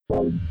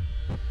World's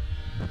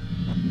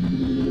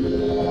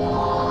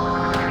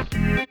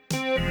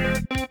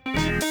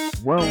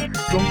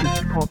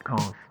Strongest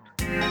Podcast.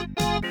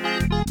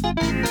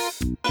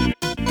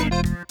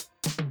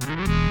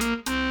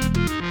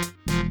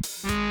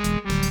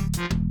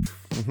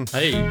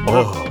 Hey,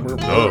 we're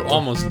no.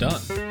 almost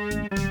done.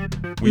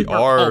 We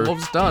are.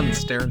 Almost done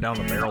staring down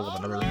the barrel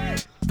of another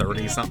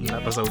 30-something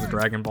episodes of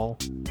Dragon Ball.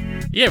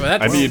 Yeah, but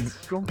that's, I mean,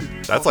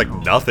 Strongest that's like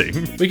nothing.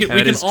 we can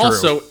That is true.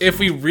 also, if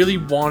we really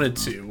wanted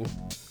to,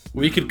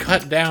 we could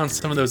cut down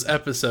some of those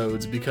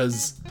episodes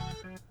because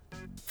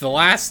the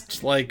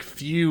last like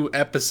few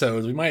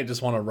episodes we might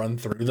just want to run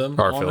through them.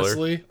 Our filler.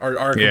 Honestly,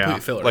 our Yeah.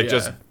 complete filler. Like yeah.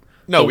 just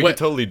no, But we what- could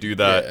totally do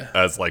that yeah.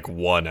 as like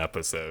one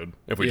episode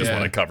if we just Yeah.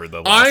 want to cover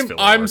the last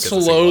filler arc I'm as a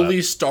single slowly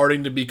ep.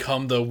 starting to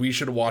become the we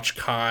should watch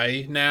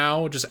Kai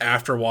now, just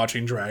after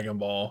watching Dragon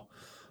Ball.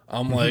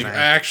 I'm like,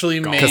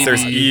 actually, maybe because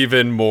there's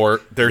even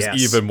more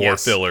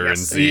Yes, filler in yes,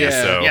 Z, yeah,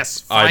 so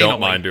yes, I don't finally.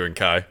 mind doing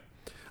Kai.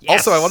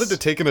 Yes. Also, I wanted to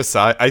take an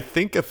aside. I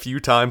think a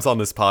few times on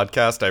this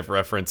podcast I've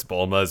referenced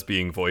Bulma as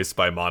being voiced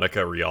by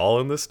Monica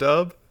Rial in this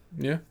dub,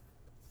 yeah.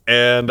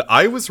 and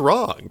I was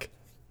wrong.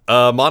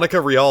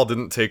 Monica Rial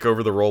didn't take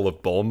over the role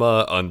of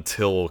Bulma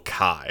until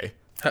Kai.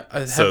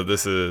 So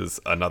this is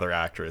another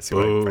actress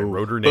who I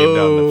wrote her name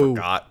down and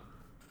forgot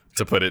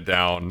to put it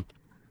down.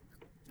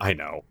 I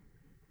know.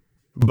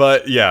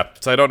 But yeah,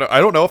 so I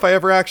don't know if I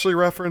ever actually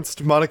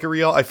referenced Monica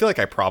Rial. I feel like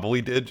I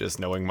probably did, just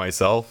knowing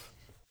myself.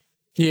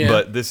 Yeah.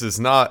 But this is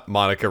not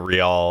Monica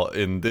Rial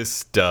in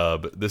this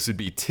dub. This would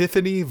be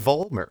Tiffany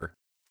Vollmer,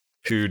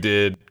 who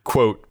did,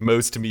 quote,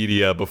 most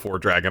media before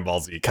Dragon Ball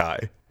Z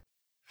Kai.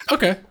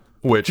 Okay.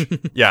 Which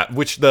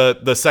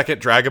the second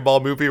Dragon Ball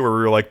movie where we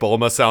were like,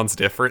 Bulma sounds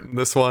different in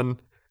this one,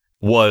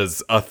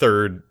 was a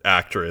third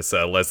actress,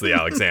 Leslie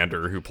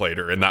Alexander, who played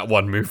her in that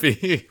one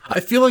movie. I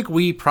feel like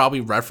we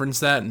probably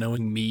referenced that,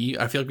 knowing me.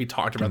 I feel like we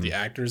talked about the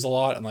actors a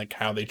lot and like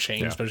how they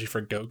changed, Yeah. especially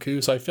for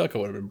Goku. So I feel like it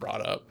would have been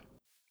brought up.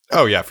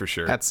 Oh, yeah, for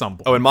sure. At some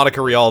point. Oh, and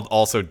Monica Rial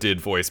also did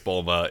voice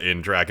Bulma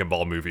in Dragon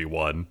Ball Movie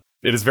 1.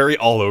 It is very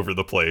all over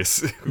the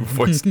place who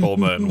voiced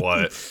Bulma and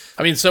what.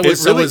 I mean, so It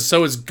is really-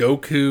 so is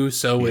Goku.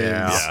 So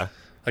Yeah. is Yeah.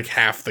 like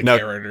half the No.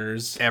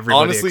 characters.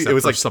 Everybody honestly, except it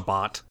was for like-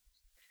 Sabat.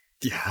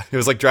 Yeah, it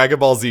was like Dragon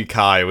Ball Z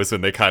Kai was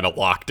when they kind of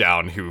locked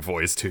down who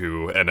voiced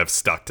who and have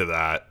stuck to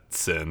that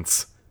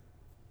since.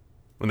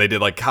 When they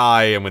did like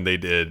Kai and when they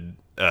did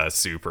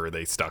Super,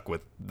 they stuck with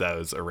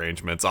those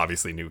arrangements.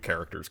 Obviously, new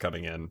characters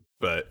coming in,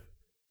 but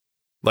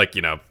like,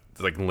 you know,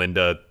 like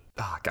Linda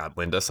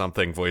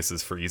something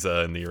voices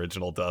Frieza in the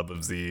original dub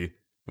of Z,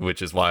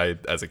 which is why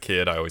as a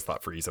kid I always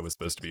thought Frieza was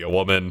supposed to be a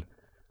woman.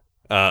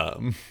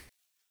 But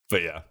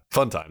yeah,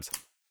 fun times.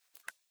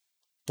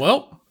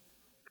 Well,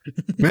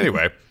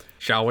 Anyway.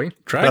 Shall we?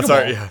 Dragon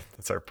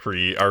That's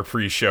Ball. our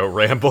pre-show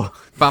ramble.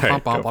 Bum,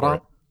 Alright, bum, go bum, for bum.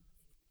 it.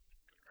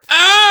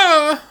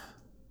 Ah!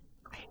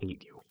 I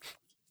hate you.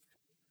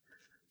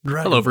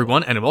 Hello,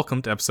 everyone, and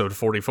welcome to episode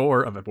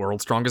 44 of the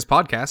World's Strongest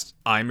Podcast.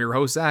 I'm your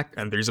host, Zach,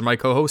 and these are my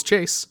co-hosts,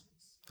 Chase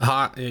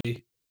Hot.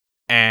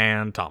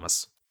 and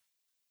Thomas.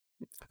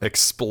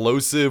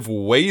 Explosive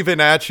waving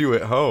at you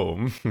at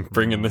home,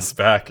 bringing this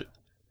back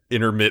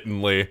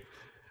intermittently.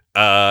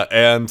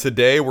 And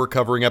today we're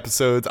covering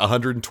episodes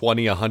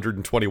 120,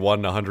 121,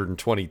 and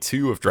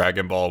 122 of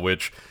Dragon Ball,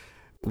 which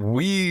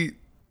we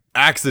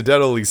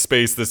accidentally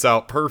spaced this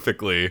out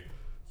perfectly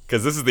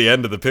because this is the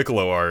end of the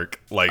Piccolo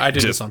arc. Like, I did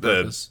just, this on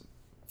purpose.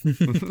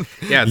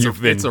 Yeah, it's you've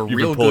a been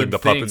real pulling good the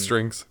thing. puppet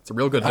strings. It's a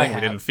real good I thing we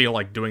have. didn't feel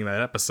like doing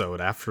that episode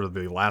after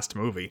the last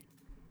movie.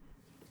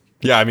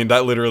 Yeah, I mean,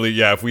 that literally,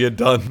 yeah, if we had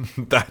done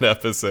that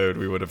episode,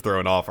 we would have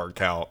thrown off our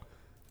count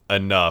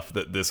enough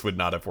that this would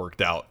not have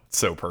worked out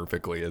so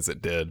perfectly as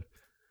it did.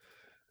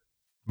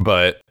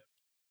 But,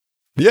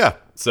 yeah,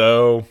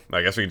 so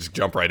I guess we can just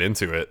jump right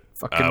into it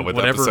Fucking with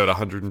whatever. episode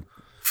 100.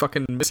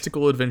 Fucking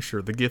mystical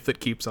adventure, the gift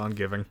that keeps on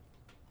giving.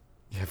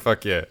 Yeah,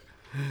 fuck yeah.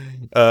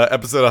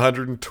 Episode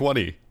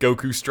 120,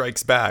 Goku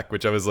Strikes Back,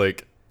 which I was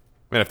like,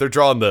 man, if they're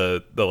drawing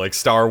the like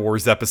Star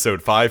Wars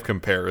Episode 5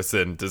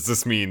 comparison, does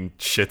this mean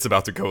shit's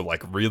about to go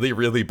like really,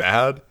 really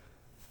bad?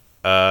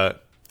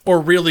 Or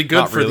really good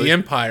Not for really. the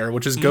Empire,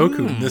 which is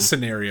Goku in this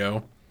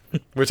scenario.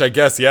 Which I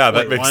guess, yeah,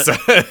 that Wait, makes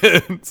what?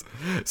 sense.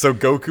 So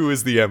Goku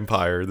is the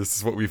Empire. This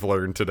is what we've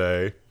learned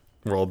today.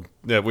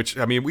 Which,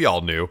 I mean, we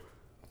all knew.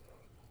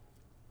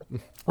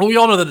 Well, we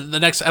all know that the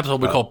next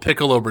episode we call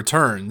Piccolo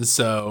Returns,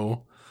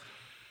 so...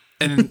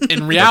 And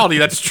in reality,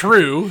 that's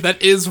true.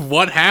 That is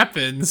what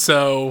happened,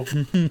 so...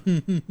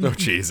 Oh,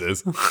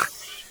 Jesus.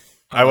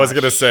 I was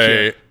going to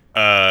say,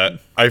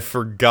 I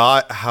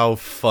forgot how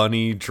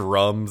funny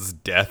Drum's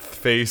death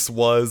face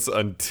was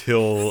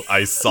until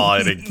I saw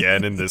it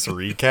again in this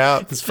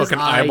recap. His fucking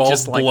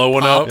eyeballs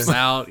blowing up.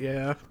 Out,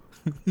 yeah.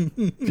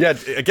 Yeah,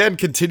 again,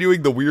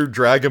 continuing the weird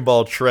Dragon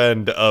Ball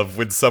trend of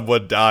when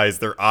someone dies,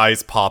 their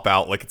eyes pop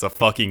out like it's a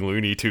fucking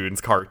Looney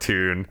Tunes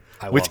cartoon,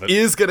 which love it.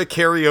 is going to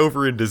carry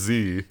over into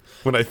Z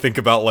when I think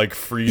about like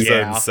Frieza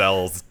Yeah. and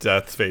Cell's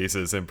death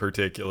faces in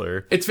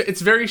particular.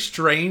 It's very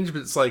strange,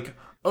 but it's like,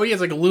 oh yeah,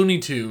 it's like Looney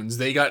Tunes.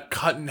 They got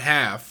cut in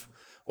half.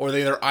 or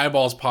their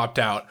eyeballs popped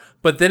out.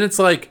 But then it's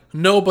like,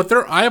 no, but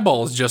their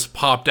eyeballs just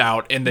popped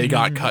out and they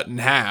got cut in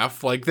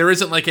half. Like, there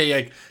isn't like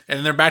and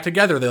then they're back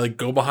together. They like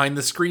go behind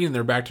the screen and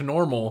they're back to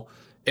normal.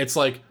 It's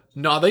like,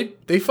 no,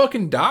 they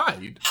fucking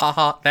died.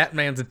 Haha, that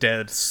man's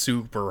dead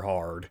super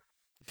hard.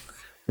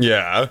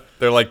 Yeah,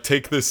 they're like,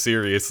 take this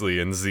seriously,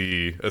 and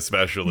Z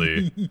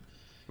especially.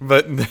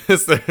 But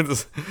this,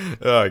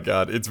 oh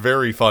god, it's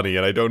very funny,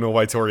 and I don't know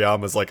why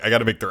Toriyama's like, I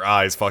gotta make their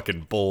eyes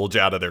fucking bulge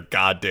out of their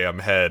goddamn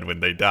head when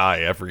they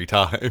die every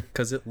time.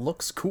 Because it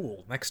looks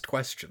cool. Next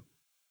question.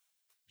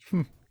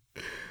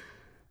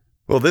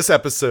 Well, this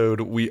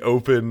episode, we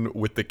open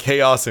with the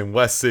chaos in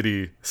West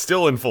City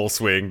still in full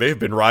swing. They've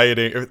been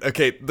rioting.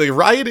 Okay, the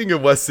rioting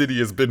in West City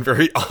has been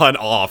very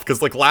on-off,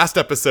 because like last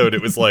episode,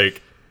 it was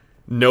like,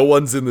 no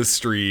one's in the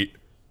street,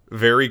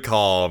 very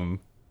calm.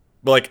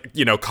 Like,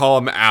 you know,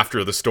 calm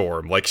after the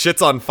storm. Like,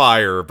 shit's on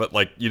fire, but,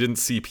 like, you didn't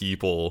see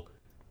people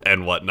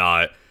and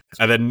whatnot.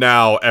 And then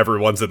now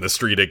everyone's in the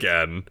street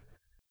again.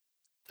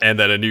 And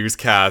then a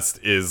newscast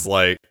is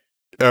like...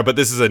 but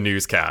this is a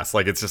newscast.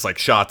 Like, it's just, like,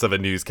 shots of a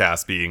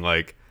newscast being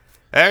like,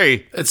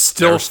 hey, it's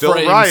still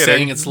framed rioting.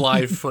 saying it's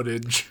live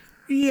footage.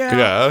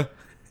 Yeah.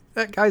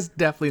 That guy's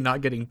definitely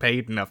not getting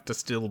paid enough to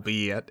still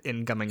be at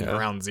incoming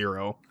ground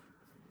zero.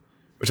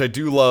 Which I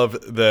do love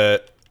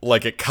that,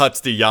 like, it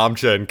cuts to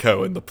Yamcha and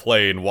Co. in the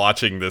plane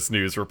watching this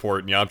news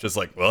report, and Yamcha's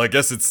like, well, I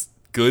guess it's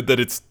good that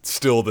it's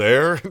still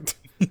there.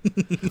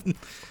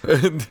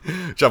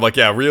 Which I'm like,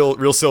 yeah,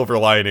 real silver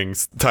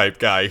linings type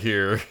guy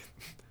here.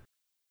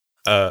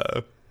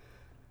 But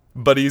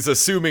he's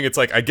assuming it's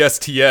like, I guess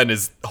Tien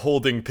is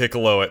holding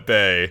Piccolo at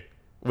bay,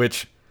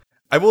 which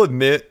I will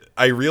admit,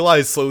 I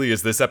realized slowly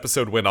as this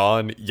episode went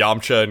on,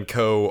 Yamcha and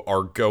Co.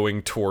 are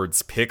going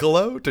towards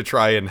Piccolo to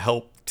try and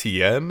help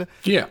Tien.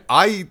 Yeah.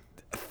 I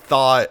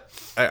thought,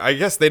 I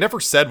guess they never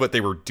said what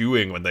they were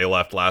doing when they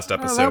left last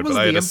episode, but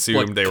I had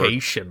assumed they were...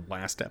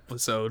 last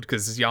episode,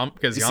 because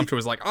Yamcha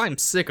was like, I'm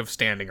sick of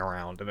standing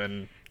around, and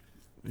then...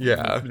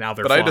 Yeah, now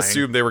they're but fine. I'd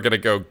assumed they were going to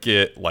go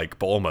get, like,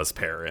 Bulma's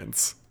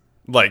parents.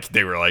 Like,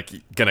 they were, like,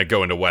 going to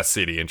go into West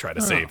City and try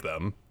to save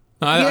them.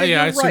 I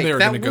assume right. they were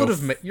going to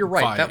go You're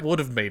right, fight. that would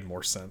have made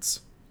more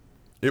sense.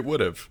 It would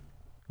have.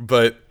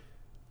 But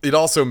it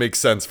also makes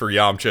sense for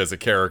Yamcha as a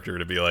character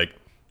to be like,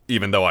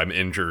 even though I'm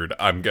injured,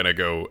 I'm going to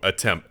go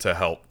attempt to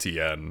help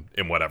Tien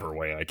in whatever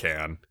way I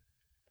can.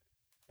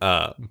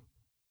 But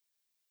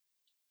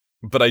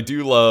I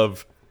do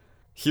love,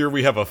 here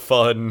we have a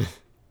fun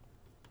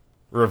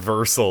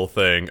reversal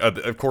thing.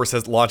 Of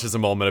course, launches a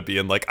moment of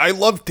being like, I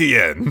love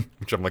Tien!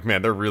 Which I'm like,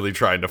 man, they're really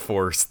trying to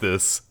force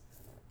this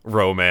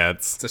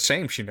romance. It's a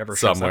shame she never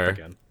shows somewhere. up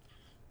again.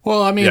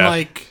 Well, I mean, Yeah.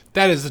 like,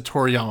 that is the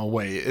Toriyama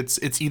way.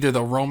 It's either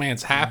the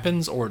romance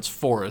happens or it's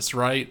forced,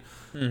 right?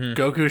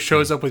 Goku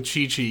shows up with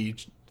Chi-Chi.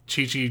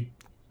 Chi-Chi,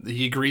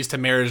 he agrees to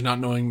marriage not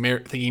knowing,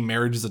 thinking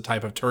marriage is a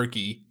type of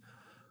turkey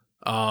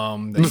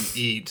that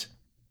you eat.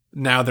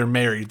 Now they're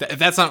married. If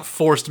that's not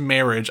forced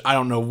marriage, I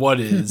don't know what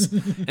is.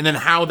 And then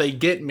how they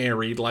get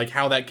married, like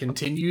how that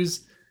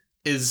continues,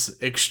 is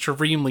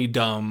extremely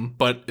dumb,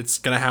 but it's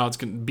how it's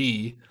gonna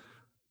be.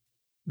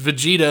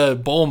 Vegeta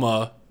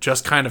Bulma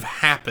just kind of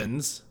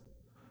happens.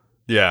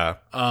 Yeah.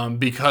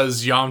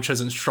 Because Yamcha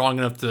isn't strong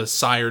enough to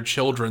sire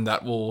children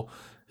that will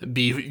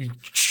be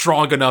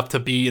strong enough to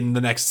be in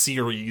the next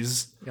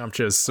series.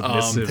 Yamcha is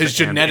submissive. His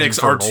and genetics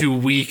are infertile. too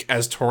weak,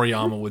 as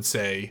Toriyama would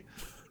say.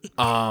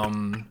 Oh,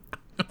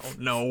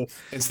 no.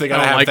 And so they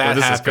gotta I don't have like that where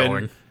this is happen.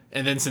 going.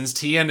 And then since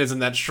Tien isn't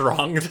that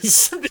strong,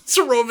 this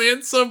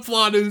romance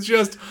subplot is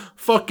just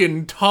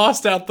fucking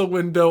tossed out the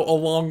window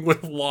along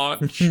with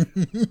Launch.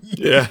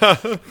 Yeah.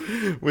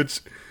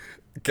 Which,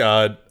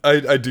 God,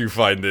 I do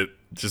find it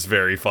just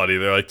very funny.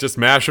 They're like, just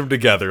mash them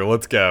together,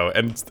 let's go.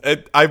 And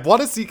I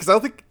want to see, because I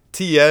don't think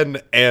Tien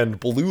and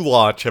Blue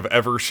Launch have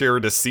ever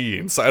shared a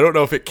scene, so I don't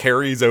know if it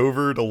carries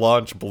over to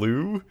Launch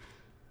Blue.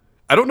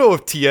 I don't know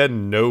if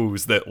Tien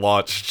knows that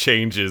Launch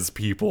changes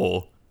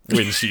people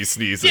when she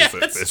sneezes Yeah, at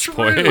that's this true.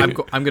 point.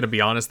 I'm going to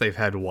be honest, they've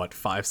had,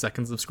 5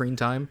 seconds of screen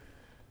time?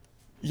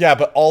 Yeah,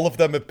 but all of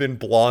them have been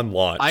blonde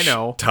Launch I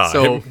know. time.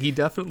 So he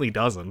definitely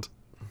doesn't.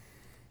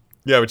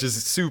 Yeah, which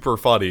is super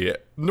funny.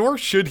 Nor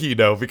should he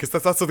know, because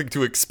that's not something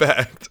to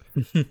expect.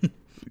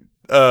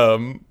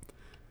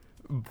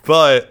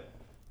 But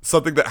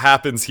something that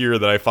happens here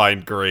that I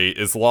find great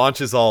is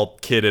Launch is all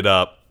kitted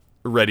up,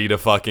 ready to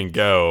fucking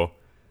go.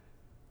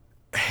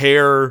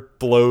 Hair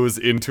blows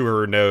into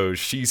her nose.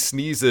 She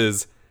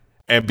sneezes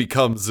and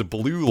becomes a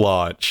Blue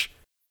Launch,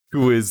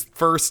 who is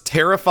first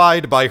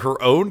terrified by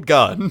her own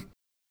gun,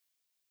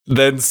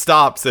 then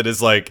stops and is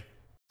like,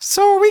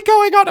 so are we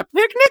going on a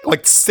picnic?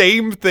 Like,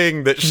 same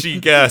thing that she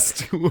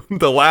guessed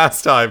the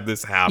last time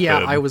this happened.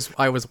 Yeah, I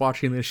was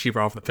watching this. She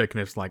brought off the pic,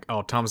 and it's like,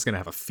 oh, Tom's going to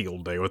have a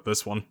field day with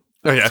this one.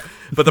 Oh, yeah.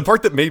 But the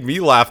part that made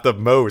me laugh the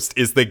most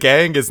is the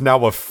gang is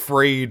now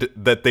afraid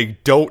that they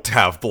don't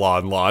have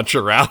Blonde Launch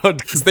around,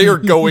 because they are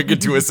going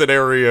into a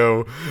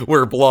scenario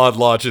where Blonde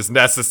Launch is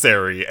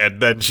necessary,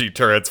 and then she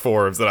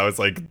transforms, and I was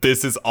like,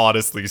 this is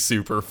honestly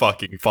super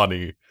fucking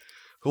funny.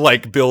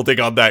 like building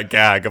on that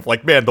gag of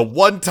like, man, the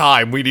one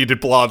time we needed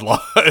Blonde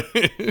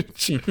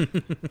Lodge.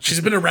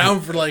 She's been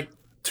around for like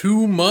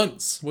 2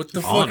 months. What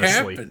the fuck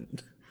Honestly.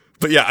 happened?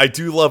 But yeah, I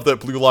do love that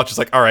Blue Lodge is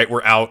like, all right,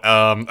 we're out.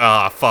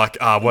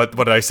 What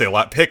did I say?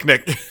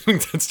 Picnic.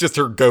 That's just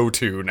her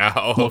go-to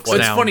now. Looks Well,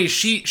 it's down. funny.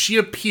 She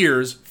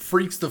appears,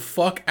 freaks the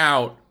fuck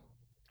out,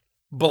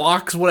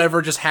 blocks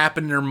whatever just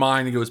happened in her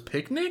mind, and goes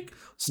picnic.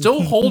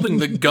 Still holding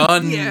the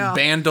gun,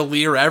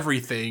 bandolier,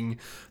 everything,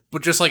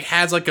 but just like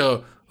has like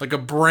a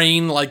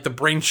brain, like the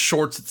brain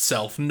shorts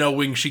itself,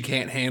 knowing she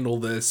can't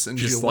handle this, and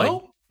Just she's like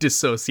well,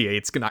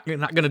 dissociates. Not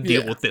gonna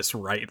deal Yeah. with this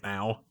right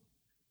now.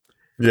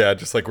 Yeah,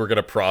 just like we're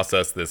gonna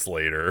process this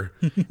later.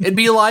 it'd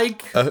be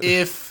like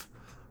if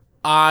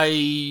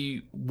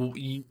I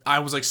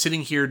was like sitting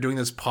here doing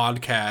this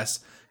podcast,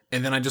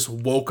 and then I just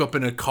woke up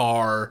in a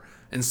car,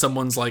 and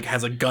someone's like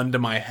has a gun to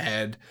my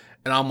head,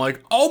 and I'm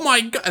like, oh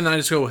my god, and then I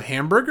just go,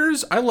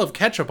 hamburgers? I love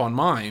ketchup on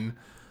mine.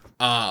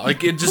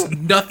 Like it just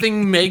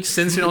nothing makes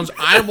sense. You know,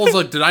 I was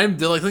like, did like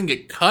something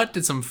get cut?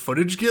 Did some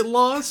footage get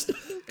lost?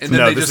 And then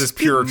No, they this just is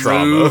pure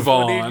trauma. move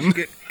on.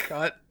 Get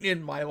cut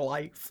in my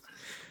life.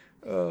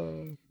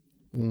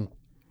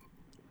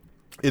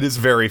 It is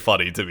very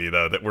funny to me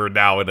though that we're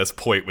now in this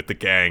point with the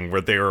gang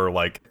where they are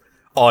like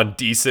on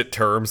decent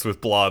terms with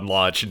Blonde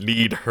Lodge,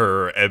 need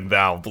her, and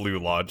now Blue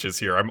Lodge is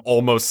here. I'm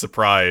almost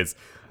surprised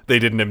they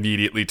didn't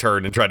immediately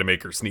turn and try to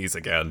make her sneeze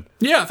again.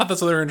 Yeah, I thought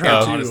that's what they were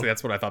trying to do. Honestly,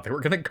 that's what I thought they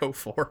were gonna go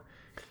for.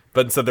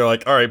 But instead they're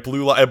like, all right,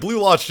 Blue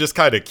Lodge just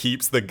kind of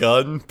keeps the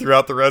gun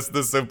throughout the rest of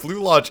this, so Blue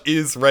Lodge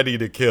is ready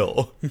to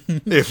kill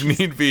if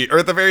need be, or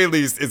at the very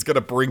least is going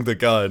to bring the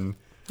gun.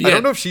 I Yeah.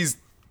 don't know if she's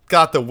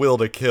got the will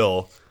to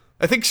kill.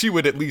 I think she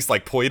would at least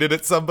like point it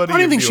at somebody. I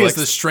don't and think be she has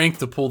like, the strength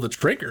to pull the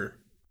trigger.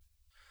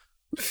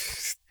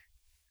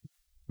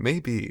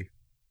 Maybe.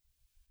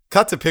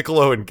 Cut to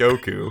Piccolo and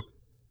Goku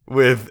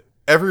with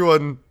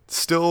everyone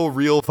still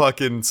real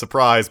fucking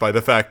surprised by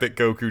the fact that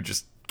Goku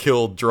just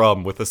killed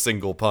Drum with a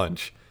single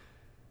punch.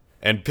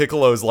 And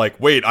Piccolo's like,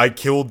 wait, I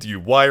killed you.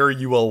 Why are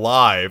you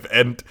alive?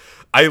 And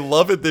I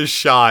love it this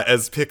shot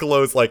as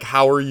Piccolo's like,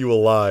 how are you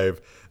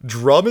alive?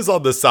 Drum is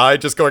on the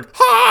side just going,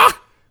 ha!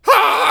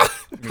 Ha!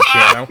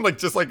 Piano? Like,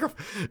 just like,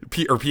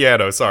 or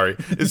piano, sorry.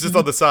 It's just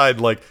on the side,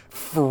 like,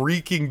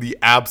 freaking the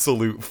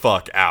absolute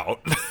fuck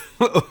out.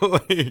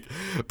 Like,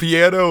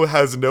 Piano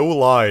has no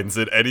lines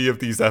in any of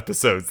these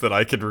episodes that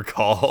I can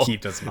recall. He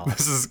does not.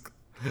 This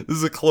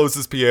is the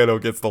closest Piano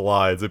gets the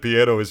lines. And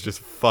Piano is just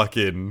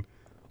fucking,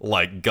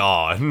 like,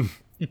 gone.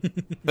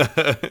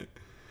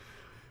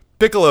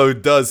 Piccolo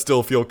does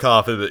still feel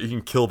confident that he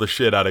can kill the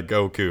shit out of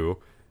Goku.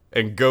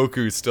 And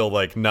Goku's still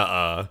like,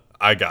 nuh-uh,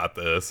 I got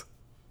this.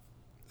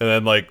 And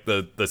then, like,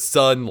 the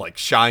sun, like,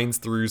 shines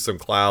through some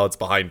clouds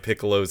behind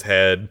Piccolo's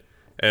head.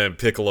 And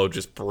Piccolo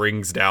just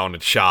brings down a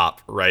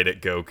chop right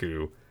at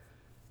Goku.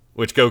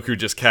 Which Goku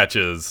just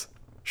catches,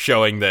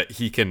 showing that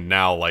he can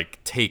now,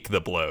 like, take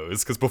the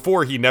blows. Because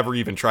before, he never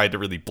even tried to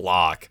really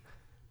block.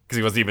 Because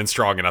he wasn't even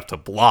strong enough to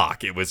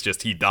block. It was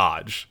just he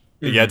dodged.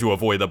 He had to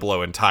avoid the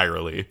blow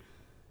entirely.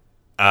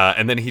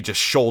 And then he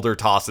just shoulder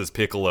tosses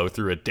Piccolo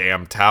through a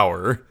damn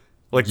tower.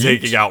 Like,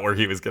 taking out where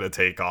he was going to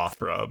take off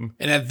from.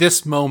 And at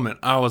this moment,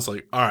 I was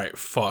like, all right,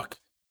 fuck.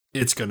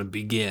 It's going to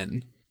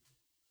begin.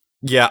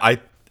 Yeah,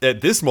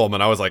 at this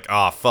moment, I was like,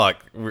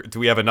 fuck. Do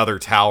we have another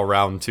Tao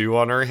round 2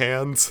 on our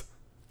hands?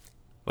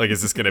 Like,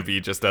 is this going to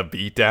be just a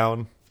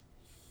beatdown?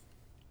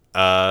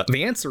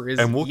 The answer is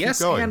And we'll keep yes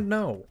going. and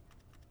no.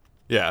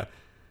 Yeah.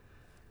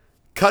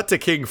 Cut to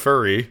King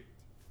Furry,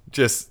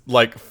 just,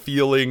 like,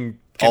 feeling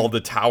all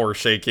the tower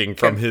shaking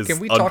from his Can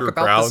we talk about this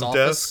underground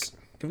office? desk.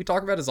 Can we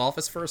talk about his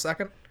office for a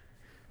second?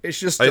 It's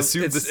just I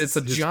assume it's this a is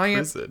his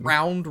giant prison.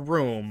 round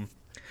room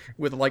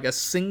with like a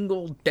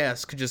single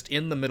desk just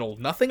in the middle.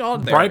 Nothing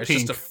on there. Bright It's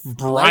pink. just a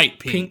Bright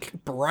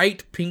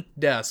bright pink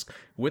desk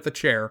with a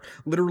chair.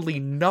 Literally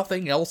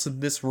nothing else in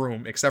this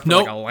room except for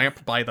Nope. like a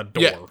lamp by the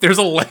door. Yeah, there's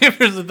a lamp.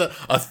 There's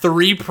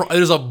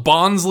there's a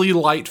Bonsley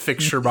light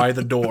fixture by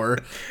the door.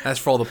 That's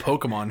for all the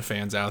Pokemon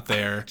fans out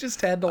there.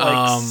 Just had to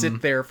like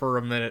sit there for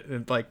a minute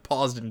and like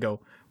paused and go,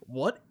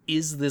 what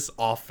is this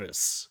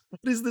office?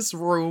 What is this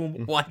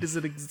room? Why does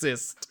it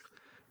exist?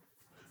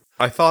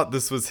 I thought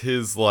this was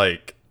his,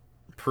 like,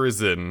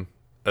 prison,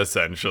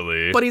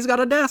 essentially. But he's got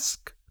a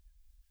desk.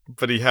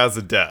 But he has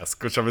a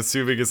desk, which I'm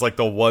assuming is, like,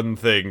 the one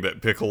thing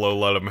that Piccolo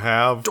let him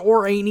have.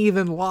 Door ain't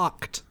even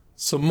locked.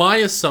 So my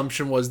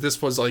assumption was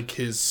this was like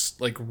his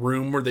like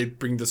room where they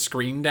bring the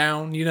screen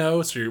down, you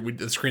know, so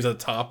the screen's at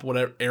the top,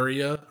 whatever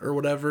area or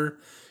whatever.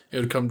 It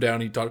would come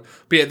down. He'd talk.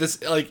 But yeah,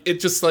 this like it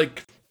just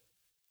like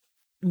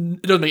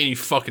it doesn't make any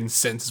fucking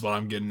sense. Is what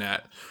I'm getting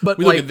at. But,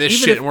 we look like, at this even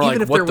shit if- and we're even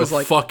like, if what there the was,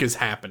 like- fuck is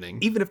happening?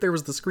 Even if there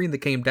was the screen that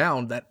came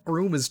down, that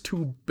room is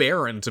too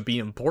barren to be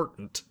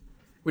important,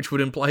 which would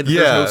imply that there's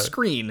Yeah. no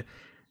screen.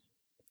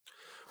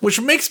 Which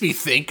makes me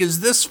think, is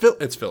this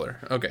it's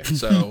filler? Okay,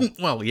 so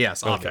Well,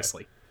 yes,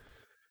 obviously.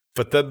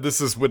 But then this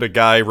is when a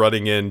guy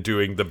running in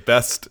doing the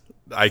best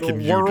I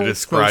can you to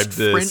describe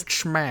this.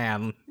 French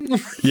man.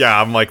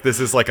 Yeah, I'm like, this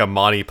is like a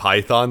Monty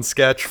Python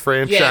sketch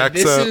French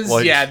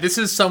accent. This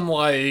is some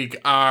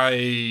like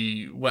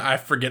I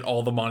forget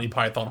all the Monty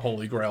Python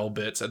Holy Grail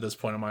bits at this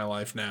point in my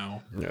life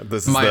now. Yeah,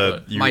 this is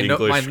my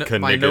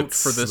note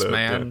for this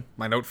man.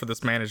 My note for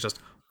this man is just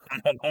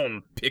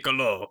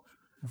Piccolo.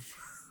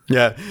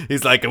 Yeah,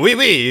 he's like,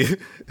 oui,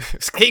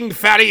 King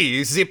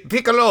Fatty, the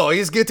Piccolo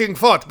is getting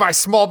fought by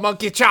small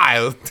monkey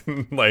child.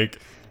 Like,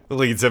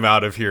 leads him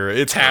out of here.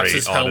 It's taps great,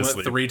 his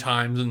honestly. helmet 3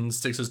 times and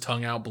sticks his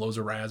tongue out, blows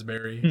a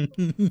raspberry.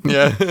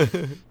 Yeah.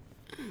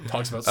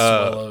 Talks about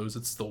swallows.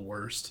 It's the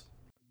worst.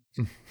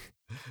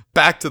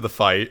 Back to the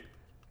fight.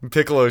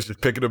 Piccolo's just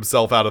picking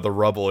himself out of the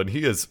rubble, and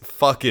he is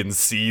fucking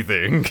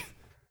seething.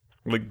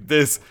 Like,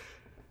 this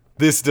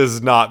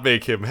does not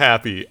make him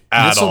happy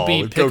at all. This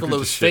will be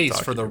Piccolo's face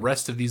for the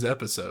rest of these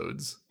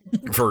episodes.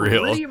 For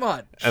real. Pretty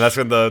much. And that's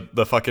when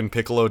the fucking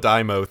Piccolo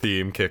Daimo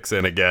theme kicks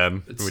in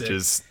again, which sick.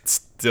 is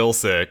still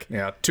sick.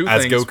 Yeah, 2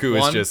 as things. Goku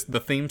 1, is just...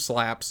 the theme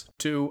slaps.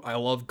 2, I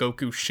love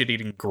Goku's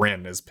shit-eating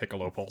grin as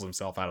Piccolo pulls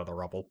himself out of the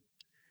rubble.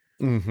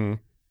 Mm-hmm.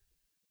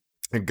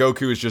 And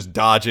Goku is just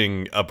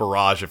dodging a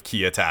barrage of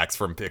ki attacks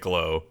from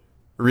Piccolo.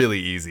 Really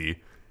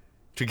easy.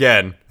 Which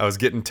again, I was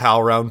getting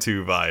Tao Round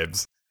 2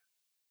 vibes.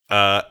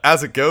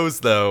 As it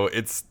goes, though,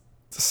 it's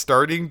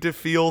starting to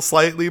feel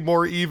slightly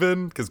more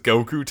even, because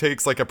Goku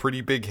takes, like, a pretty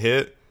big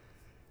hit.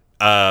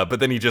 But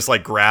then he just,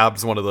 like,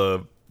 grabs one of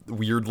the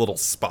weird little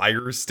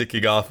spires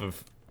sticking off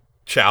of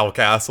Chao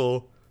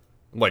Castle,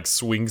 like,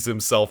 swings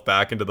himself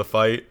back into the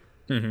fight,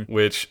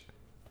 which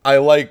I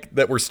like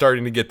that we're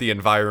starting to get the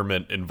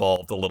environment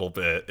involved a little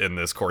bit in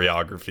this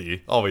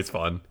choreography. Always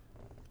fun.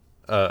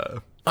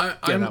 I'm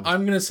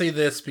going to say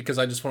this because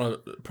I just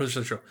want to push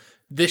the show.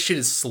 This shit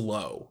is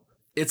slow.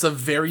 It's a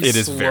very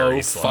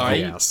slow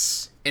fight.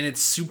 Yes. And it's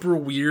super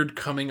weird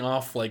coming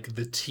off like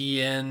the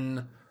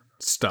TN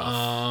stuff.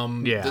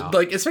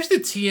 Like especially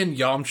the TN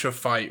Yamcha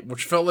fight,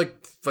 which felt like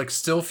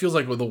still feels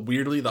like with a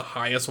weirdly the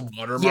highest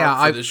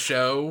watermark for this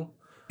show.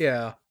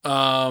 Yeah.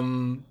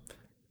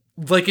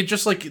 Like it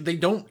just like they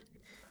don't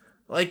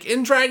like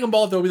in Dragon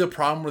Ball there'll be the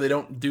problem where they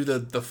don't do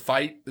the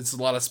fight. It's a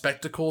lot of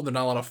spectacle, there's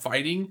not a lot of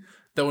fighting.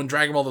 Though in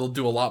Dragon Ball they'll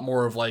do a lot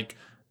more of like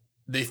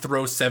they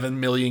throw 7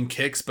 million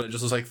kicks, but it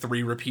just looks like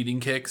 3 repeating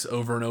kicks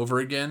over and over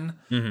again.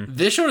 Mm-hmm.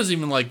 This show is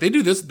even like they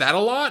do that a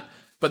lot,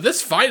 but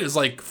this fight is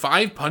like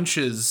 5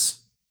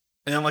 punches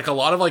and then like a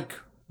lot of like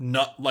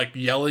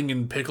yelling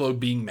and Piccolo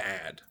being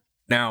mad.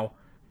 Now,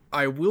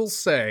 I will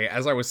say,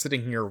 as I was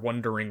sitting here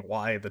wondering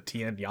why the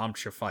Tien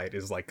Yamcha fight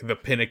is like the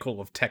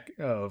pinnacle of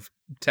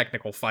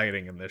technical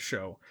fighting in this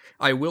show,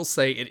 I will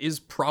say it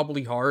is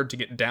probably hard to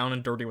get down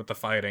and dirty with the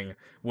fighting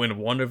when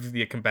one of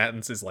the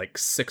combatants is like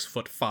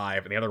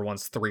 6'5" and the other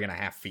one's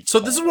 3.5 feet. So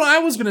this is what I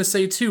was gonna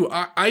say too.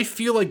 I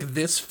feel like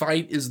this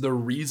fight is the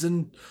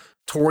reason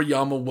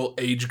Toriyama will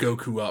age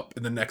Goku up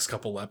in the next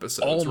couple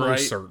episodes. Almost right?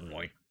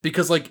 certainly.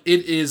 Because like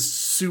it is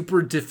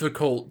super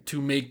difficult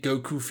to make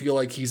Goku feel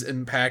like he's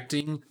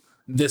impacting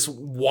this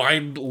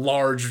wide,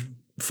 large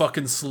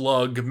fucking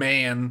slug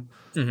man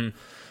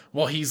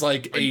while he's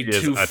like a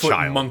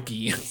 2-foot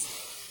monkey.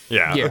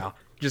 Yeah.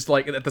 Just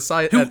like at the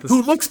side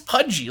who looks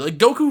pudgy. Like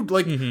Goku,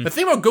 like the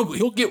thing about Goku,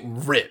 he'll get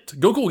ripped.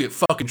 Goku will get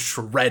fucking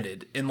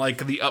shredded in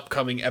like the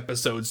upcoming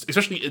episodes,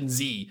 especially in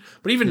Z.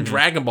 But even in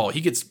Dragon Ball, he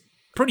gets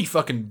pretty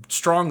fucking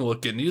strong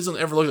looking. He doesn't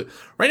ever look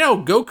right now,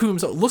 Goku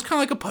himself looks kinda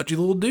like a pudgy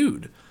little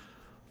dude.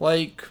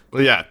 Like,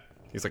 well, yeah,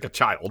 he's like a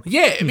child.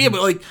 Yeah,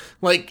 but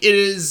like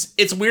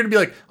it's weird to be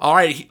like, all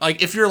right,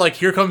 like if you're like,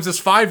 here comes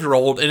this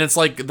 5-year-old, and it's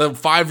like the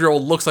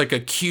 5-year-old looks like a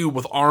cube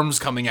with arms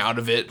coming out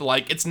of it.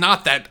 Like it's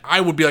not that. I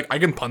would be like, I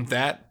can punt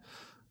that.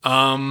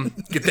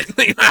 Get that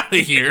thing out of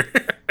here.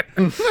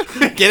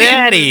 Get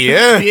out of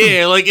here.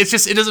 Yeah, like it's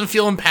just it doesn't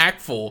feel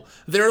impactful.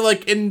 They're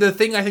like, and the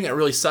thing I think that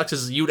really sucks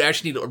is you'd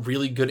actually need a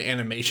really good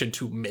animation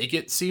to make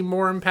it seem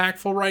more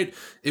impactful, right?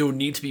 It would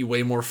need to be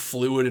way more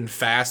fluid and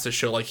fast to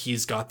show like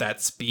he's got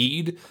that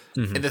speed.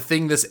 And the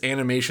thing this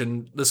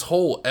animation, this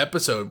whole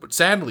episode,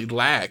 sadly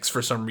lacks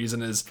for some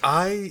reason is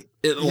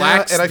it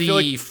lacks the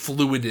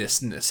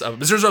fluidness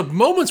of it. There's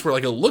moments where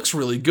like it looks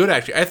really good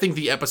actually. I think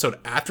the episode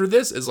after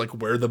this is like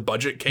where the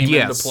budget came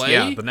into play.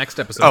 Yeah, the next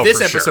episode. This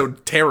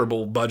episode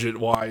terrible budget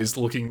wise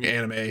looking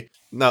anime.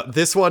 Now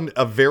this one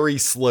a very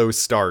slow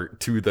start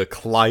to the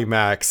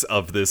climax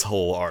of this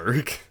whole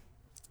arc.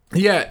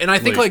 Yeah, and I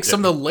think like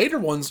some of the later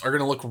ones are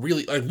gonna look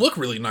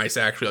really nice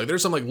actually. Like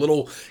there's some like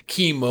little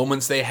key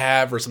moments they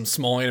have or some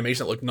small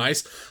animation that look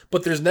nice,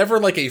 but there's never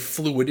like a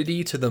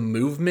fluidity to the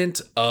movement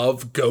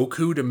of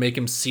Goku to make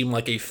him seem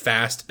like a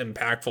fast,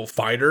 impactful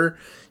fighter.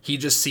 He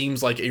just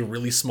seems like a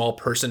really small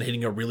person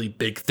hitting a really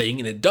big thing,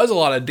 and it does a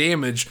lot of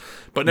damage,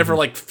 but never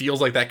like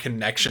feels like that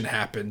connection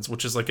happens,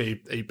 which is like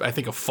I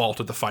think a fault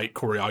of the fight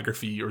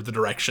choreography or the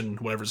direction,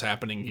 whatever's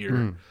happening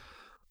here.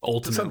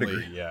 Ultimately, to some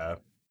degree, yeah.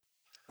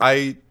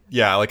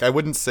 I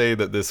wouldn't say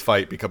that this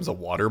fight becomes a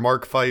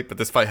watermark fight, but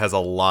this fight has a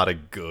lot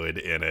of good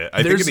in it.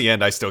 I think in the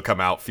end, I still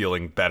come out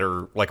feeling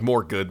better, like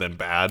more good than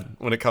bad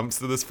when it comes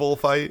to this full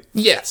fight.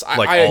 Yes,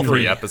 I all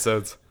agree. 3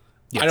 episodes.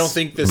 I don't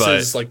think this But-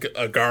 is like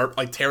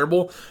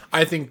terrible.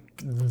 I think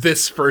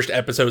this first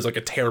episode is like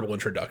a terrible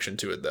introduction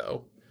to it,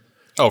 though.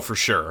 Oh, for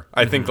sure.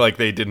 I think like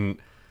they didn't.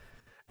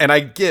 And I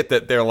get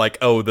that they're like,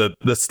 oh, the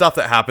stuff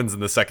that happens in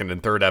the second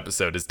and third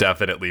episode is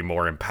definitely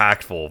more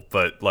impactful,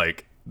 but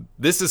like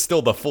this is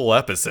still the full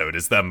episode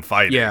is them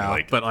fighting. Yeah,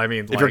 like, but I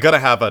mean, if you're gonna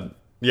have a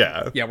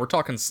yeah, we're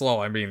talking slow.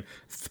 I mean,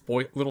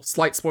 little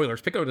slight spoilers.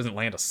 Piccolo doesn't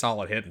land a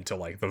solid hit until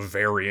like the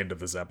very end of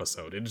this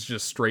episode. It's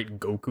just straight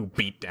Goku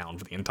beatdown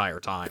for the entire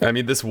time. I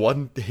mean, this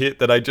one hit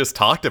that I just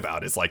talked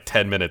about is like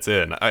 10 minutes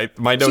in.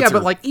 My notes Yeah, are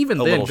but like even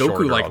a then, little Goku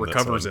shorter like on this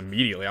recovers one.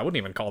 immediately. I wouldn't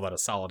even call that a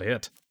solid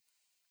hit.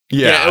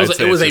 Yeah, I'd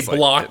say it was it's a just, like,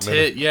 blocked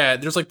hit. Yeah,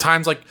 there's like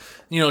times like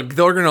they're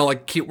gonna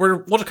like keep. We'll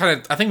kind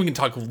of. I think we can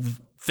talk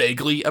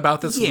vaguely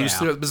about this. Yeah.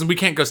 loosely, because we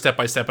can't go step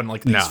by step on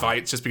like these No.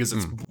 fights just because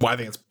it's. Well,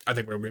 I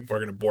think we're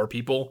gonna bore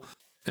people,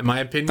 in my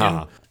opinion.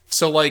 Uh-huh.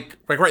 So like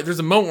right, there's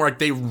a moment where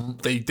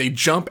like they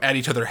jump at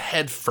each other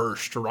head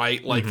first,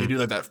 right? Like they do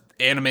like that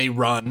anime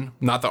run,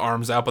 not the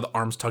arms out, but the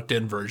arms tucked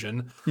in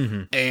version,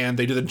 and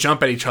they do the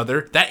jump at each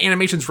other. That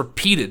animation's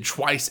repeated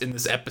twice in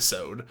this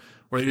episode,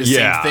 where they do the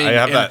Yeah, same thing. I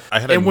have and, that- I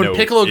had a and when note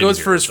Piccolo in goes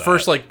here for his of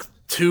first that. like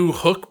 2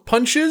 hook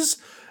punches,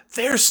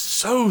 they're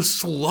so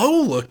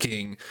slow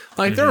looking.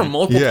 Like there are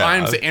multiple Yeah.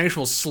 times the animation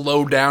will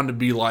slow down to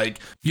be like,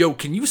 yo,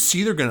 can you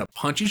see they're gonna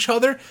punch each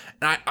other?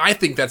 And I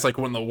think that's like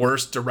one of the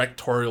worst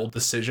directorial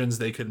decisions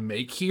they could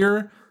make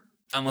here.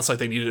 Unless like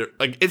they needed it,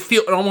 like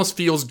it almost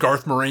feels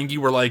Garth Marenghi,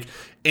 where like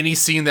any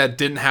scene that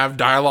didn't have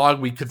dialogue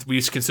we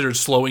considered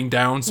slowing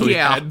down, so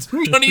Yeah. he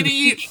had money to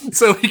eat,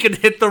 so he could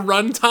hit the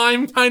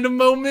runtime kind of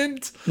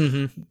moment.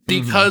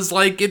 Because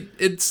like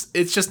it's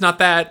just not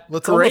that Well,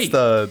 it's great.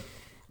 almost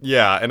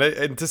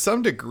and to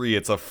some degree,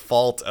 it's a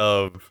fault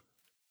of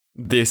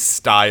this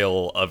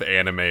style of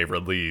anime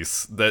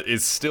release that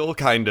is still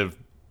kind of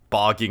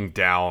bogging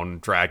down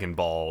Dragon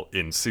Ball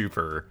in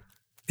Super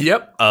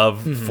Yep.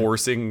 of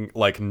forcing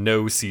like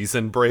no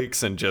season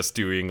breaks and just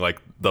doing like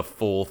the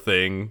full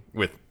thing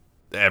with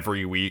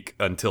every week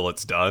until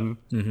it's done.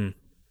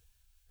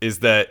 Is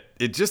that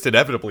it just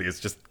inevitably is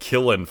just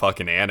killing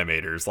fucking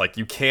animators. Like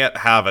you can't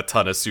have a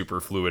ton of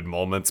super fluid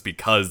moments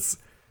because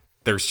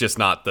there's just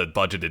not the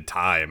budgeted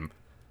time.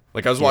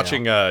 Like I was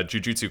watching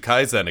Jujutsu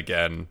Kaisen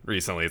again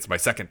recently. It's my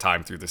second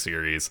time through the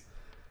series.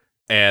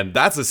 And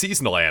that's a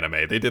seasonal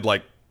anime. They did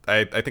like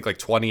I think like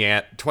 20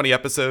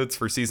 episodes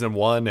for season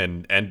 1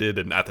 and ended,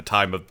 and at the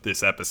time of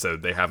this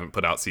episode they haven't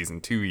put out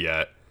season 2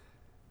 yet.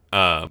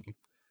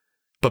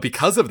 But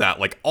because of that,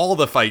 like all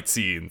the fight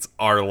scenes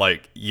are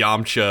like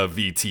Yamcha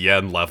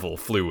VTN level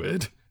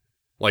fluid.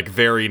 Like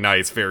very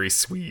nice, very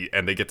sweet,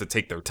 and they get to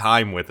take their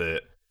time with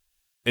it.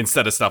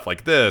 Instead of stuff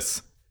like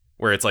this,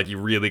 where it's like you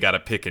really got to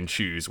pick and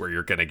choose where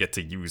you're going to get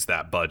to use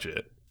that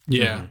budget.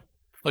 Yeah.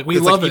 Like we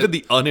It's love like it even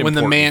the unimportant when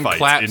the man fights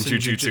claps in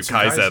Jujutsu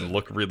Kaisen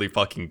look really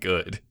fucking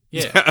good.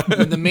 Yeah.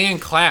 When the man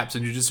claps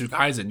in Jujutsu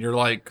Kaisen, you're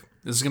like,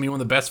 this is gonna be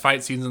one of the best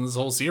fight scenes in this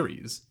whole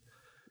series.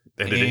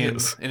 And it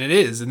is. And it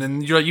is. And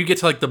then you get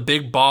to like the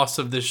big boss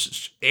of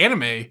this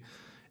anime,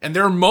 and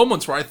there are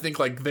moments where I think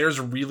like there's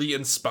really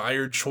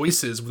inspired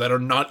choices that are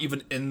not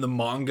even in the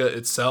manga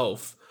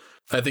itself.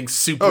 I think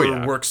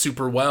works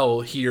super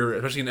well here,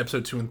 especially in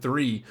episode 2 and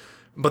 3.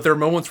 But there are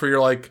moments where you're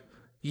like,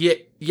 yeah,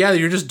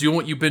 you're just doing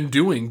what you've been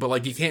doing, but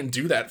like you can't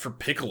do that for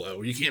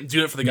Piccolo. You can't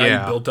do it for the guy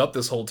Yeah. you built up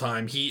this whole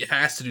time. He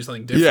has to do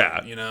something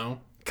different, Yeah.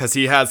 Because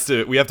we have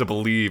to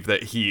believe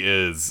that he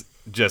is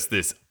just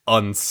this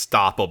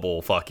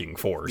unstoppable fucking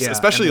force. Yeah,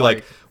 Especially and,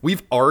 like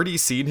we've already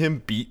seen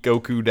him beat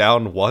Goku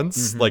down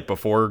once, like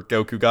before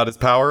Goku got his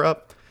power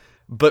up.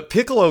 But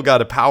Piccolo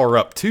got a power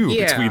up too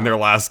Yeah. between their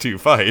last 2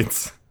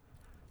 fights.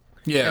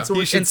 Yeah. And so,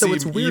 He should it's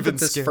weird seem that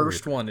this even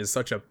first scarier. one is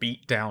such a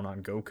beat down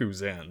on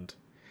Goku's end.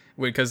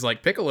 Because,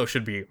 like, Piccolo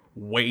should be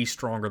way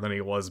stronger than he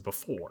was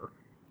before.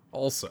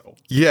 Also.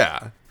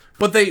 Yeah.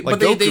 But they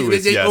Goku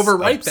is, yes,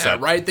 overwrite that,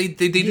 upset. right? They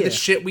do Yeah. the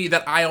shit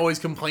that I always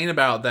complain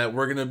about, that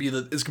we're gonna be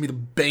it's gonna be the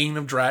bane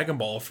of Dragon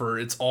Ball for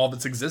all of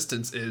its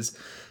existence is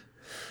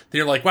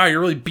they're like, wow, you're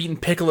really beating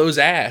Piccolo's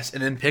ass,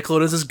 and then Piccolo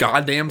does this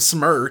goddamn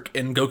smirk,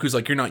 and Goku's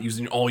like, you're not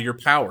using all your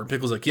power.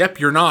 Piccolo's like, yep,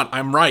 you're not.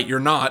 I'm right, you're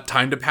not.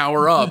 Time to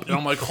power up. And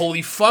I'm like,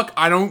 holy fuck,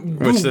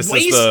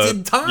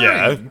 wasted time.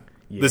 Yeah.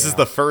 This is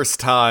the first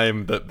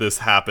time that this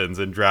happens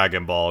in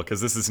Dragon Ball, because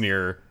this is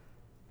near,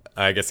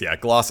 I guess,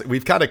 gloss.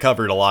 We've kind of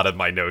covered a lot of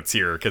my notes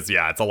here, because,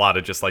 it's a lot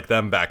of just like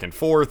them back and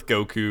forth,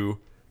 Goku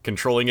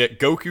controlling it.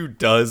 Goku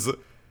does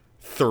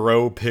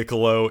throw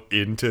Piccolo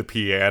into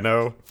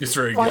piano, It's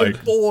very My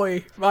good.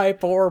 boy. My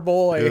poor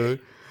boy.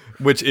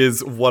 which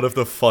is one of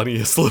the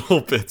funniest little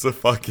bits of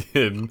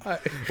fucking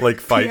like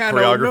fight Piano,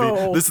 choreography.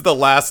 no. This is the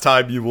last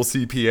time you will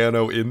see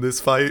piano in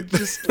this fight.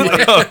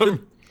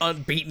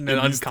 Unbeaten and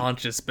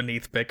unconscious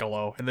beneath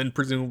Piccolo, and then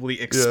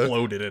presumably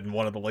exploded in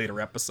one of the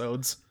later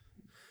episodes.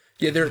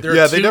 Yeah, there are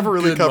They two never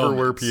really good cover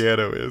moments. where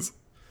piano is.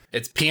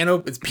 It's piano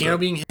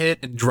being hit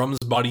and Drum's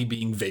body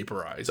being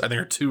vaporized. I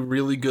think are two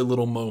really good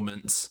little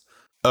moments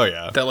Oh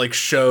yeah. that like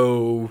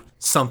show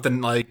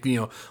something like, you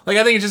know, like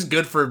I think it's just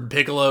good for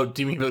Demon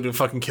Piccolo to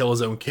fucking kill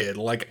his own kid.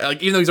 Like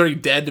even though he's already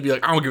dead, to be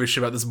like, I don't give a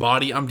shit about this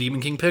body. I'm Demon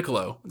King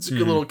Piccolo. It's a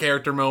good little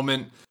character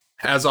moment.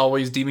 As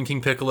always, Demon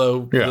King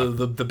Piccolo,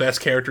 the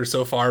best character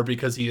so far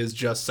because he is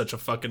just such a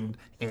fucking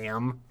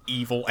ham,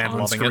 Evil and on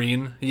loving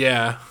screen.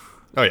 Yeah,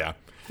 Oh yeah.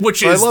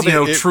 which But I is love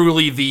it.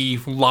 truly the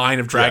line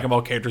of Dragon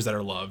Ball characters that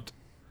are loved.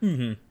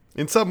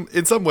 In some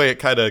way, it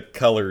kind of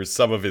colors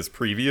some of his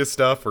previous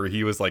stuff, where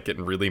he was like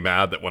getting really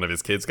mad that one of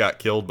his kids got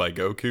killed by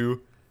Goku,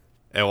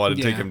 and wanted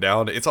to take Yeah. him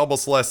down. It's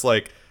almost less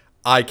like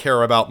I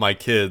care about my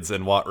kids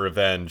and want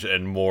revenge,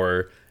 and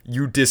more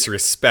you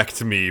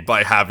disrespect me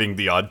by having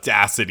the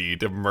audacity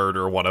to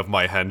murder one of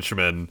my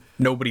henchmen.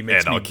 Nobody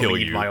makes And me I'll kill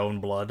bleed you. my own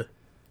blood.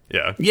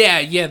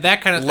 Yeah. Yeah,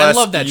 that kind of. I Less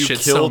love that you shit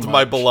so killed much.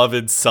 my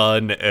beloved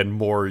son, and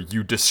more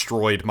you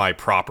destroyed my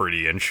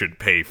property and should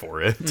pay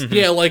for it.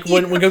 Yeah, like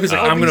when Goku's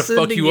like, I'll I'm be gonna fuck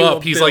sending you you a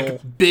up, he's bill.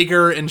 like,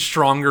 bigger and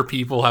stronger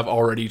people have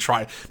already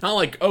tried. Not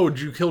like, oh, did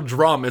you kill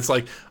Drum? It's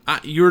like,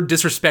 you're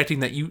disrespecting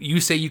that you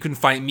say you can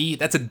fight me.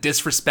 That's a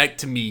disrespect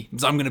to me,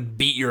 because I'm gonna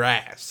beat your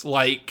ass.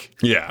 Like,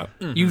 Yeah.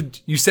 you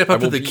step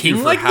up to Will the beat you king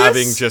for like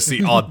having this? just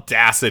the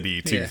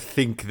audacity to Yeah.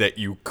 think that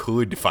you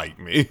could fight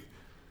me.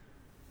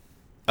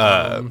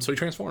 So he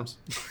transforms.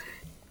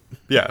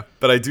 Yeah,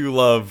 but I do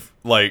love,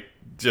 like,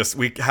 just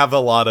we have a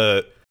lot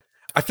of,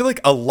 I feel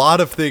like a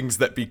lot of things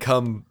that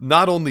become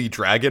not only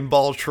Dragon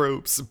Ball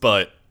tropes,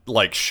 but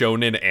like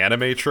shonen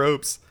anime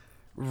tropes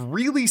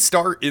really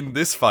start in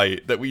this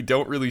fight that we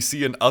don't really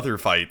see in other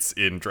fights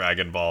in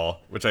Dragon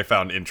Ball, which I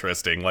found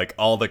interesting. Like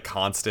all the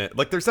constant,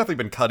 like there's definitely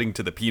been cutting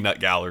to the peanut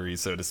gallery,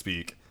 so to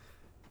speak,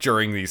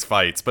 during these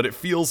fights, but it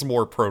feels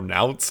more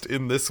pronounced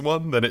in this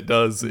one than it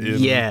does in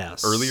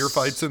Yes. earlier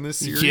fights in this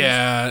series.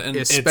 Yeah, and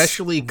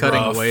Especially it's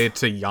cutting rough. away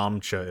to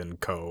Yamcha and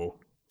Co.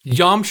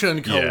 Yamcha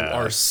and Co Yeah.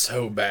 are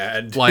so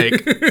bad.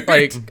 Like,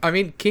 I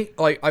mean, King.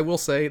 Like, I will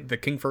say the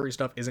King Furry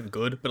stuff isn't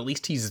good, but at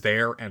least he's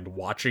there and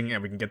watching,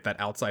 and we can get that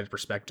outside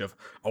perspective.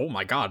 Oh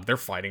my God, they're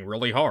fighting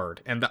really hard,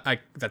 and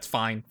that's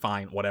fine,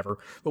 whatever.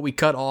 But we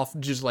cut off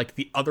just like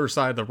the other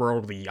side of the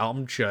world, the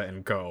Yamcha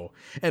and Co.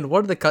 And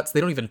what are the cuts?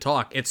 They don't even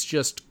talk. It's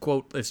just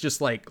quote. It's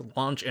just like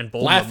Launch and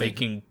Bulma Laughing.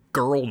 making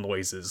girl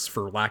noises,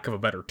 for lack of a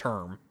better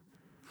term.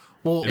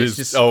 Well, It is,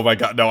 just- oh my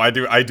god, no, I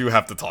do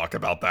have to talk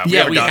about that.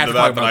 Yeah, We we haven't have gotten to to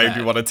talk that, but about I do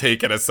that. want to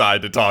take it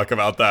aside to talk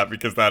about that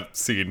because that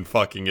scene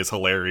fucking is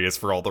hilarious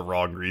for all the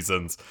wrong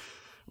reasons.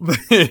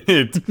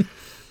 It,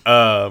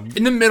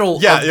 in the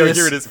middle yeah, of this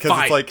here it is, because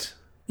fight, it's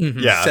like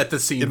yeah, set the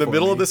scene in the for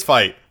middle me. of this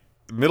fight,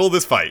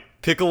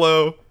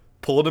 Piccolo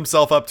pulling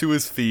himself up to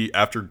his feet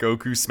after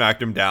Goku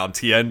smacked him down.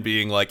 Tien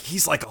being like,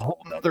 he's like a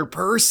whole nother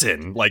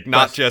person, like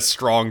not just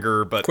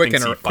stronger, but quick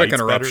thinks he quick fights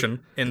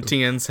interruption. In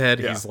Tien's head,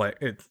 Yeah. he's like,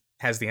 it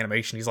has the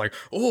animation. He's like,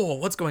 "Oh,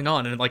 what's going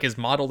on?" And like his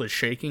model is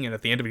shaking, and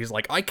at the end of it, he's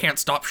like, "I can't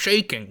stop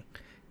shaking."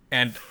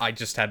 And I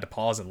just had to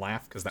pause and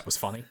laugh because that was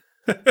funny.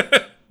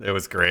 better. It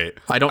was great.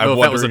 I don't I'm know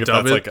if that was a wondering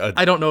dub. that's like a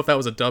I don't know if that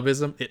was a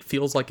dubism. It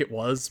feels like it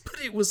was,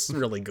 but it was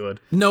really good.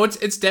 No,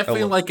 it's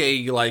definitely like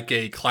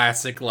a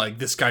classic. Like,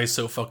 this guy's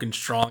so fucking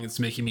strong, it's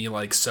making me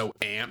like so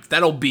amped.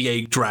 That'll be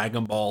a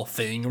Dragon Ball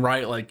thing,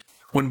 right? Like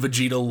when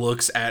Vegeta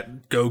looks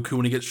at Goku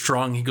when he gets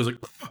strong, he goes like,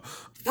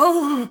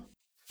 oh,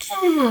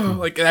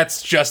 like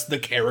that's just the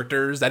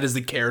characters. That is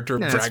the character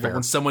of Yeah, that's Dragon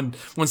Ball. fair.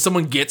 When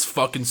someone gets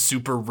fucking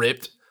super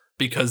ripped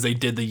because they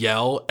did the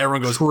yell,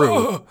 everyone goes,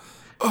 True.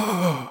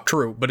 "Oh."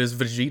 True, but is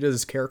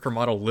Vegeta's character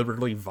model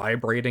literally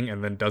vibrating,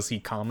 and then does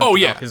he comment Oh,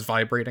 yeah. about his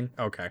vibrating?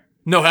 Okay.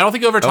 No, I don't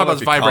think he'll ever talk know about if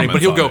his he vibrating,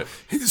 but he'll go, comments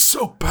he's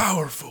so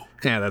powerful.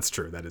 Yeah, that's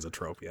true. That is a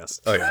trope, yes.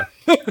 Oh yeah.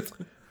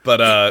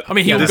 But I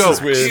mean, he'll this go, is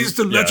when- he's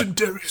the yeah.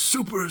 legendary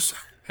Super Saiyan.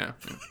 Yeah.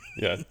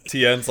 Yeah,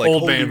 Tien's like,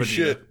 Old holy man Vegeta.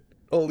 shit,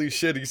 holy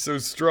shit, he's so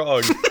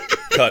strong.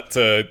 Cut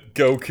to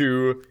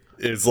Goku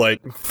is like,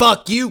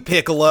 fuck you,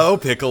 Piccolo.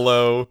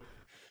 Piccolo,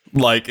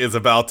 like, is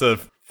about to,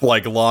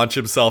 like, launch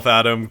himself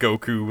at him.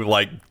 Goku,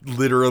 like,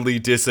 literally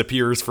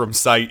disappears from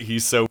sight.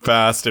 He's so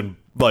fast and,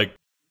 like,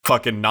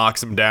 fucking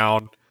knocks him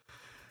down.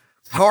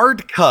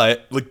 Hard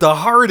cut, like, the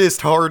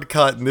hardest hard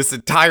cut in this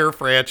entire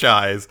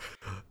franchise,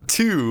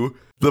 to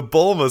the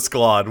Bulma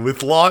squad,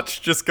 with Launch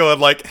just going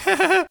like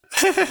to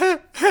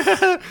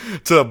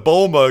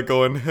Bulma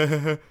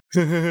going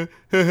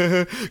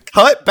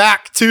cut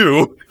back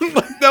to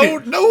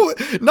no,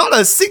 not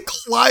a single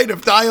line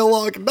of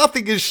dialogue,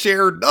 nothing is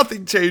shared,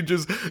 nothing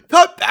changes.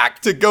 Cut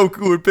back to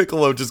Goku and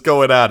Piccolo just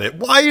going at it.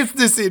 Why is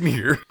this in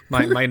here?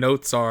 My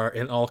notes are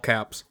in all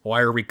caps. Why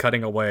are we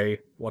cutting away?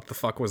 What the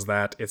fuck was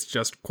that? It's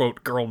just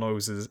quote girl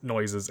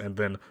noises and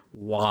then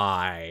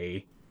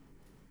why?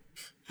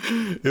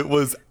 It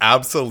was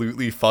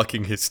absolutely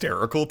fucking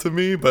hysterical to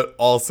me, but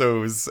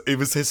also it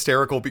was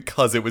hysterical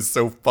because it was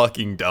so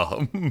fucking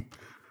dumb.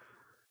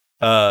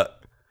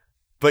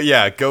 But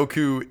yeah,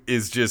 Goku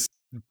is just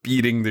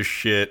beating the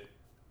shit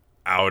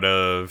out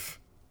of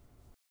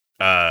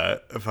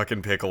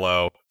fucking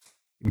Piccolo.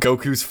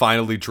 Goku's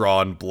finally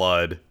drawn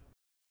blood.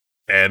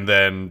 And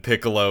then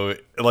Piccolo,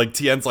 like,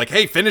 Tien's like,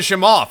 hey, finish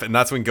him off. And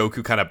that's when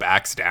Goku kind of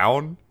backs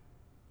down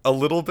a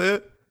little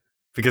bit.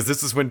 Because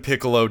this is when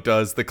Piccolo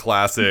does the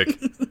classic,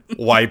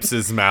 wipes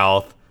his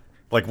mouth,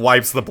 like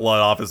wipes the blood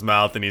off his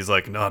mouth, and he's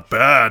like, not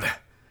bad.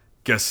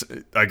 Guess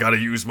I gotta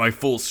use my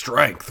full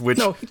strength, which...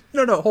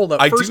 No, hold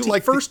up. I First, do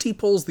like first he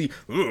pulls the,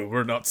 "Oh,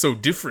 we're not so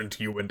different,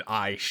 you and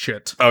I,"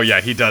 shit. Oh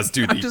yeah, he does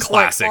do the just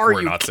like, classic, are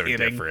we're you not so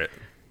kidding? different.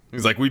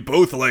 He's like, we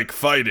both like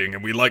fighting,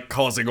 and we like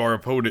causing our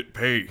opponent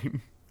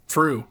pain.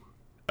 True.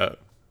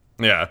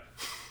 Yeah.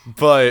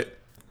 But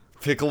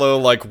Piccolo,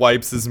 like,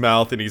 wipes his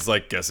mouth, and he's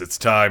like, guess it's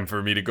time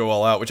for me to go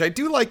all out, which I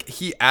do like.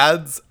 He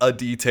adds a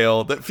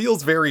detail that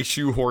feels very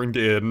shoehorned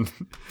in.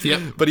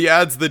 Yep. But he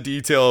adds the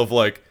detail of,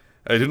 like,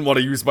 I didn't want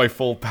to use my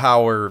full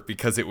power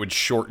because it would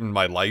shorten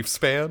my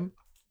lifespan,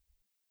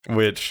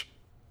 which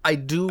I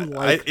do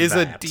like is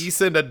that. a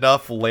decent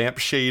enough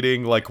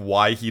lampshading, like,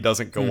 why he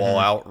doesn't go all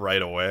out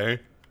right away.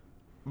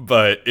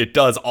 But it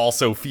does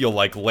also feel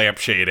like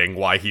lampshading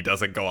why he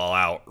doesn't go all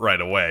out right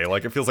away.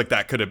 Like, it feels like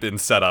that could have been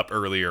set up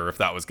earlier if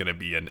that was going to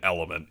be an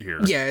element here.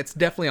 Yeah, it's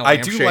definitely a I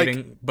do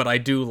lampshading, but I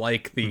do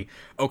like the,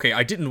 okay,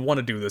 I didn't want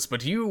to do this,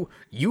 but you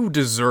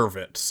deserve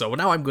it, so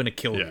now I'm going to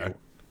kill Yeah. you.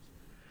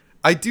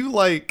 I do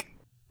like...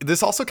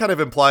 This also kind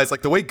of implies,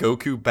 like, the way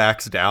Goku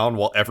backs down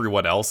while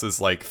everyone else is,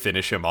 like,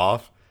 finish him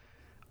off.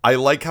 I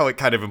like how it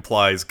kind of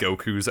implies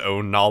Goku's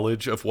own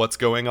knowledge of what's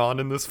going on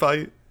in this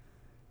fight.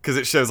 Because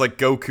it shows, like,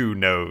 Goku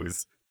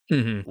knows,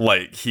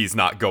 like, he's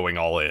not going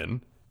all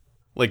in.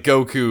 Like,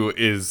 Goku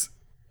is...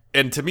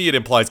 And to me, it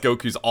implies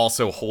Goku's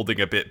also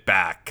holding a bit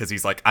back, because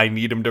he's like, I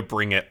need him to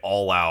bring it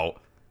all out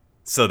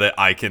so that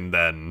I can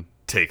then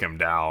take him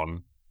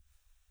down.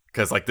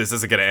 Because, like, this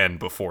isn't going to end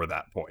before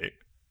that point.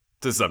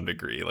 To some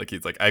degree. Like,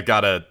 he's like, I've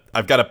gotta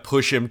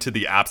push him to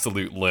the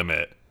absolute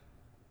limit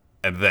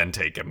and then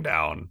take him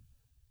down.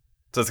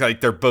 So it's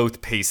like they're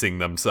both pacing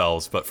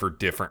themselves, but for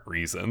different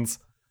reasons.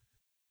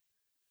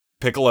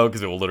 Piccolo,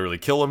 because it will literally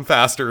kill him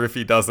faster if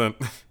he doesn't.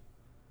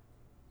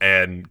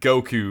 And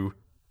Goku,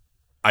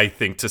 I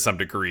think to some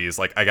degree, is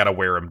like, I gotta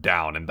wear him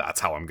down, and that's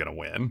how I'm gonna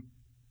win.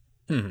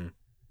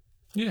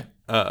 Yeah.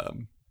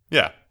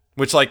 Yeah.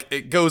 Which, like,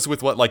 it goes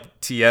with what, like,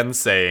 Tien's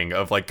saying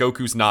of, like,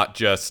 Goku's not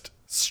just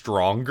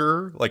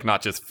stronger, like,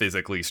 not just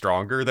physically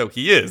stronger, though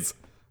he is.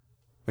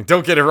 Like,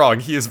 don't get it wrong,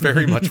 he is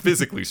very much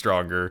physically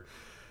stronger.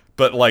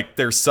 But, like,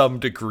 there's some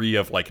degree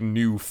of, like,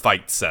 new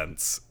fight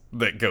sense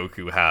that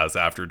Goku has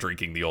after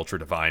drinking the Ultra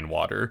Divine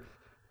Water.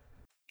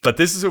 But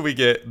this is when we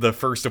get the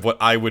first of what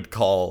I would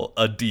call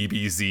a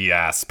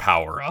DBZ-ass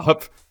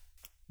power-up.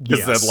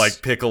 Because then,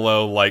 like,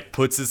 Piccolo, like,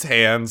 puts his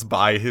hands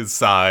by his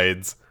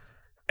sides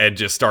and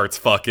just starts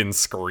fucking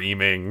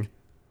screaming,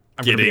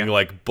 getting,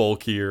 like,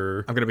 bulkier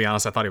I'm going to be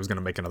honest, I thought he was going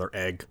to make another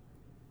egg.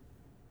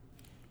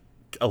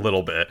 a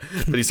little bit.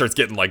 But he starts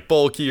getting, like,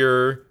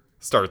 bulkier,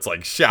 starts,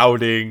 like,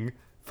 shouting,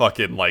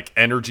 fucking, like,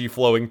 energy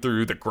flowing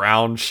through, the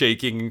ground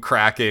shaking and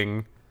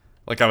cracking.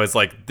 Like, I was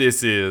like,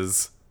 this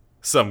is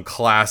some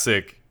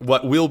classic,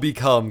 what will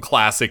become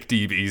classic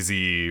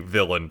DBZ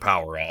villain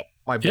power-up.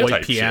 My boy,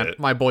 type shit.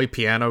 My boy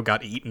Piano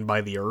got eaten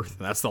by the earth,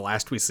 and that's the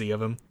last we see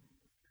of him.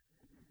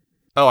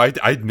 Oh,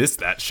 I missed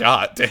that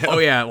shot. Damn. Oh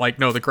yeah, like,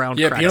 no, the ground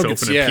Yeah, cracks Piano open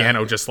gets- and yeah.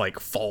 Piano just, like,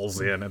 falls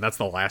in, and that's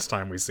the last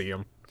time we see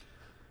him.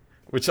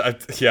 Which I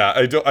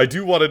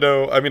do want to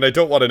know. I mean, I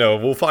don't want to know.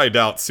 We'll find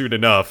out soon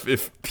enough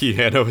if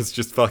Piano is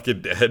just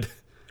fucking dead.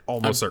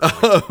 Almost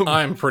certainly.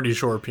 I'm pretty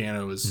sure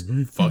Piano is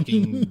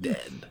fucking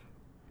dead.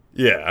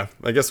 Yeah,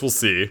 I guess we'll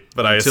see.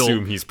 But I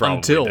assume he's probably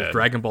until dead.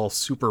 Dragon Ball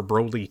Super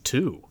Broly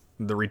 2,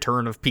 the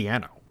return of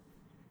Piano.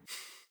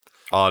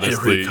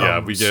 Honestly, Here he yeah,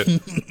 we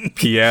get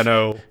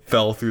Piano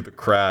fell through the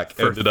crack,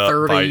 For ended up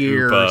 30 by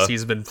years, Upa,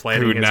 he's been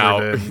planning who his now,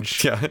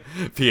 revenge. yeah,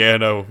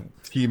 Piano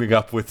teaming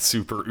up with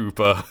Super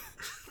Upa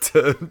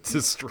to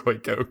destroy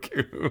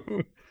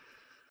Goku.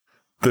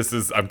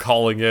 I'm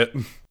calling it.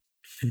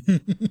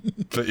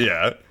 But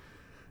yeah,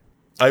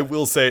 I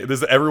will say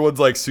this: everyone's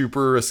like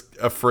super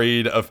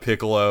afraid of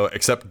Piccolo,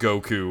 except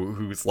Goku,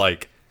 who's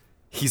like,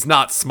 he's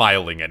not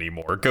smiling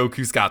anymore.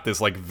 Goku's got this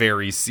like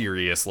very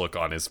serious look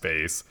on his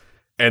face.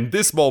 And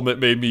this moment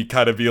made me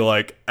kind of be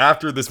like,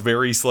 after this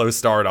very slow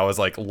start, I was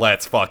like,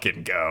 let's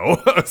fucking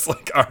go. I was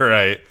like, all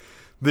right,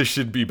 this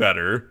should be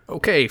better.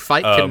 Okay,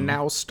 fight can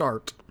now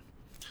start.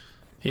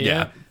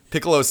 Yeah.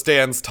 Piccolo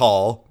stands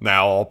tall,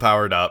 now all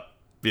powered up,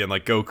 being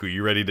like, Goku,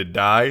 you ready to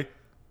die?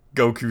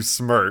 Goku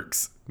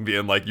smirks,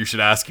 being like, you should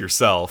ask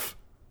yourself.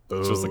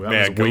 Oh, So I was like, that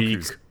man, was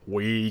Goku's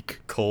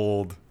weak.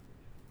 cold.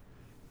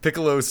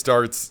 Piccolo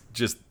starts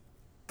just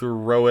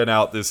throwing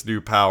out this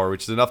new power,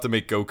 which is enough to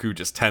make Goku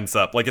just tense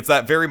up. Like, it's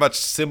that very much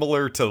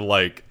similar to,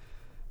 like,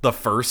 the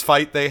first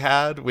fight they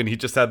had, when he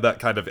just had that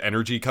kind of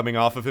energy coming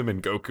off of him,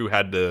 and Goku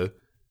had to,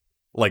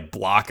 like,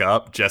 block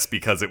up just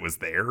because it was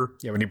there.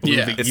 Yeah, when he blew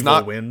Yeah. the It's evil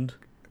not- wind.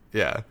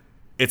 Yeah.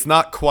 It's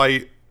not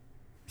quite...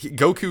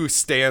 Goku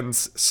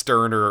stands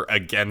sterner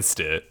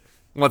against it.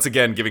 Once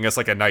again, giving us,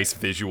 like, a nice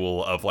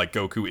visual of, like,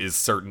 Goku is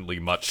certainly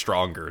much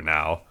stronger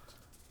now.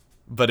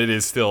 But it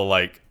is still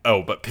like,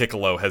 oh, but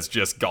Piccolo has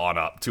just gone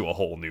up to a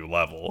whole new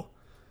level.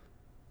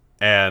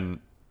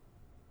 And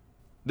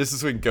this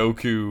is when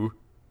Goku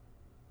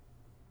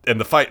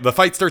the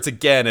fight starts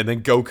again, and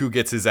then Goku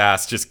gets his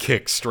ass just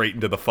kicked straight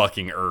into the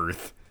fucking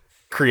earth,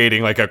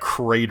 creating like a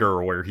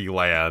crater where he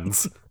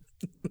lands.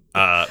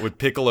 With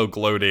Piccolo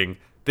gloating,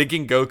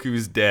 thinking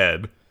Goku's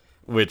dead,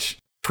 which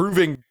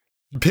proving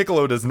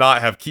Piccolo does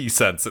not have ki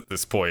sense at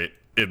this point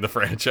in the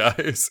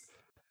franchise.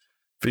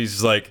 But he's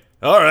just like,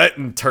 all right,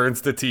 and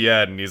turns to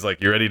Tien, and he's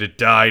like, you ready to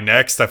die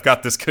next? I've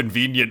got this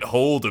convenient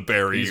hole to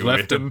bury He's you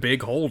left in. a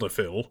big hole to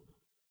fill.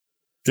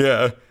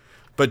 Yeah.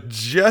 But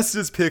just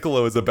as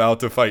Piccolo is about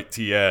to fight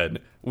Tien,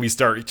 we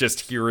start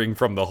just hearing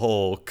from the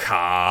hole,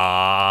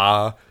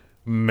 Ka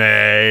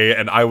May,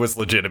 and I was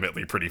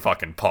legitimately pretty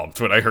fucking pumped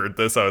when I heard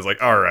this. I was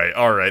like, all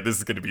right, this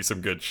is going to be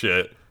some good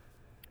shit.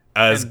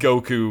 As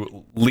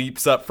Goku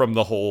leaps up from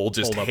the hole,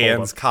 just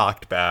hands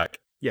cocked back.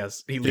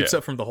 Yes, he leaps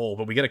up from the hole,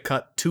 but we get a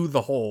cut to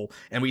the hole,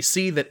 and we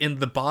see that in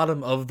the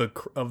bottom of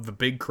the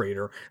big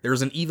crater,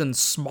 there's an even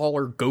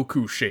smaller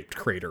Goku-shaped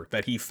crater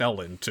that he fell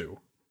into.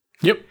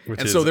 Yep.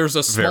 And so there's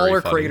a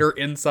smaller crater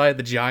inside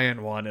the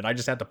giant one, and I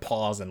just had to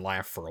pause and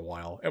laugh for a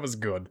while. It was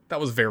good.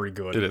 That was very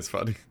good. It is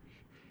funny.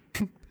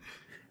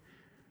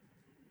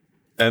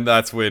 And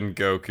that's when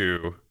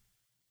Goku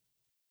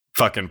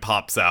fucking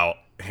pops out,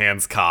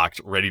 hands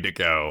cocked, ready to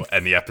go,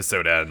 and the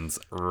episode ends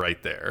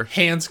right there.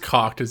 Hands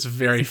cocked is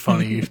very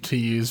funny to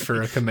use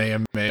for a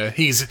Kamehameha.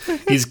 He's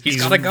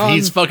got a gun.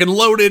 He's fucking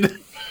loaded.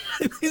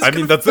 I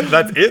mean, that's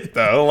it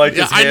though. Like,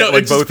 Yeah, his hand, I know.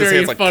 like It's both just his very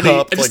hands like funny.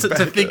 cupped, Just like,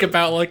 to back think up.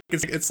 about, like,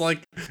 it's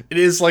like it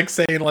is like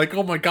saying, like,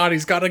 oh my god,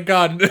 he's got a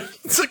gun.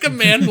 It's like a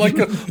man like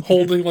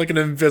holding like an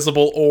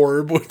invisible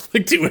orb with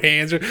like two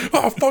hands.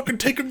 Oh, fucking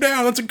take him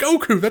down. That's a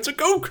Goku. That's a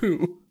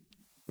Goku.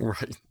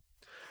 Right.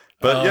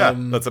 But yeah,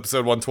 that's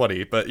episode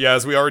 120. But yeah,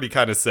 as we already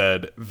kind of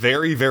said,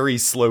 very, very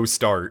slow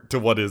start to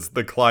what is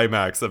the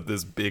climax of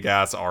this big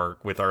ass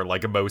arc with our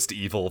like most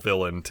evil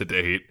villain to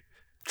date.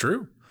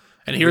 True.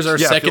 And here's our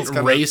yeah, second feels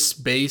kinda-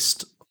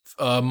 race-based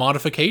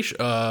modification,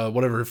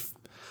 whatever,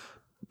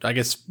 I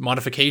guess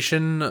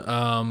modification,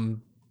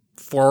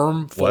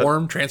 form,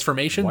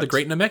 transformation, the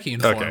Great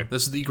Namekian form. Okay.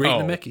 This is the Great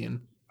Namekian.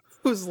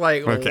 Who's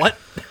like, Okay. what?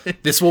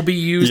 This will be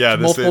used Yeah,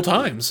 this multiple is-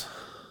 times.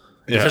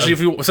 Yeah. Especially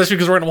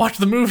because we're going to watch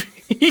the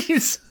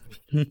movies.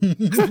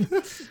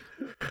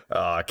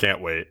 I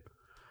can't wait.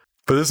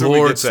 But this is when we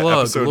Lord get to Slug,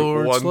 episode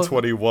Lord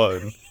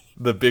 121,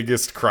 the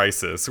biggest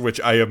crisis, which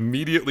I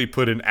immediately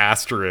put an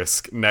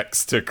asterisk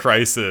next to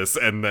crisis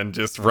and then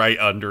just right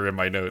under in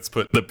my notes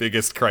put the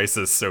biggest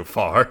crisis so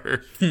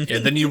far.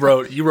 And then you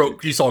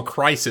saw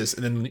Crisis,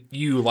 and then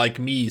you, like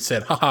me,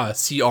 said, haha,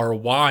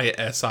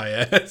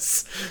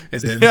 CRYSIS.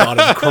 And then thought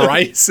of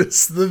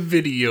Crisis, the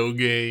video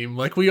game,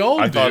 like we all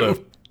I do. thought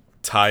of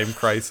Time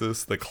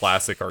Crisis, the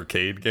classic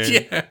arcade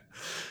game. Yeah.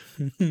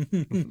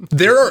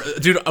 There are,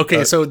 dude,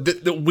 okay, so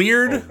the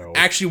weird, no.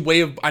 actually,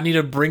 way of, I need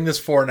to bring this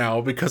for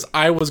now, because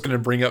I was going to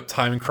bring up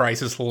Time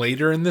Crisis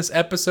later in this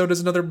episode as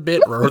another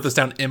bit, where I wrote this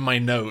down in my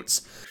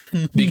notes,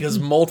 because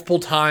multiple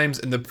times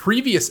in the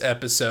previous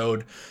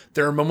episode,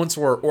 there are moments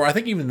where, or I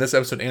think even this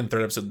episode and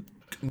third episode,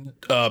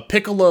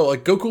 Piccolo,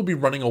 like Goku will be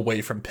running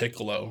away from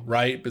Piccolo,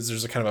 right? Because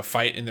there's a kind of a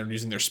fight and they're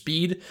using their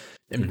speed,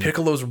 and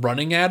Piccolo's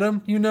running at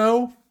him, you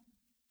know?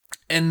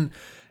 And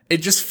it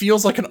just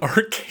feels like an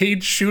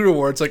arcade shooter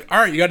where it's like, all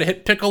right, you got to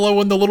hit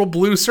Piccolo in the little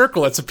blue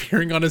circle that's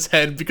appearing on his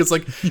head, because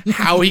like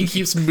how he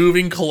keeps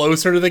moving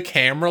closer to the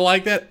camera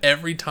like that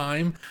every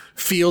time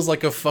feels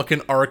like a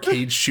fucking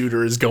arcade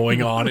shooter is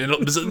going on. And it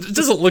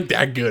doesn't look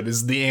that good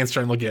is the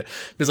answer I'm looking at.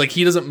 Because like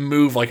he doesn't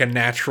move like a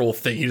natural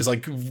thing. He just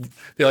like,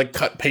 they like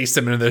cut paste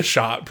him into the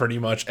shot pretty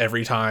much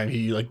every time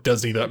he like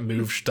does any of that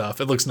move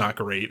stuff. It looks not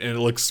great, and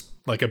it looks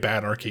like a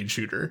bad arcade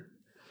shooter.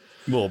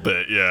 A little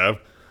bit, yeah.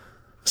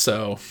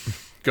 So,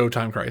 go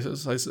Time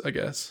Crisis, I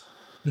guess.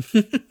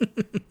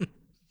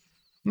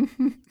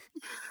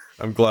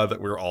 I'm glad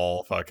that we're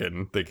all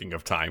fucking thinking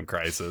of Time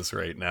Crisis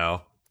right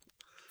now.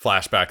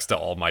 Flashbacks to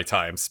all my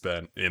time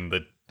spent in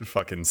the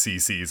fucking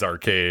CC's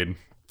arcade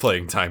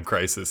playing Time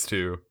Crisis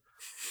 2.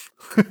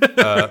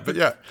 But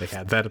yeah, They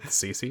had that at the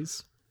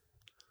CC's?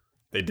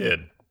 they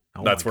did.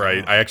 Oh That's my where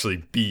God. I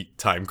actually beat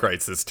Time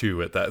Crisis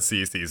 2 at that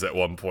CC's at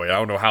one point. I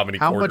don't know how many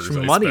How much quarters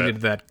I money spent.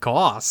 did that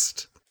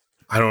cost?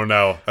 I don't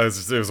know. It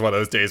was one of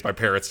those days my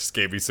parents just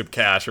gave me some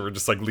cash and were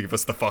just like, leave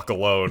us the fuck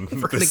alone.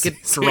 We're gonna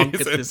get drunk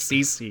at the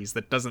CC's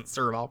that doesn't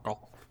serve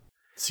alcohol.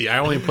 See, I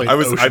only played I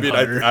was Ocean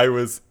Hunter. I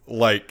was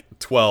like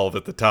 12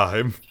 at the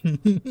time.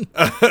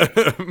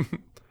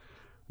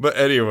 But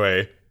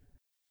anyway,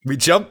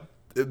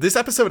 this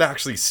episode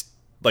actually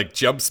like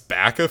jumps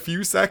back a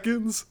few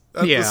seconds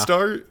at the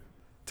start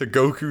to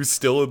Goku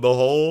still in the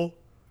hole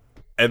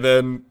and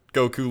then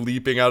Goku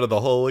leaping out of the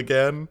hole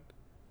again.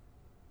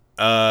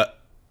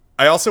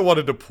 I also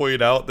wanted to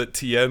point out that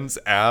Tien's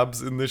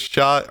abs in this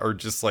shot are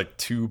just like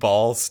two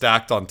balls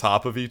stacked on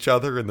top of each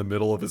other in the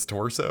middle of his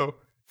torso.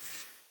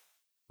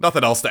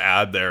 Nothing else to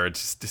add there.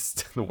 It's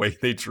just the way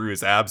they drew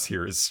his abs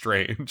here is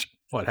strange.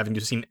 What, haven't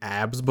you seen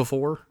abs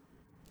before?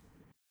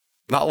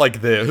 Not like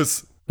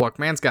this. Look,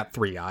 man's got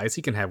 3 eyes.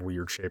 He can have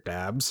weird shaped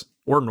abs.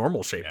 Or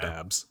normal shaped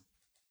abs.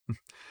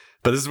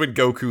 But this is when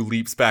Goku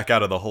leaps back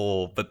out of the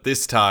hole, but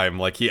this time,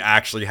 like, he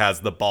actually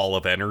has the ball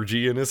of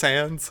energy in his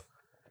hands.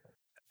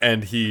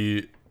 And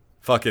he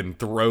fucking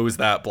throws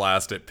that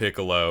blast at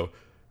Piccolo,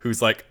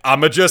 who's like,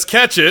 I'ma just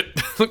catch it.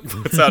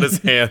 Puts out his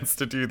hands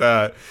to do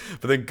that.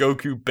 But then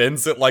Goku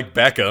bends it like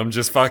Beckham,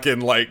 just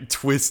fucking, like,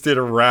 twist it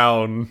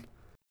around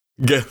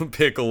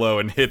Piccolo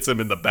and hits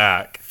him in the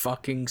back.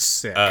 Fucking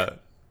sick.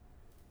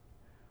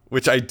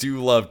 Which I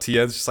do love.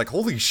 Tien's just like,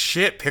 holy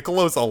shit,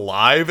 Piccolo's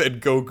alive?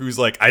 And Goku's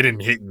like, I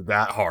didn't hit you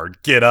that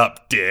hard. Get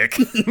up, dick.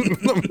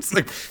 I'm just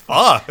like,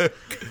 fuck.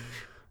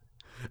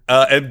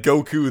 And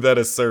Goku then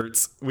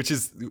asserts, which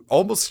is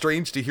almost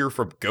strange to hear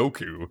from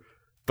Goku,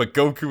 but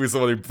Goku is the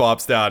one who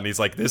pops down and he's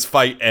like, this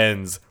fight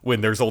ends when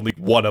there's only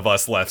one of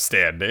us left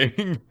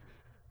standing.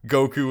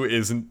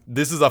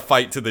 This is a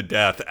fight to the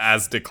death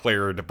as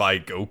declared by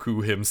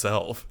Goku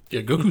himself. Yeah,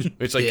 Goku's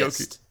Which, like,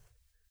 pissed.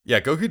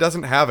 Goku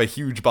doesn't have a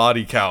huge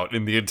body count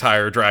in the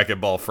entire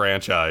Dragon Ball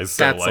franchise.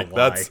 So, That's like, a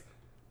lie.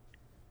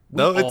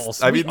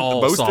 We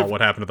all saw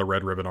what happened to the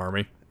Red Ribbon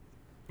Army.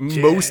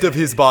 Most of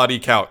his body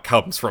count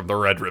comes from the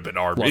Red Ribbon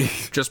Army. Look,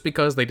 just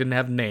because they didn't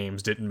have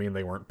names didn't mean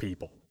they weren't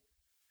people.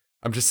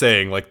 I'm just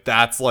saying, like,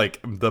 that's, like,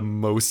 the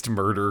most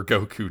murder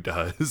Goku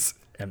does.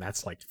 And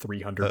that's like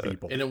 300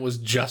 people. And it was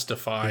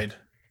justified.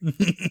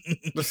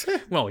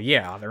 Well,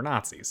 yeah, they're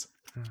Nazis.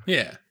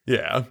 Yeah.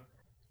 Yeah.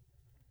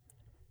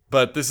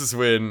 But this is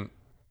when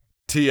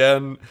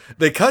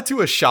they cut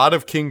to a shot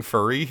of King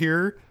Furry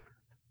here,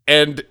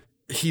 and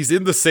he's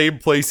in the same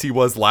place he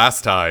was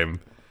last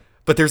time,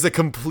 but there's a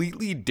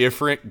completely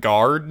different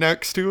guard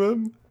next to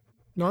him.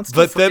 No, it's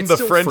But still then it's the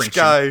still French Frenchy.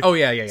 guy Oh,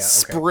 yeah.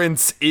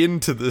 sprints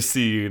into the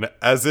scene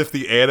as if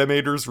the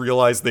animators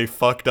realized they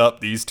fucked up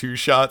these two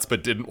shots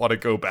but didn't want to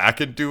go back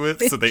and do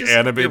it, so they just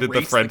animated the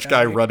erased the French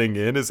guy guy. running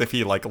in as if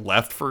he, like,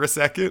 left for a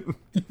second.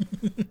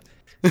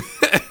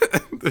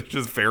 It's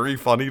just very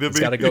funny to me. He's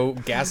got to go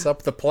gas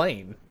up the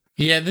plane.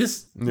 Yeah,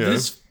 this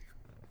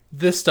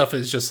stuff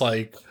is just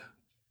like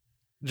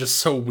just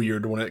so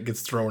weird when it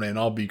gets thrown in.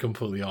 I'll be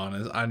completely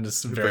honest. I'm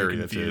just very Very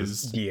it is.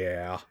 confused.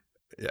 Yeah.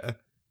 Yeah.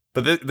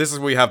 But this is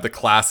where we have the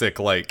classic,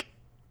 like,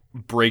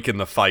 break in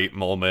the fight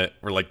moment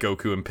where, like,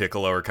 Goku and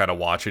Piccolo are kind of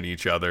watching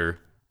each other,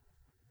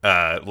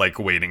 like,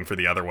 waiting for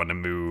the other one to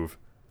move.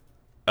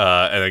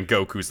 And then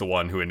Goku's the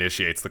one who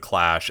initiates the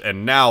clash.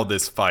 And now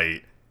this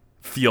fight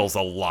feels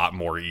a lot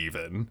more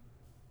even.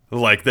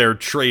 Like, they're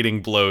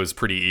trading blows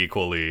pretty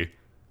equally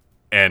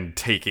and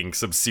taking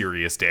some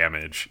serious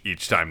damage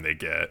each time they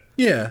get.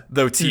 Yeah.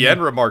 Though Tien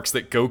remarks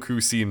that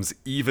Goku seems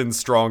even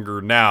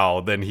stronger now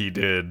than he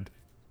did,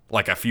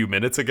 like, a few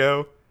minutes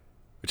ago,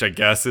 which I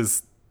guess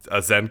is a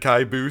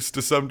Zenkai boost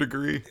to some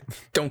degree.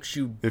 Don't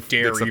you If-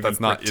 dare except even that's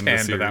not in the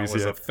pretend that series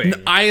was a yet. thing.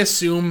 I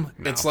assume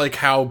it's like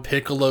how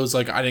Piccolo's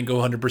like, I didn't go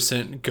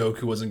 100%,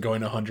 Goku wasn't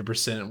going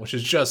 100%, which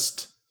is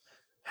just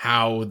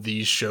how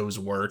these shows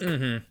work.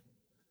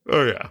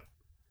 Oh, yeah.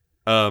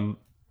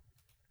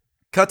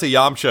 Cut to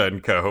Yamcha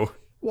and co.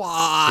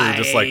 Why?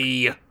 They're just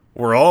like,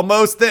 we're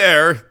almost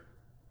there.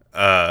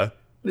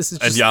 This is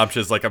And just...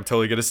 Yamcha's like, I'm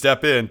totally gonna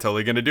step in,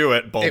 totally gonna do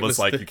it. Bulma's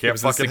like, you it can't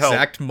was fucking this help.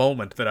 exact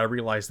moment that I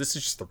realized this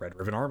is just the Red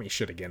Ribbon Army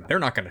shit again. They're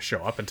not going to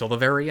show up until the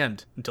very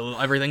end, until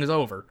everything is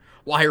over.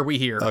 Why are we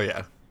here? Oh,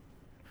 yeah.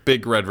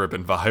 Big Red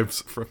Ribbon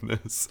vibes from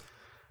this.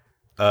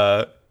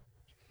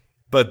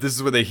 But this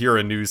is where they hear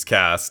a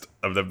newscast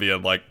of them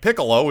being like,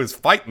 Piccolo is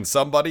fighting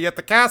somebody at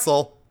the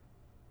castle.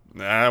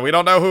 We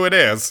don't know who it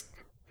is.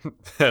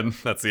 And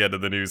that's the end of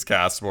the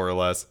newscast, more or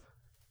less.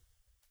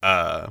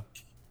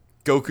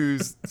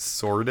 Goku's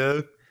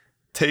sorta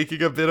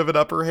taking a bit of an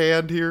upper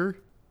hand here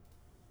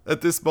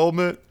at this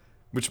moment,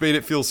 which made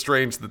it feel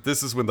strange that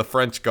this is when the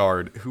French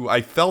guard, who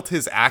I felt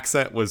his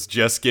accent was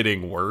just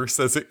getting worse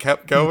as it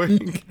kept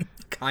going.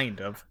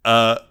 Kind of.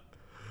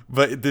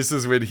 But this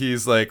is when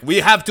he's like, we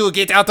have to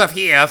get out of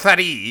here,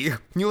 Fari.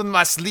 You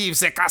must leave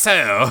the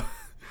castle.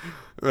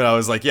 And I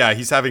was like, yeah,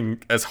 he's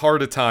having as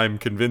hard a time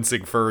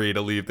convincing Furry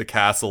to leave the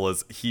castle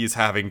as he's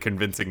having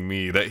convincing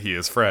me that he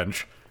is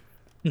French.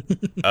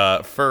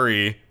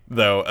 Furry,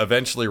 though,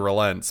 eventually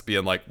relents,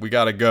 being like, we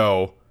gotta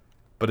go.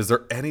 But is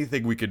there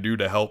anything we can do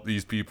to help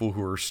these people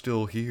who are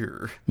still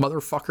here?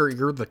 Motherfucker,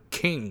 you're the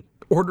king.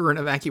 Order an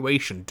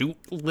evacuation. Do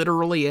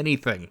literally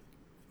anything.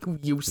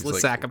 You useless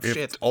Like, sack of if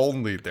shit.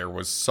 only there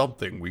was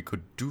something we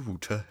could do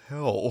to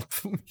help.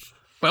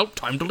 Well,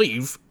 time to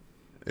leave.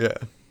 Yeah.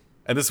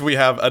 And this, we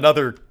have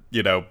another,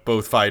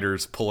 both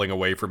fighters pulling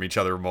away from each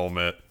other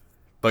moment.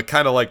 But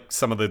kind of like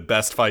some of the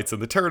best fights in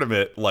the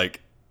tournament,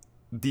 like,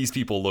 these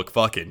people look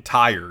fucking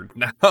tired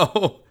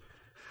now.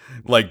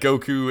 Like,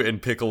 Goku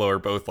and Piccolo are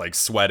both, like,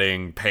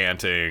 sweating,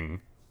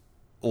 panting.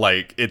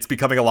 Like, it's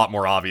becoming a lot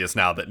more obvious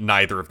now that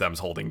neither of them's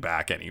holding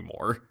back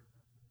anymore.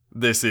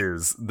 This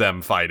is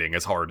them fighting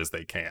as hard as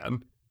they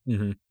can.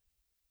 Mm-hmm.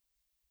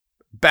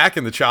 Back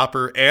in the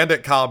chopper and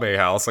at Kame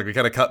House, like, we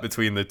kind of cut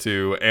between the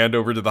two, and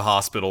over to the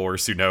hospital where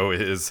Suno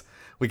is.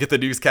 We get the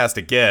newscast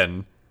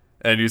again,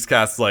 and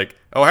newscast's like,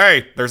 oh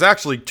hey, there's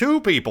actually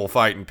 2 people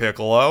fighting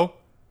Piccolo.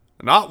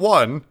 Not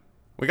one.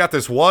 We got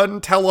this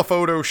one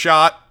telephoto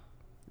shot.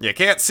 You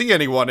can't see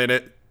anyone in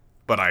it,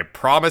 but I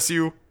promise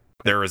you,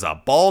 there is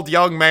a bald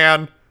young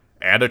man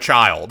and a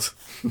child.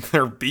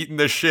 They're beating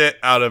the shit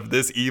out of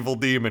this evil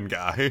demon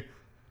guy.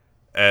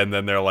 And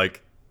then they're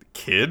like,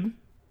 kid?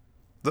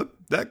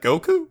 That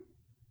Goku?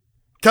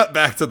 Cut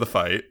back to the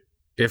fight.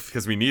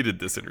 Because we needed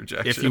this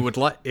interjection.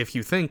 If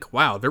you think,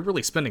 wow, they're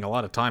really spending a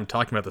lot of time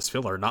talking about this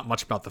filler, not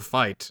much about the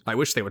fight. I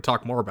wish they would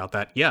talk more about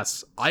that.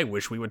 Yes, I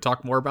wish we would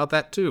talk more about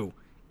that too.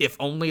 If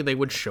only they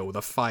would show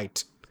the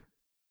fight.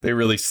 They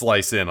really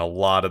slice in a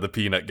lot of the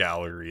peanut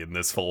gallery in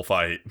this full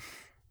fight.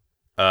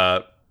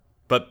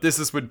 But this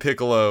is when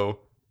Piccolo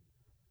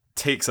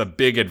takes a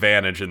big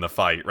advantage in the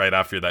fight right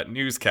after that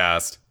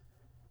newscast,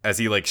 as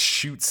he like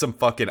shoots some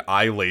fucking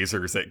eye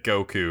lasers at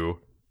Goku.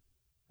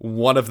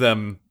 One of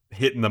them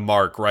hitting the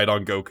mark right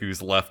on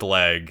Goku's left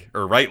leg,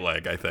 or right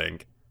leg, I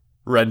think,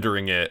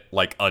 rendering it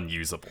like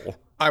unusable.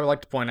 I would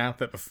like to point out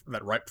that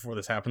that right before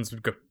this happens,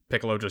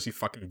 Piccolo just he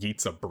fucking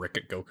yeets a brick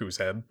at Goku's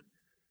head,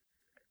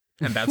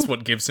 and that's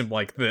what gives him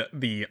like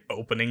the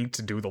opening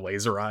to do the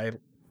laser eye.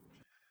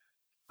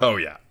 Oh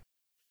yeah.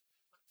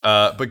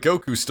 But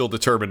Goku's still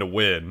determined to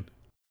win,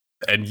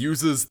 and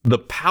uses the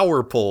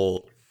power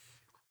pole,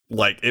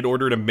 like, in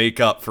order to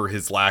make up for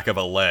his lack of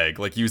a leg,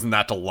 like, using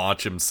that to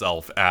launch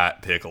himself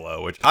at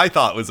Piccolo, which I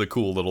thought was a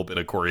cool little bit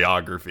of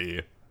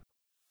choreography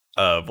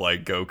of,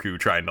 like, Goku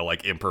trying to,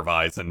 like,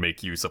 improvise and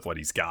make use of what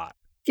he's got.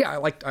 Yeah,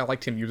 I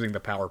liked him using the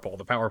power pole.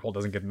 The power pole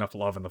doesn't get enough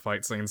love in the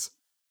fight scenes.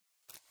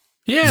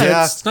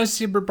 Yeah. It's nice to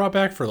see it brought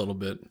back for a little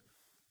bit.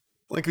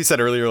 Like we said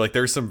earlier, like,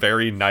 there's some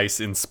very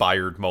nice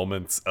inspired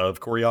moments of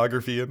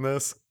choreography in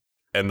this,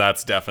 and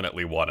that's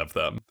definitely one of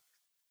them.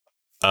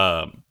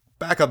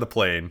 Back on the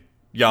plane,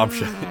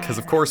 Yamcha, because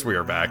of course we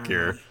are back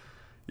here,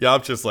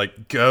 Yamcha's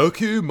like,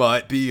 Goku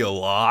might be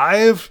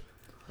alive?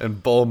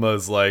 And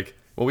Bulma's like,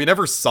 well, we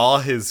never saw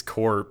his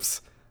corpse,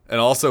 and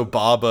also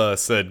Baba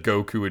said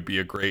Goku would be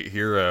a great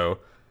hero.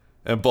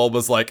 And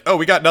Bulma's like, oh,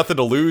 we got nothing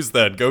to lose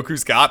then.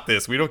 Goku's got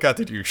this. We don't got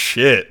to do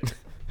shit.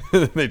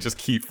 They just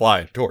keep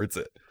flying towards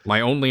it. My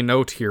only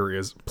note here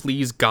is,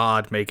 please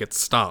God, make it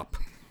stop.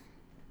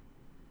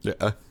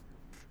 Yeah.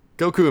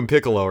 Goku and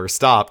Piccolo are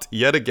stopped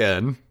yet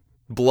again.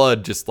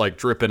 Blood just like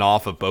dripping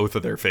off of both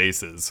of their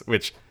faces,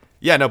 which,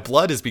 yeah, no,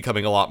 blood is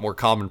becoming a lot more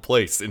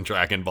commonplace in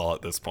Dragon Ball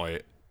at this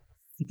point.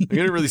 You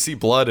didn't really see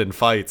blood in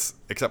fights,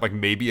 except like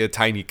maybe a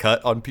tiny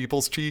cut on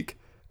people's cheek.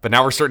 But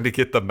now we're starting to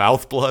get the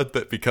mouth blood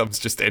that becomes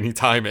just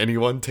anytime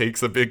anyone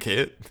takes a big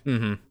hit.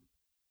 Mm-hmm.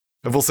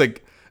 And we'll say,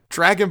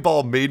 Dragon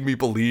Ball made me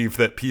believe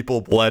that people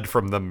bled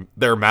from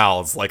their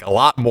mouths like a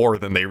lot more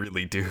than they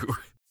really do.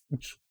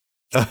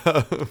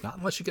 Not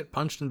unless you get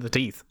punched in the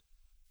teeth.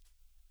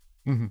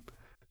 Mm-hmm.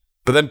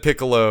 But then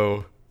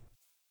Piccolo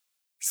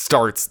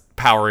starts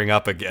powering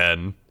up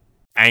again,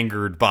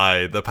 angered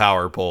by the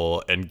power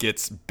pole, and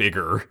gets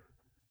bigger,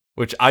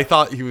 which I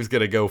thought he was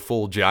going to go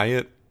full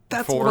giant.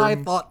 That's form. what I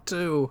thought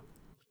too.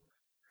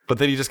 But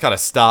then he just kind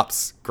of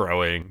stops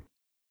growing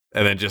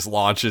and then just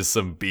launches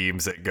some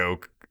beams at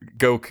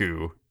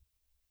Goku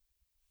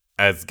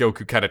as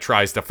Goku kind of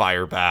tries to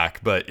fire back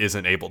but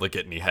isn't able to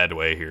get any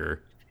headway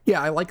here.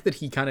 Yeah, I like that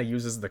he kind of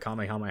uses the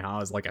Kamehameha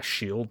as like a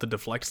shield to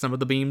deflect some of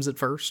the beams at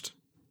first.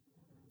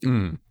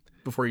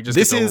 Before he just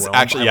this gets is overwhelmed.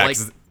 actually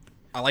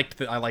I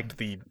liked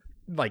the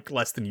like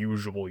less than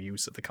usual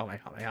use of the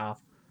Kamehameha.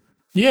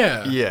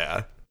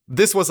 Yeah.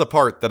 This was a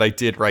part that I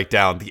did write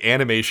down. The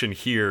animation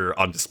here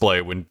on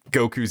display when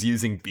Goku's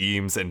using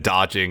beams and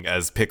dodging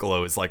as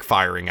Piccolo is like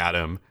firing at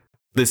him.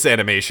 This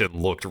animation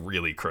looked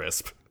really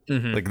crisp.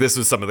 Mm-hmm. Like this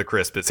was some of the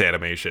crispest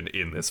animation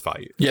in this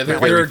fight. Yeah,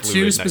 there are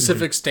two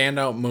specific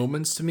standout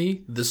moments to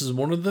me. This is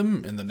one of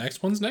them, and the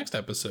next one's next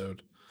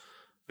episode.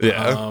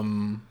 Yeah.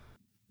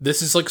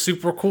 This is like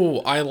super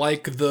cool. I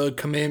like the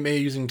Kamehameha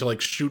using to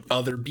like shoot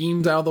other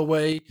beams out of the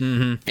way.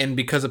 Mm-hmm. And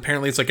because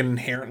apparently it's like an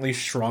inherently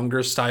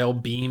stronger style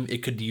beam,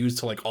 it could use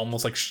to like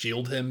almost like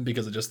shield him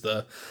because of just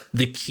the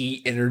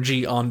key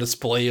energy on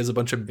display as a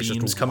bunch of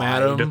beams come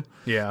at him.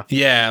 Yeah.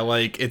 Yeah,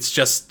 like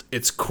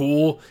it's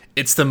cool.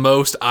 It's the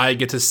most I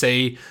get to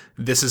say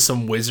this is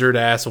some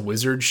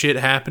wizard shit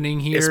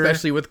happening here.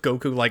 Especially with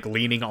Goku like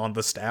leaning on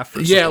the staff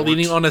for support.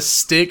 Leaning on a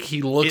stick.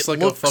 He looks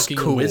like a fucking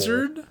cool.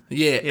 wizard.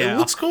 Yeah, it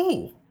looks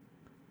cool.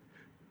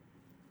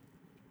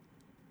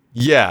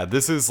 Yeah,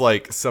 this is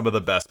like some of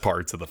the best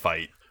parts of the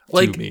fight.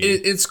 Like to me.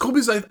 It's cool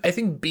because I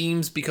think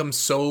beams become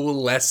so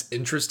less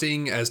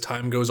interesting as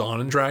time goes on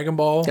in Dragon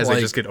Ball. As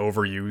they just get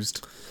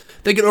overused.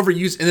 They get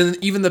overused, and then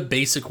even the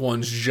basic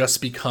ones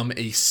just become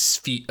a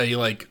stick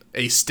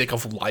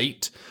of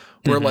light.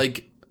 Where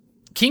like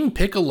King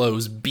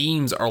Piccolo's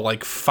beams are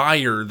like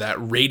fire that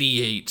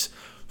radiate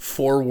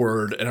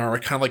forward and are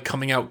kind of like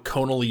coming out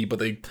conally, but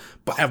they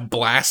have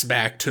blast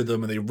back to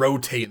them and they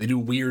rotate. And they do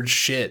weird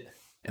shit.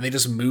 And they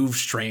just move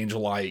strange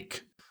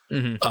like.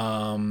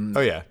 Oh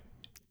yeah.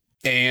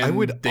 And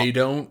they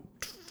don't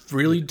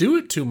really do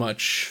it too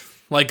much.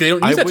 Like they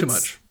don't use that too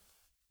much.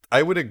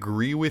 I would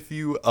agree with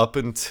you up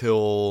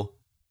until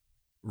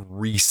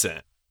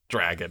recent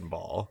Dragon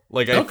Ball.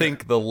 Like I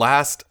think the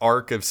last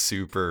arc of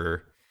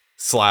Super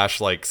slash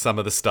like some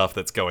of the stuff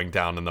that's going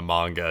down in the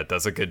manga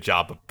does a good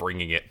job of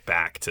bringing it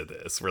back to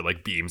this, where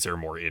like beams are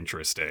more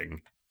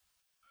interesting.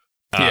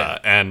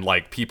 And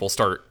like people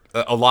start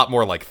a lot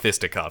more like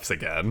fisticuffs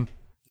again.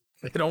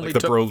 It only Like the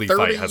took Broly 30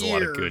 fight has a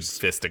lot of good years.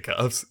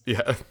 fisticuffs.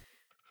 Yeah.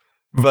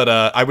 But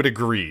I would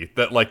agree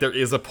that like there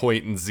is a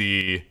point in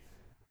Z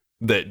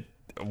that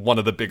one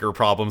of the bigger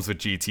problems with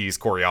GT's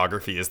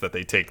choreography is that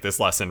they take this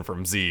lesson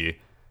from Z,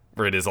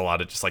 where it is a lot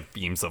of just like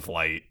beams of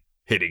light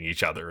hitting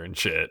each other and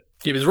shit.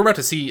 Yeah, because we're about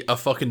to see a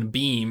fucking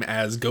beam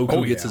as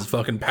Goku gets his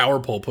fucking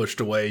power pole pushed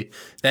away.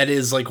 That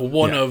is like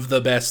one of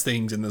the best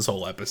things in this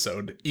whole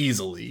episode,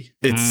 easily.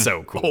 It's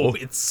so cool. Oh,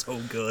 it's so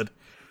good.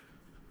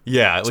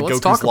 Yeah, like let's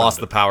talk Goku's lost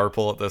about the power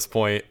pole at this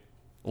point.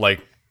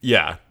 Like,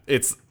 yeah,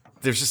 there's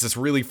just this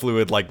really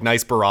fluid, like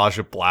nice barrage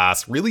of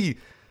blast. Really,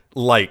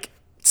 like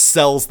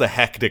sells the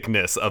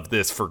hecticness of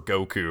this for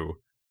Goku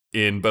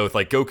in both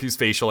like Goku's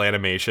facial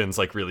animations,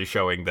 like really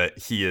showing that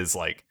he is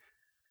like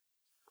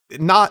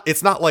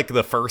it's not like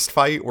the first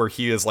fight where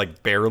he is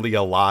like barely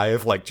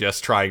alive, like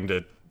just trying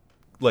to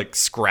like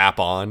scrap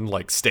on,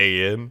 like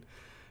stay in.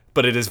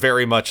 But it is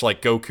very much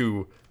like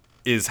Goku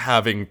is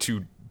having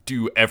to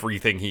do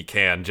everything he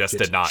can just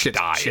to not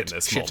die in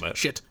this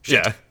moment.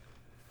 Yeah.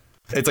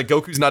 It's like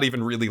Goku's not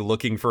even really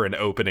looking for an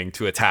opening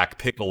to attack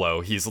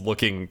Piccolo. He's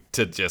looking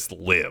to just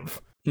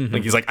live.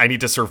 Like he's like, I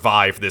need to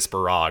survive this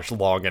barrage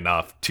long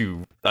enough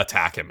to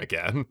attack him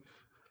again.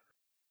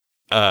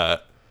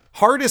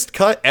 Hardest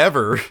cut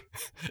ever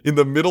in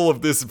the middle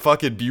of this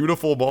fucking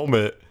beautiful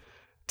moment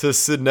to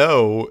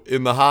Sinnoh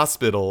in the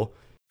hospital,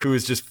 who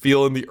is just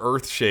feeling the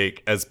earth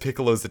shake as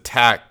Piccolo's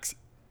attacks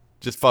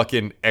just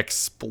fucking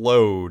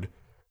explode.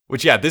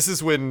 Which, yeah, this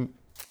is when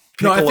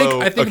Piccolo...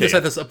 No, I think to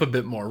set this up a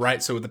bit more,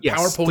 right? So the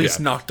power pole gets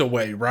knocked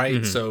away,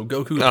 right? So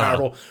Goku's power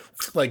pole,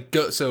 like,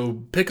 so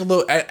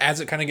Piccolo,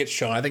 as it kind of gets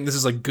shown, I think this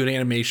is like good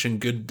animation,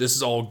 this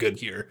is all good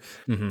here.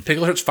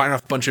 Piccolo starts firing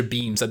off a bunch of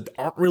beams that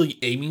aren't really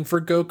aiming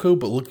for Goku,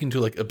 but looking to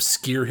like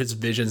obscure his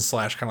vision /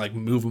 kind of like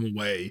move him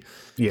away.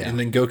 Yeah. And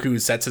then Goku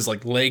sets his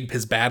like leg,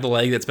 his bad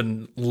leg that's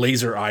been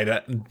laser-eyed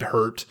at and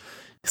hurt,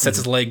 sets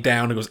his leg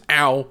down and goes,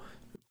 ow.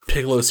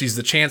 Piccolo sees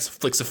the chance,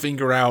 flicks a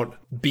finger out,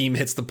 beam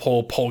hits the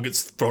pole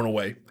gets thrown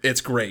away.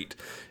 It's great.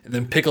 And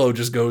then Piccolo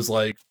just goes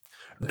like,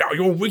 now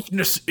your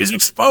weakness is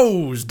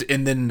exposed.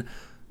 And then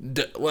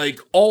like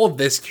all of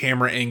this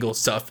camera angle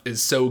stuff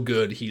is so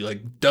good. He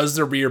like does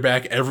the rear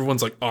back.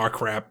 Everyone's like, oh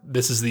crap,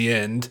 this is the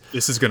end.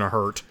 This is gonna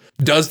hurt.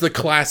 Does the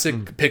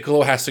classic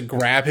Piccolo has to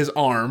grab his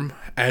arm,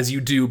 as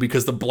you do,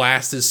 because the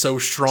blast is so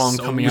strong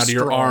coming out of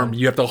your arm.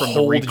 You have to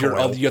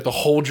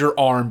hold your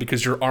arm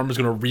because your arm is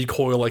going to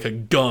recoil like a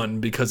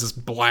gun because this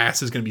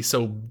blast is going to be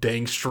so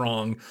dang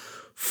strong.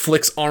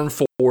 Flicks arm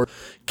forward.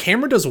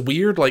 Camera does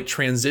weird like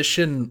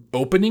transition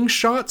opening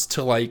shots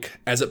to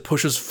like as it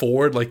pushes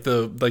forward, like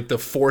the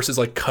force is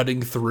like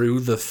cutting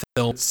through the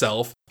film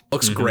itself.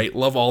 Looks great.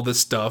 Love all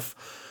this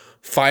stuff.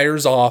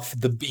 Fires off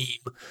the beam.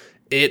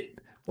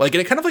 And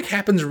it kind of like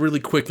happens really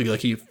quickly. Like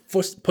he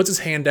puts his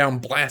hand down,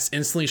 blast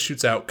instantly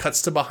shoots out,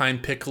 cuts to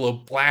behind Piccolo,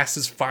 blast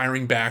is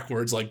firing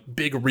backwards, like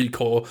big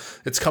recoil.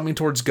 It's coming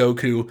towards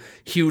Goku,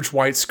 huge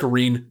white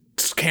screen,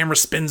 camera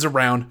spins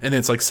around, and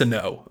it's like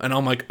Sinnoh. And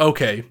I'm like,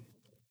 okay,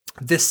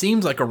 this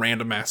seems like a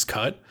random ass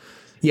cut.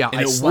 Yeah,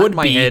 and I slapped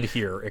my head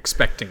here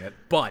expecting it,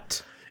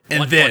 but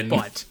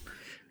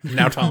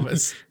now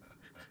Thomas.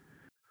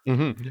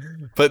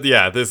 But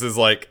yeah, this is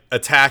like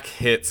attack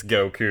hits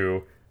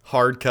Goku.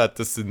 Hard cut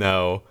to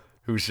Sinnoh,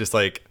 who's just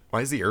like,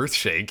 why is the earth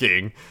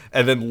shaking?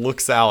 And then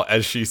looks out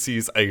as she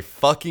sees a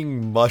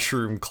fucking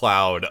mushroom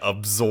cloud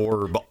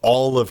absorb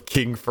all of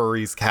King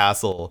Furry's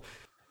castle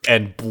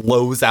and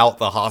blows out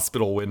the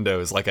hospital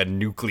windows like a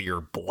nuclear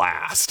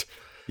blast.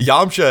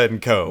 Yamcha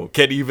and co.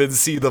 can even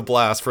see the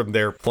blast from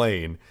their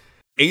plane.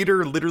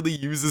 Ader literally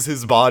uses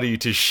his body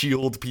to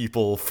shield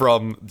people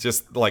from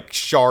just like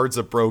shards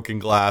of broken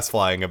glass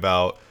flying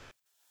about,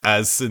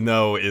 as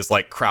Sinnoh is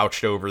like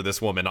crouched over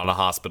this woman on a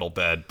hospital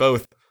bed,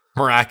 both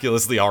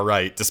miraculously all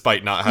right,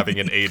 despite not having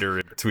an Ader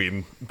in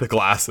between the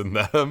glass and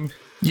them.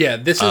 Yeah,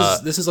 this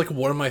is like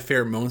one of my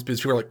favorite moments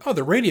because people are like, oh,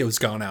 the radio's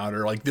gone out,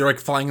 or like they're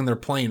like flying in their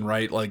plane,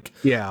 right? Like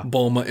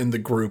Bulma in the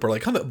group, or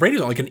like, oh, the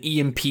radio's like an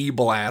EMP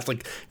blast.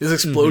 Like this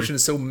explosion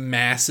is so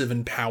massive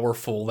and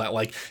powerful that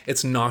like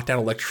it's knocked out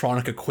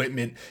electronic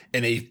equipment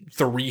in a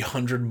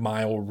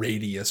 300-mile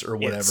radius or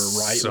whatever,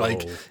 right? So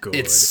like good.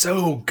 It's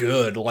so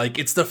good. Like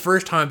it's the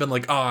first time I've been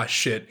like, ah,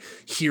 shit,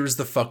 here's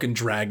the fucking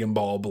Dragon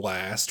Ball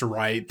blast,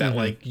 right? That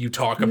like you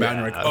talk about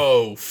and you're like,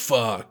 oh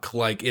fuck,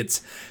 like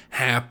it's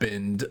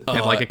happened.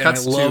 And like it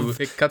cuts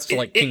to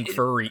like King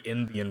Furry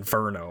in the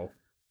Inferno.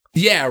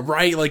 Yeah,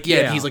 right. Like,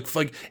 yeah. He's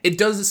like it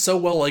does it so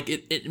well. Like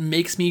it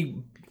makes me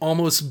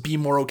almost be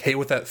more okay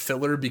with that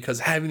filler, because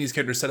having these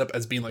characters set up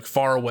as being like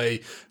far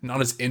away,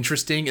 not as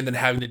interesting, and then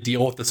having to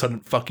deal with the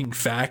sudden fucking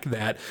fact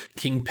that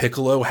King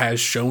Piccolo has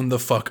shown the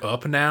fuck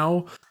up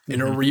now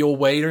in a real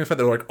way. In fact,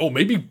 they're like, oh,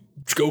 maybe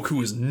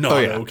Goku is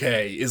not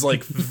okay. Is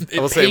like,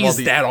 it pays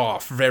that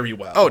off very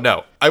well. Oh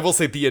no, I will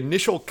say the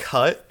initial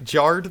cut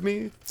jarred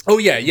me. Oh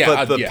yeah,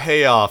 But the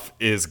payoff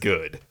is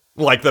good.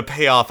 Like the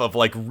payoff of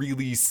like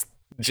really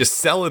just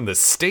selling the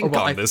stink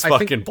on this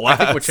fucking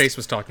blast. I think what Chase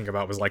was talking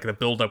about was like the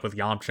build up with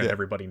Yamcha and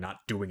everybody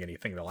not doing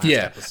anything the last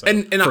episode.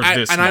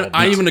 And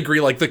I even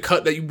agree, like the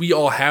cut that we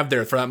all have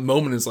there for that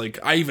moment is like,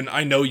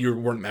 I know you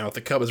weren't mad with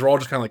the cut, but we're all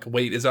just kind of like,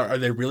 wait, are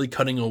they really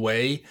cutting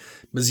away?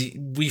 Because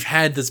we've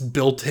had this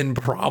built-in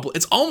problem.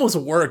 It almost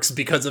works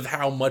because of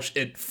how much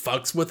it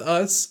fucks with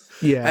us.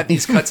 Yeah, that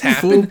these cuts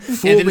happen,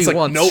 fool and then it's me like,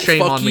 once, no, shame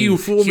fuck on you. me.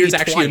 Fool Here's me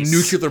actually twice. a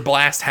nuclear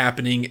blast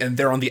happening, and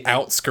they're on the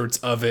outskirts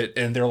of it,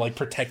 and they're like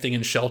protecting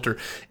and shelter.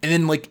 And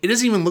then like it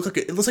doesn't even look like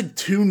it looks like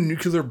two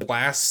nuclear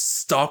blasts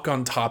stuck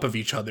on top of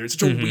each other. It's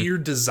such a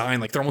weird design,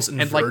 like they're almost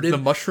inverted. And like the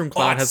mushroom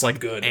cloud has like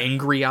good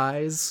angry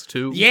eyes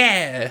too.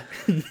 Yeah,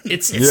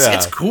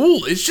 it's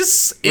cool. It's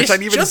just Which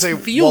I'd even just say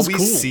feels while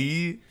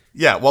we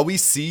cool. while we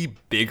see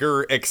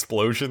bigger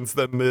explosions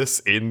than this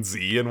in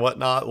Z and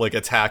whatnot, like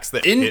attacks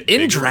that in hit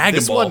bigger, Dragon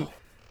this Ball one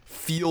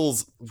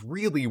feels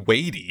really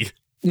weighty.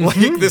 Like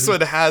this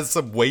one has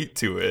some weight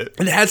to it.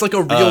 And it has like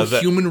a real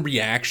human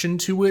reaction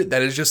to it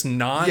that is just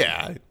not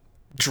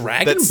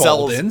Dragon that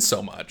Balled sells- in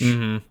so much.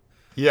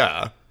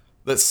 Yeah,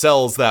 that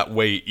sells that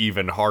weight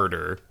even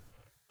harder,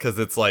 because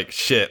it's like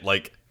shit.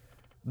 Like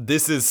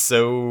this is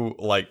so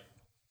like.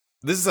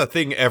 This is a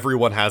thing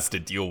everyone has to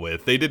deal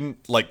with. They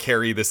didn't like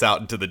carry this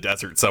out into the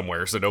desert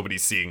somewhere, so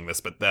nobody's seeing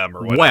this but them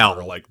or whatever.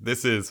 Well, like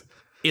this is,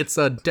 it's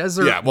a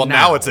desert. yeah. Well,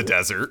 now it's a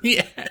desert.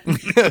 Yeah.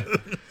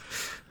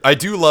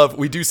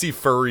 We do see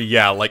Furry,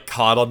 like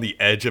caught on the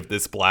edge of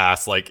this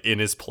blast, like in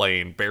his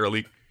plane,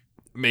 barely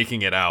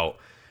making it out.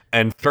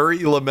 And Furry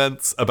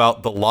laments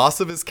about the loss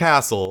of his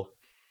castle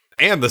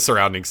and the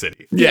surrounding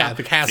city. Yeah,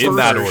 the castle. In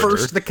that order.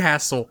 First the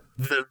castle,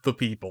 the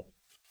people.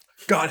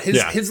 God,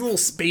 his little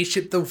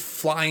spaceship though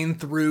flying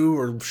through,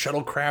 or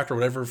shuttlecraft or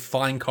whatever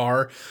flying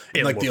car,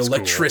 and like the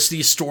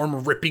electricity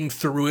storm ripping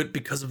through it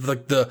because of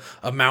like the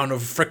amount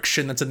of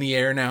friction that's in the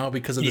air now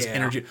because of this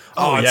energy.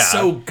 Oh, it's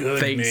so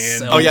good,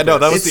 man. Oh yeah, no,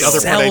 that was It the other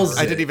point. sells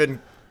I didn't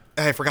even.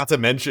 I forgot to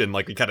mention.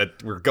 Like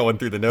we're going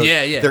through the notes.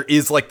 Yeah. There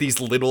is like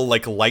these little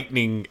like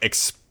lightning,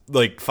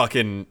 like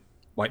fucking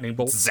Lightning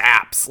bolts.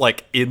 zaps,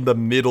 like in the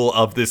middle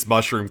of this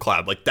mushroom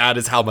cloud. Like that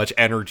is how much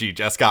energy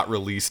just got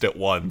released at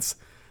once.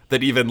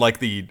 That even like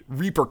the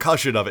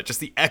repercussion of it, just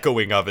the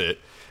echoing of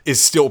it,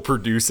 is still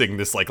producing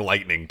this like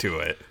lightning to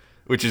it,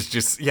 which is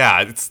just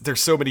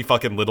there's so many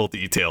fucking little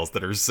details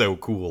that are so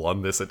cool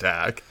on this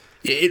attack.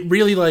 It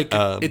really like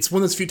it's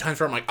one of those few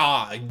times where I'm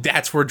like,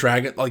 that's where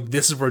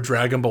this is where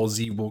Dragon Ball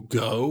Z will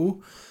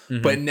go,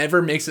 but it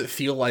never makes it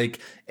feel like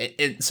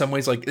in some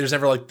ways like there's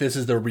never like this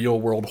is the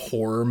real world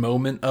horror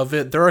moment of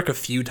it. There are like a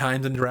few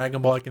times in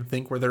Dragon Ball I can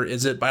think where there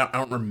is it, but I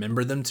don't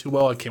remember them too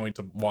well. I can't wait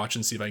to watch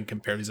and see if I can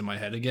compare these in my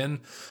head again.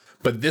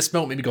 But this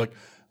moment made me go like,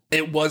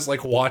 it was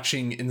like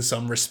watching in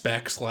some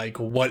respects, like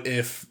what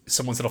if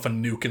someone set off a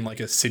nuke in like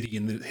a city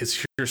and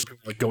here's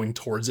like going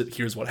towards it,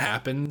 here's what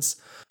happens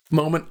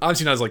moment.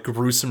 Obviously not as like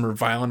gruesome or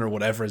violent or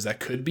whatever as that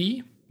could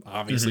be.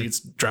 Obviously it's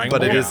Dragon Ball.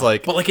 But it is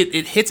like, but like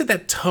it hits at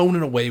that tone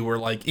in a way where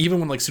like even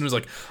when like soon as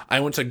like I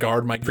went to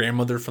guard my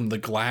grandmother from the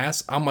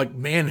glass, I'm like,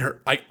 man,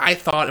 I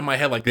thought in my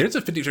head like there's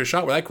a 50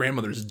 shot where that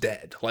grandmother's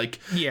dead. Like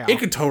it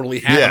could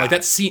totally happen. Like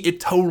that scene, it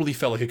totally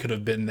felt like it could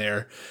have been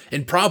there.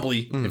 And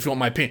probably, if you want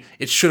my opinion,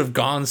 it should have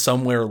gone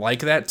somewhere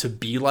like that to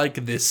be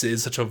like, this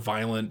is such a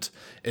violent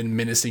and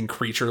menacing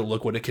creature.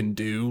 Look what it can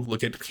do.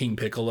 Look at King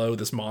Piccolo,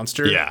 this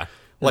monster. yeah.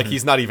 Like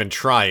he's not even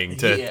trying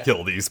to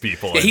kill these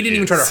people. Yeah, he didn't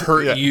even try to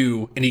hurt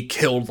you, and he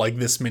killed like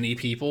this many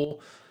people.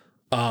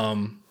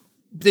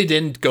 They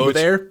didn't go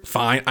there.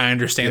 Fine, I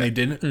understand they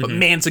didn't. But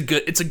man, it's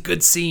a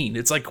good scene.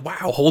 It's like,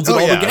 wow, holds it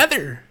all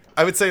together.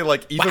 I would say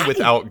like even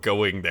without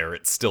going there,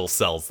 it still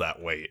sells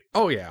that weight.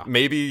 Oh yeah.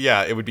 Maybe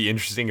it would be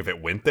interesting if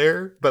it went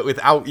there, but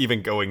without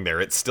even going there,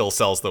 it still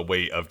sells the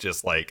weight of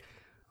just like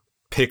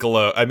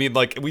Piccolo. I mean,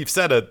 like we've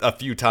said a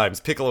few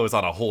times, Piccolo is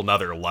on a whole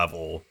nother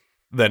level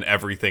than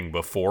everything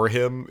before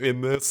him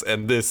in this,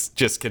 and this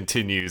just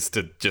continues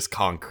to just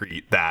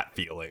concrete that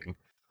feeling,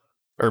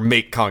 or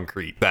make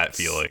concrete that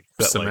feeling.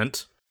 That,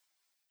 cement.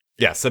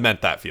 Like,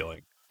 cement that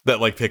feeling that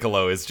like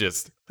Piccolo is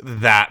just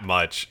that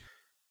much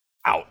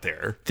out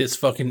there. This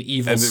fucking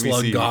evil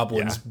slug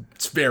goblin's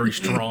it's very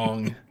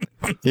strong.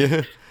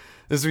 Yeah.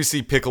 As we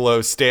see Piccolo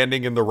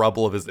standing in the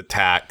rubble of his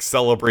attack,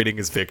 celebrating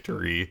his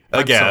victory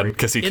again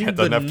because he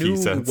doesn't have key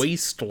sense. In the new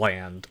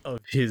wasteland of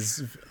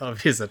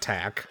his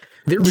attack,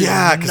 there is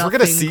because we're gonna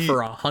nothing see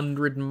for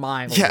 100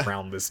 miles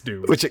around this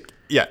dude. Which,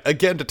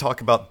 again, to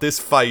talk about this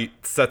fight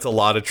sets a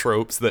lot of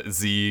tropes that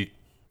Z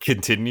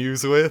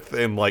continues with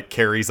and like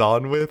carries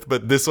on with.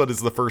 But this one is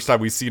the first time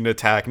we've seen an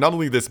attack not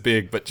only this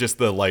big, but just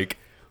the like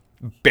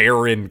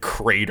barren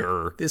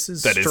crater This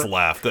is that is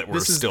left that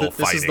we're still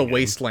fighting. This is the in.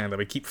 wasteland that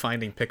we keep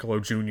finding Piccolo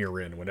Jr.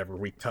 in whenever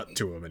we cut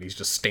to him, and he's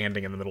just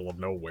standing in the middle of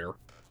nowhere.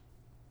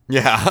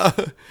 Yeah.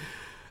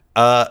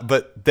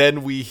 But then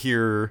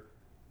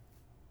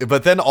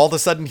all of a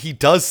sudden he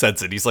does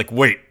sense it. He's like,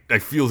 wait, I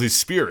feel his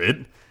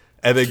spirit.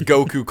 And then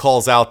Goku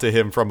calls out to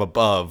him from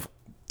above,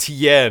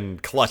 Tien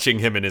clutching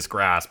him in his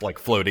grasp, like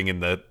floating in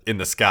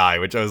the sky,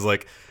 which I was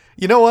like,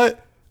 you know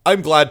what?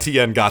 I'm glad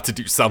Tien got to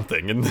do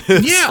something in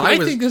this. Yeah, I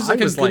think this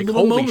is like a good little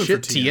holy moment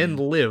shit, for Tien. Tien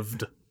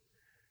lived.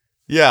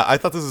 Yeah, I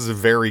thought this was a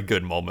very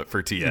good moment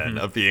for Tien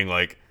of being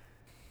like,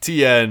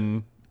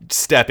 Tien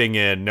stepping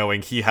in,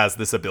 knowing he has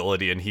this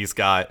ability and he's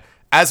got,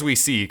 as we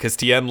see, because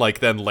Tien like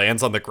then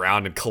lands on the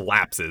ground and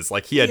collapses.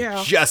 Like he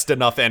had just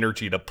enough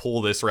energy to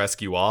pull this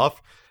rescue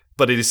off,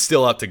 but it is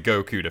still up to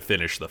Goku to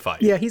finish the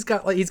fight. Yeah, he's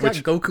got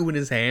Goku in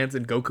his hands,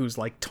 and Goku's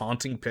like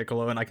taunting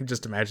Piccolo, and I can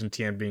just imagine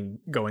Tien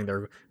going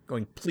there,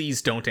 going,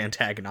 "Please don't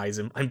antagonize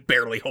him. I'm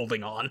barely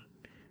holding on."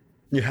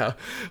 Yeah,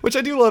 which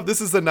I do love.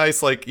 This is a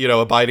nice, like, you know,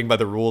 abiding by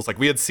the rules. Like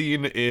we had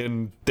seen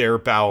in their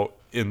bout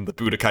in the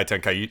Budokai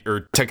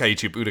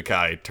Tenkaichi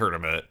Budokai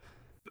tournament,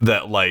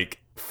 that like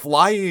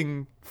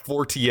flying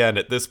for Tien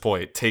at this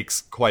point takes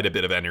quite a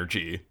bit of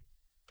energy.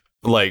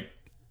 Like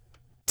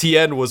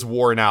Tien was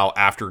worn out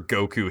after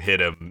Goku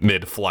hit him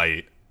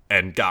mid-flight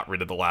and got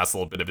rid of the last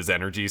little bit of his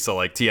energy. So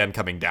like Tien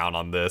coming down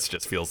on this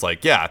just feels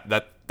like, yeah,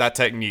 that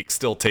technique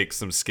still takes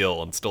some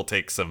skill and still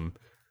takes some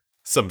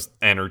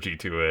energy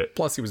to it.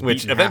 Plus, he was which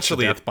beaten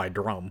eventually half to death by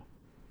Drum.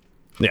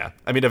 Yeah,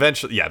 I mean,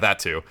 eventually, yeah, that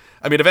too.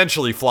 I mean,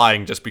 eventually,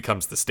 flying just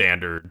becomes the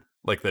standard,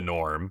 like the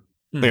norm.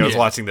 Like, I was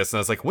watching this and I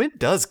was like, when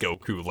does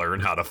Goku learn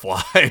how to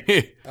fly?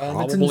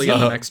 Probably in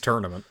the next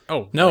tournament.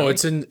 Oh No, really?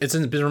 it's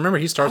in. Remember,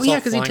 he starts Oh yeah,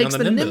 off because he flying takes on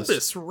the Nimbus.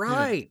 Nimbus,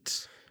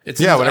 right?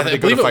 It's Yeah, in, whenever I they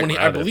go to believe fight when he,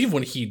 I Raditz. believe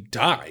when he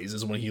dies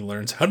is when he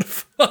learns how to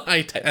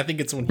fly. I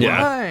think it's when he.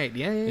 Yeah. Right,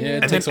 yeah. it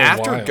And then takes a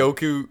after while.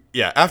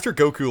 after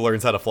Goku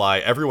learns how to fly,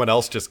 everyone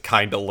else just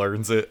kind of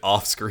learns it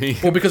off screen.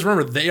 Well, because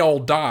remember, they all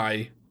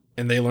die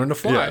and they learn to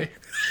fly. Yeah.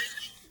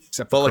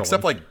 Except Well, for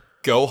except Krillin. like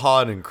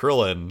Gohan and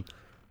Krillin,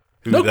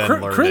 who No, then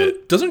learn Krillin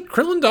it. doesn't.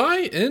 Krillin die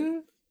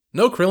in.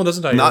 No, Krillin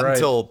doesn't die. Not you're right.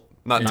 until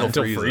until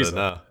Frieza. Frieza.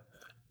 No.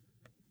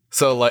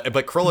 So like,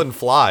 but Krillin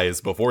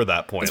flies before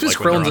that point. It's because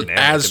like, when they're Krillin's on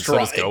Namek, as and so strong.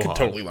 does He could Gohan.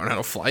 totally learn how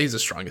to fly. He's the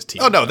strongest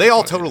team. Oh no, they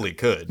all totally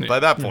could. By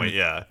that point,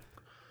 yeah.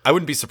 I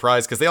wouldn't be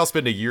surprised because they all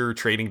spend a year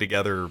training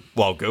together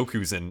while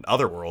Goku's in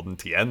Otherworld and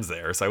Tien's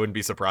there. So I wouldn't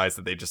be surprised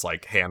that they just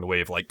like hand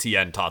wave like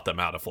Tien taught them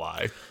how to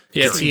fly.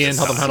 Yeah, during Tien this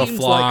taught them time. how to Seems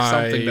fly. like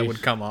something that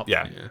would come up.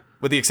 Yeah.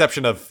 With the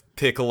exception of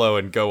Piccolo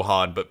and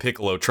Gohan, but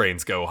Piccolo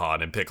trains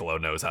Gohan and Piccolo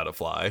knows how to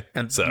fly.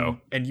 And so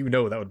and you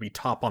know that would be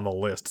top on the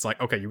list. It's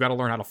like, okay, you got to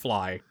learn how to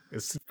fly.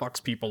 This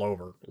fucks people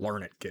over.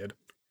 Learn it, kid.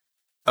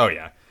 oh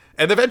yeah.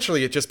 And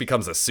eventually it just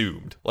becomes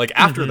assumed. Like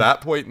after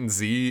that point in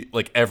Z,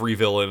 like every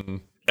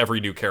villain, every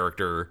new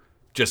character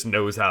just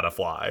knows how to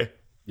fly.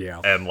 Yeah.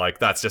 And like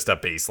that's just a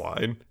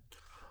baseline.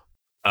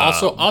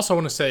 Also, I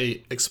want to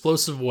say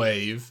Explosive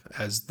Wave,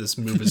 as this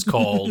move is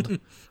called.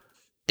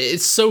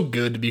 It's so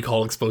good to be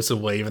called Explosive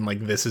Wave, and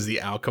like this is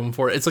the outcome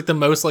for it. It's like the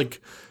most like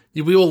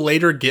we will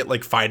later get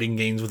like fighting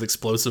games with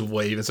Explosive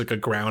Wave. It's like a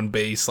ground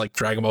based like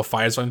Dragon Ball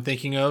Fighters I'm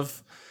thinking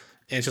of,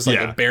 and it's just like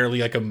Yeah. barely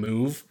like a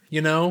move,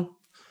 you know?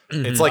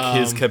 It's like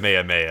his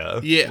Kamehameha.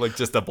 yeah. Like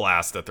just a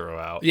blast to throw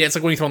out. Yeah, it's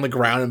like when you throw on the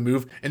ground and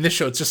move. And this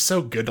show, it's just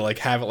so good to like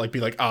have it like be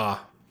like,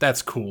 ah,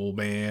 that's cool,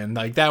 man.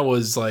 Like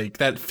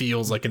that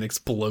feels like an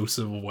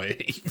explosive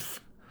wave.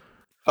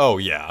 Oh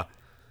yeah.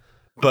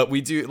 But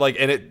we do like,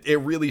 and it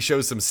really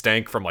shows some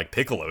stank from like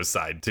Piccolo's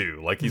side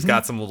too. Like he's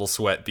got some little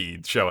sweat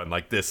beads showing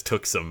like this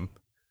took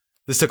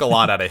a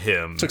lot out of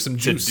him. Took some to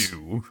juice.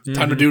 do.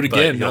 Time to do it But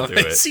again. he'll Now do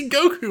I it. see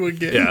Goku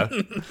again.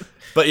 Yeah.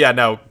 But yeah,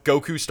 now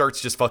Goku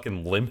starts just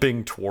fucking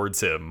limping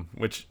towards him,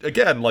 which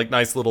again, like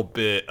nice little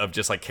bit of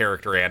just like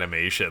character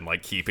animation,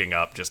 like keeping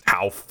up just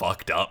how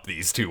fucked up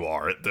these two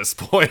are at this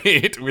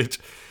point, which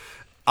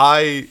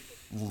I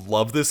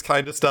love this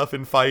kind of stuff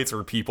in fights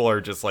where people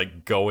are just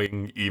like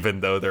going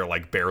even though they're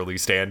like barely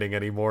standing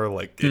anymore.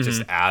 Like it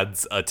just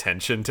adds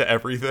attention to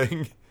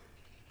everything.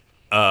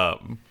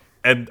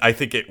 And I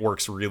think it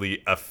works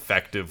really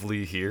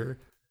effectively here.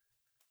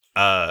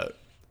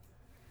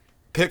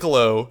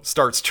 Piccolo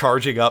starts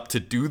charging up to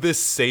do this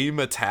same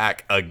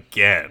attack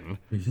again.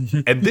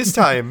 And this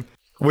time,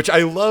 which I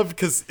love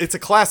because it's a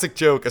classic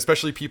joke,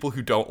 especially people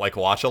who don't like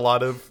watch a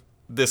lot of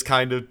this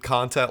kind of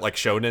content, like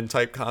shonen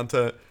type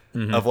content,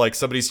 of like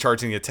somebody's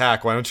charging the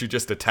attack. Why don't you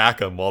just attack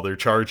them while they're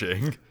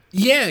charging?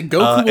 Yeah,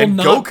 Goku will and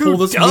not Goku pull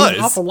this does.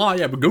 move off a lot.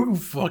 Yeah, but Goku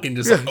fucking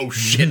just like, oh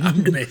shit,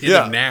 I'm gonna hit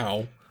Yeah. him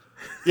now.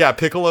 Yeah,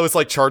 Piccolo is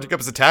like charging up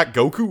his attack.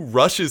 Goku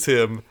rushes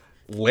him,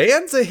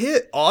 lands a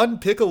hit on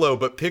Piccolo,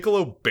 but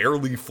Piccolo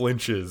barely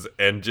flinches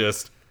and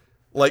just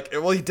like,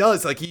 well, he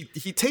does. Like he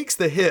takes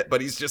the hit,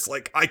 but he's just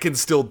like, I can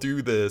still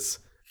do this,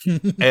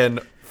 and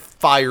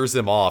fires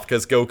him off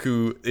because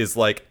Goku is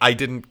like, I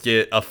didn't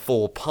get a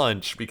full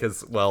punch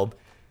because, well,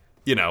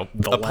 you know,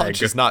 The a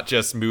punch leg. is not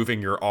just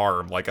moving your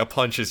arm, like a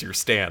punch is your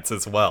stance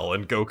as well,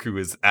 and Goku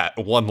is at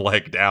one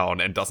leg down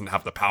and doesn't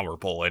have the power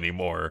pole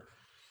anymore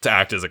to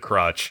act as a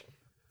crutch.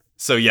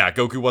 So yeah,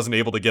 Goku wasn't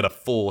able to get a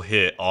full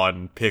hit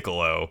on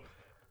Piccolo.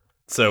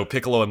 So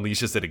Piccolo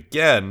unleashes it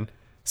again,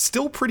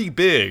 still pretty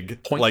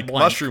big, Point like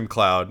blank. Mushroom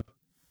Cloud,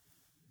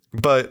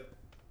 but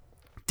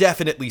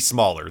definitely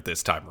smaller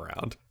this time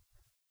around.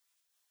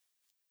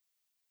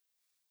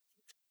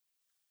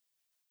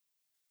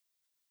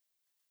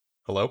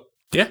 Hello?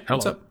 Yeah,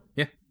 what's Hello. up?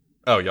 Yeah.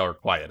 Oh, y'all are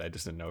quiet. I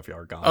just didn't know if y'all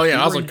were gone. Oh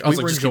yeah, I was were- like, I was we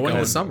like, were just keep enjoying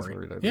going. the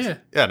summary. Yeah,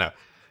 Yeah, no.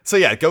 So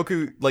yeah,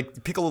 Goku,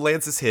 like, Piccolo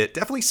lands his hit,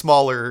 definitely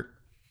smaller,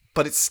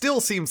 but it still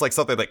seems like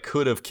something that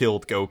could have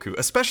killed Goku,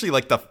 especially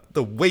like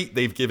the weight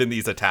they've given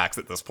these attacks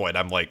at this point.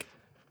 I'm like,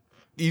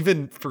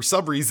 even for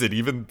some reason,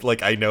 even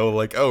like I know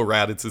like, oh,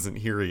 Raditz isn't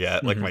here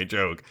yet, like my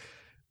joke.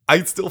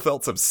 I still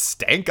felt some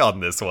stank on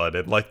this one,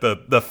 and like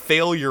the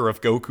failure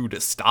of Goku to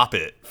stop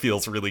it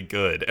feels really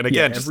good. And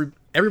Yeah, again, just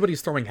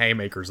everybody's throwing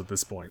haymakers at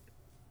this point.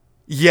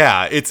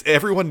 yeah, it's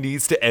everyone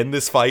needs to end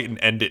this fight and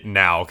end it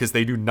now because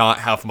they do not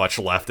have much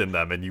left in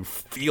them, and you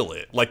feel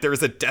it. Like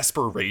there's a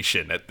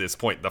desperation at this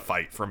point in the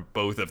fight from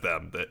both of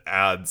them that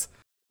adds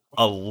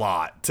a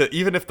lot to,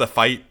 even if the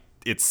fight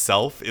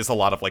itself is a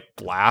lot of like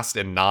blast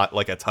and not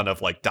like a ton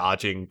of like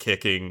dodging,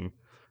 kicking,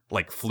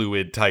 like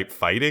fluid type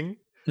fighting.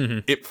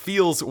 It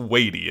feels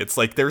weighty. It's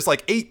like there's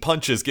like 8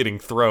 punches getting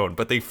thrown,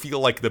 but they feel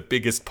like the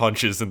biggest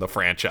punches in the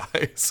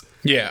franchise.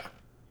 yeah.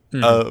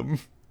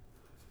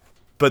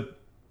 But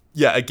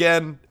yeah,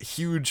 again,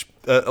 huge,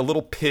 a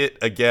little pit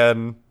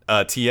again.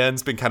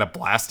 Tien's been kind of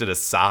blasted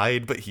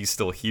aside, but he's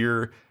still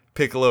here.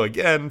 Piccolo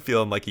again,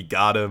 feeling like he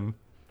got him.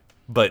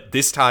 But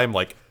this time,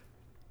 like,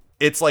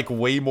 it's like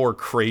way more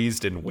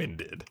crazed and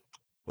winded.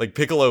 Like,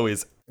 Piccolo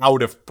is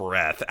out of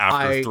breath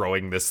after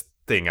throwing this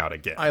thing out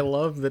again. I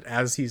love that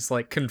as he's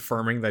like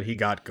confirming that he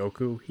got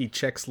Goku, he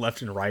checks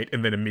left and right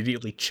and then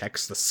immediately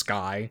checks the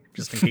sky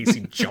just in case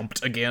he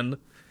jumped again.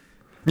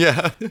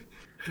 Yeah.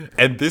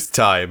 And this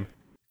time,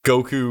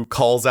 Goku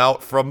calls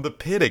out from the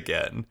pit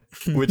again,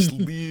 which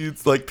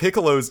leads, like,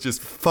 Piccolo's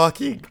just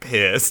fucking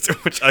pissed,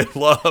 which I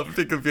love,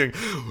 because being,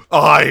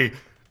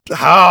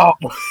 how?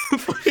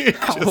 Like,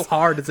 How just-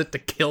 hard is it to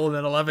kill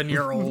an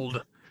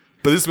 11-year-old?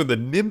 But this is when the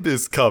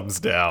Nimbus comes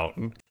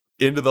down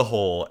into the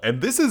hole,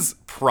 and this is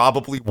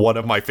probably one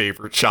of my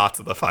favorite shots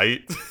of the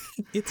fight.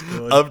 It's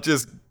good. Of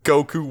just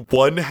Goku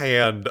one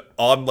hand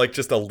on like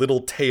just a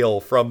little tail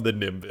from the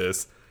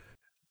Nimbus,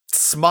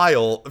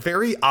 smile,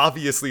 very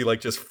obviously like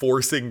just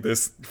forcing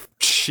this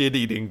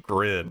shit-eating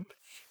grin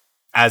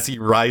as he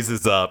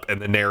rises up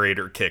and the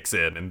narrator kicks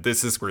in, and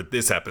this is where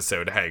this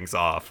episode hangs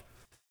off.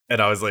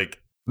 And I was like,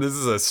 this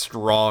is a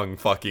strong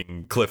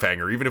fucking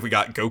cliffhanger, even if we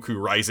got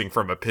Goku rising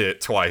from a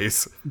pit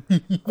twice.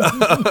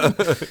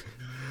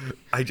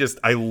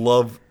 I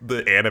love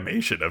the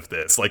animation of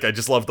this. Like, I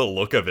just love the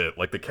look of it,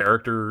 like the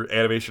character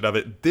animation of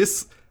it.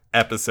 This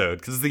episode,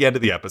 because it's the end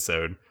of the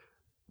episode,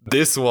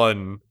 this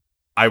one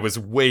I was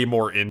way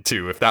more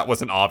into, if that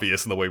wasn't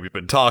obvious in the way we've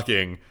been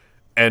talking,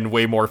 and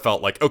way more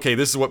felt like, okay,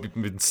 this is what we've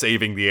been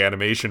saving the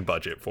animation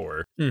budget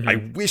for. I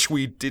wish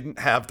we didn't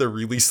have the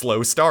really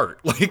slow start.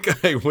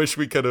 Like, I wish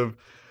we could have,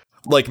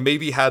 like,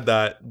 maybe had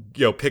that,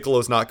 you know,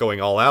 Piccolo's not going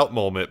all out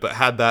moment, but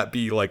had that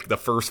be like the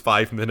first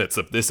 5 minutes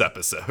of this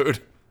episode.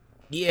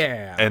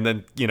 Yeah. And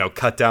then, you know,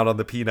 cut down on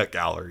the peanut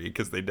gallery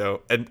because they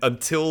don't, and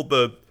until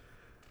the,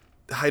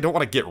 I don't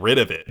want to get rid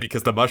of it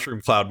because the mushroom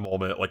cloud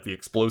moment, like the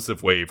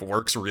explosive wave,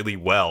 works really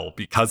well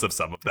because of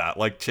some of that,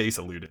 like Chase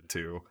alluded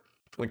to.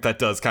 Like, that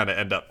does kind of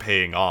end up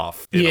paying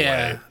off in a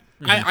Yeah. way.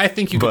 I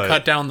think you could But-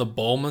 cut down the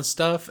Bulma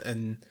stuff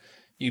and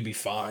you'd be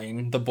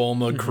fine. The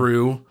Bulma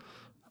crew.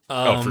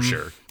 Oh, for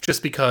sure.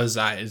 Just because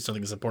I just don't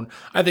think it's important.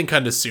 I think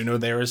kind of Suno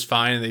there is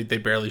fine. They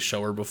barely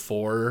show her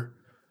before.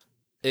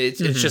 It's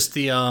just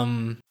the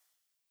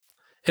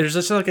it's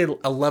just like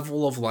a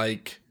level of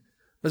like,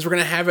 because we're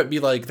gonna have it be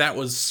like, that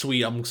was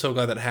sweet, I'm so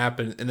glad that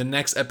happened. In the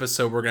next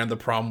episode we're gonna have the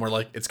problem where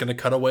like it's gonna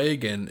cut away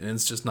again and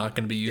it's just not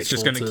gonna be useful. It's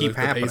just gonna to keep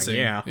the happening, pacing.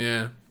 yeah.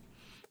 Yeah.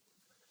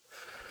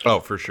 Oh,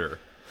 for sure.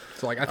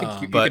 So, like, I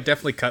think you but- could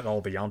definitely cut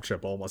all the Yamcha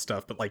Bulma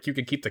stuff, but, like, you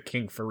could keep the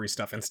King Furry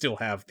stuff and still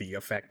have the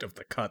effect of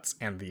the cuts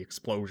and the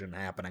explosion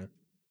happening.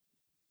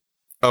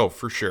 Oh,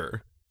 for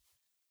sure.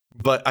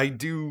 But I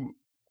do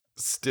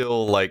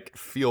still, like,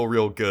 feel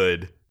real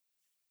good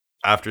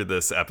after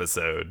this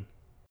episode.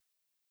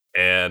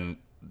 And,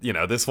 you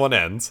know, this one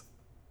ends.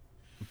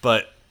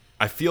 But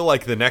I feel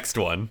like the next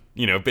one,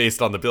 you know,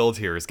 based on the build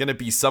here, is going to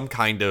be some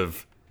kind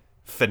of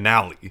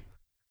finale.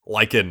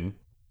 Like an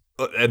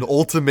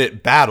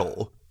ultimate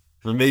battle.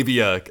 Or maybe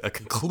a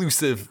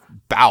conclusive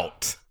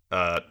bout.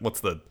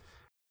 What's the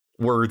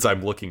words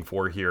I'm looking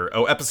for here?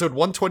 Oh, episode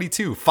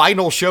 122,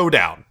 Final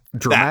Showdown.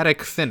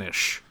 Dramatic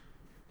finish.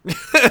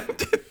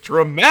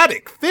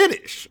 Dramatic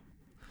finish.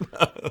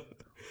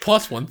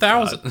 Plus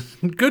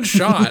 1,000. Good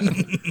shot.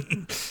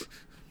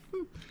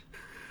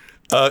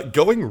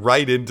 Going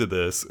right into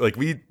this, like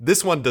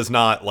this one does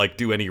not like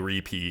do any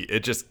repeat.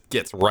 It just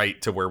gets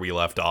right to where we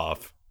left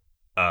off.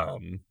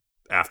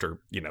 after,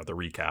 the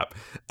recap.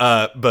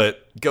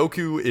 But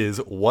Goku is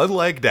one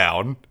leg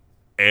down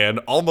and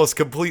almost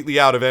completely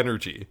out of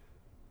energy.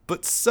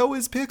 But so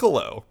is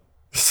Piccolo.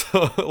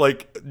 So,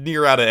 like,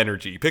 near out of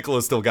energy. Piccolo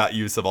still got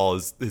use of all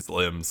his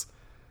limbs.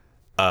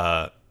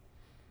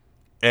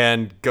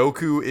 And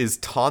Goku is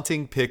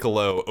taunting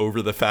Piccolo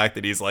over the fact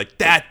that he's like,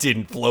 that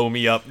didn't blow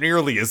me up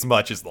nearly as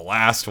much as the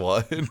last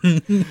one.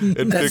 And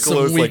That's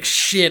Piccolo's some weak like,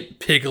 shit,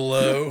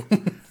 Piccolo.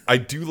 I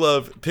do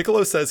love,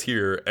 Piccolo says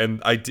here,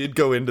 and I did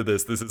go into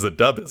this is a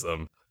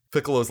dubism.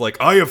 Piccolo's like,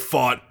 I have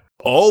fought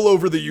all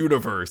over the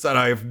universe, and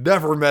I have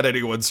never met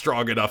anyone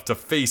strong enough to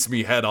face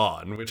me head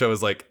on, which I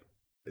was like,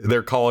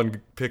 they're calling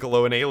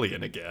Piccolo an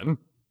alien again.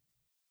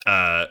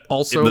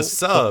 Also, in the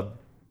sub,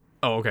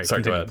 oh, okay.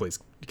 Sorry, go Continue, ahead. please.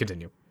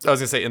 Continue. I was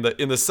gonna say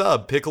in the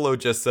sub, Piccolo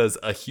just says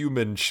a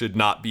human should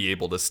not be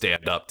able to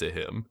stand up to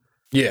him.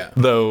 Yeah.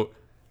 Though,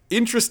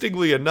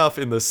 interestingly enough,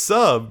 in the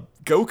sub,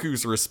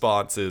 Goku's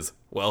response is,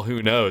 well,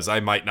 who knows? I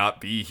might not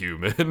be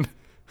human.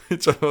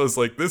 Which I was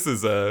like, this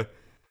is a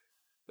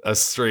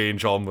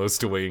strange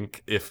almost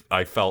wink if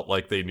I felt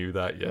like they knew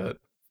that yet.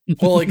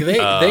 Well, like they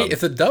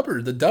if the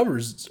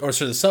dubbers or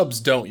sorry, the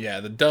subs don't. Yeah,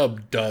 the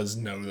dub does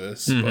know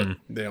this, but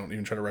they don't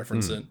even try to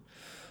reference it.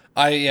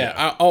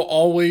 I'll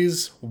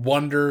always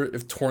wonder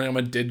if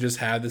Toriyama did just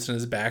have this in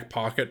his back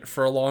pocket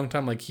for a long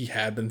time, like he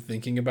had been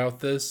thinking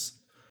about this.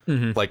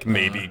 Like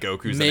maybe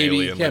Goku's an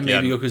alien. Yeah, like,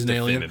 maybe Goku's an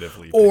alien.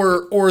 definitively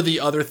Or the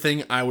other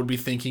thing I would be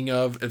thinking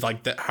of, is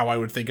like how I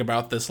would think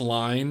about this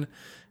line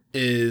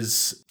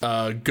is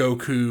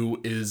Goku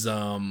is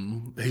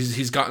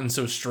he's gotten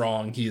so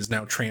strong he has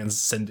now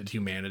transcended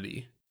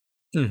humanity.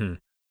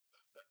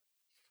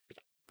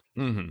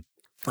 Mm-hmm.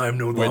 I am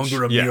no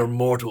longer a mere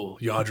mortal,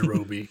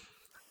 Yajirobe.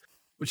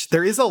 Which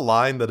there is a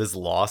line that is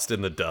lost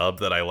in the dub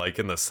that I like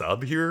in the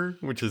sub here,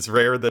 which is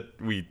rare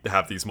that we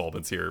have these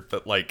moments here.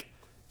 But like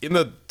in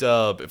the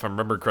dub, if I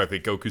remember correctly,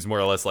 Goku's more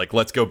or less like,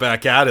 let's go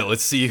back at it.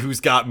 Let's see who's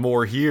got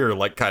more here,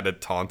 like kind of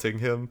taunting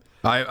him.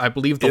 I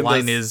believe the In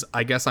line this- is,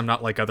 I guess I'm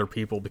not like other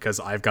people because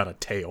I've got a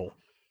tail.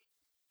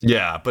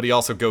 Yeah, but he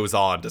also goes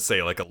on to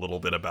say like a little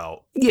bit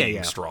about being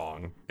yeah.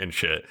 strong and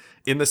shit.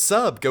 In the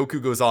sub,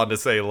 Goku goes on to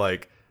say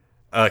like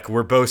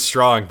we're both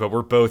strong, but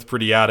we're both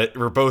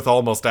we're both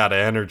almost out of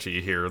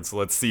energy here, and so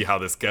let's see how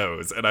this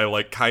goes. And I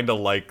like kind of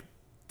like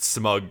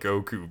smug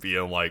Goku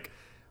being like,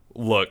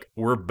 look,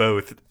 we're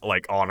both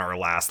like on our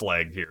last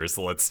leg here,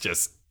 so let's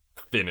just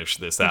finish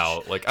this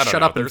out. Like, I don't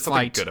Shut know, up and there's something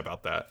fight. good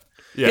about that.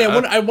 Yeah,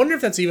 I wonder if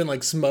that's even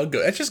like smug.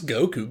 That's just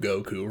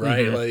Goku,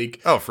 right?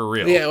 Like, Oh, for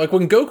real. yeah, like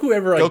when Goku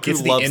ever like Goku gets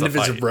to the loves end a of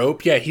his fight.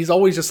 rope, yeah, he's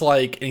always just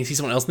like, and he sees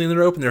someone else in the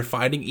rope and they're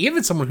fighting.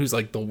 Even someone who's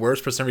like the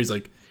worst person, he's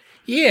like,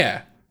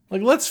 yeah,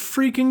 like let's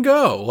freaking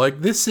go.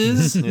 Like this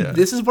is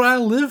this is what I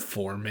live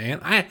for, man.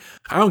 I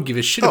don't give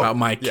a shit about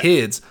my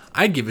kids.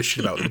 I give a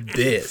shit about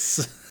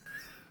this.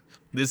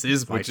 This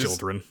is my Which is-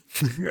 children.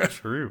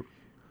 True.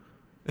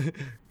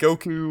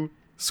 Goku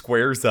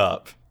squares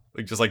up,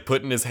 like just like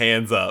putting his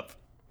hands up,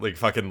 like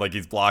fucking like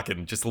he's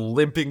blocking, just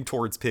limping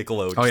towards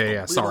Piccolo.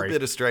 Just a little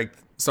bit of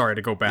strength. Sorry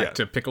to go back Yeah.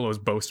 to Piccolo's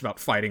boast about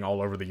fighting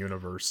all over the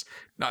universe.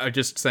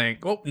 Just saying,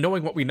 well,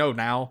 knowing what we know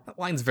now, that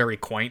line's very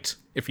quaint.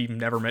 If you've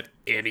never met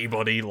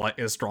anybody like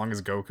as strong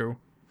as Goku,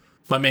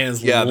 My man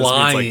is Yeah, this means,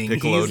 like, lying.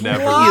 Piccolo He's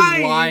never- lying.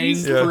 he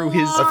is lying through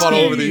his I fought all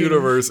over the teeth.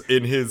 universe.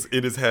 In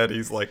his head,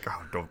 he's like,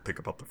 oh, don't think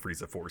about the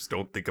Frieza Force.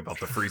 Don't think about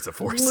the Frieza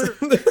Force.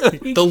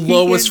 The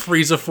lowest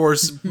Frieza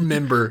Force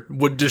member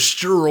would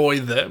destroy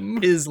them.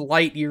 is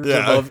light years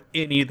Yeah. above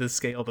any of the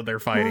scale that they're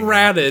fighting.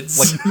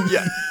 Raditz.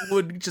 Yeah.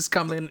 Would just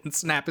come in and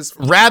snap his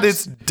fingers.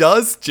 Raditz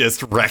does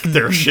just wreck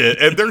their shit,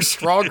 and they're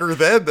stronger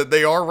then than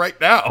they are right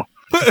now.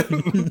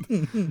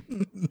 My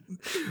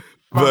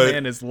but-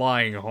 man is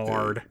lying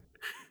hard.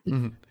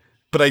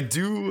 But I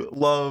do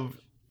love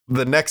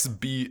the next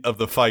beat of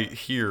the fight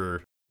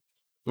here,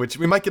 which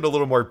we might get a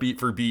little more beat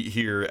for beat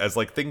here as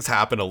like things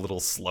happen a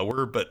little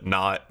slower, but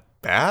not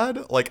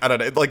bad. Like, I don't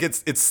know, like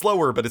it's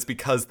slower, but it's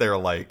because they're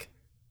like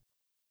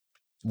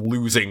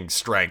losing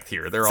strength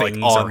here. They're Things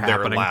like on are their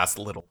happening. last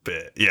little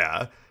bit.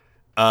 Yeah.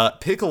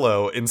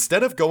 Piccolo,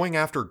 instead of going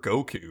after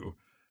Goku,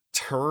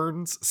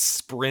 turns,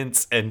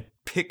 sprints, and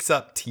picks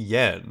up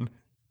Tien,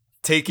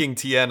 taking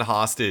Tien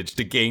hostage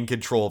to gain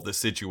control of the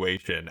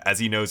situation, as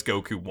he knows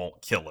Goku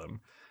won't kill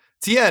him.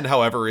 Tien,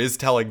 however, is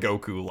telling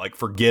Goku, like,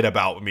 forget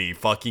about me,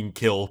 fucking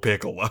kill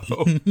Piccolo.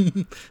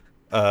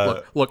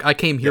 Look, I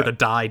came here yeah. to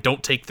die.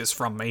 Don't take this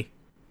from me.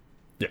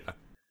 Yeah.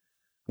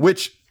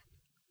 Which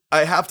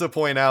I have to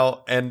point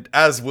out, and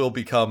as will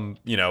become,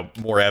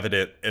 more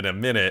evident in a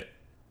minute,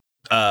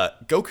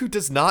 Goku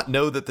does not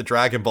know that the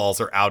Dragon Balls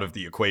are out of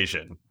the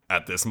equation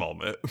at this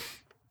moment.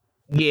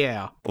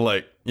 Yeah.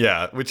 Like,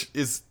 yeah, which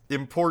is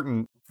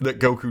important that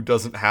Goku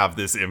doesn't have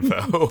this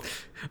info.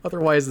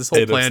 Otherwise, this whole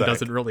In a plan sec.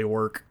 doesn't really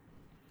work.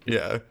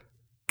 Yeah.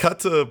 Cut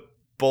to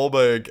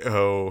Bulma and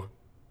Go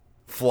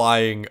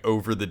flying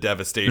over the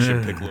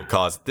devastation Piccolo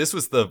caused. This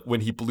was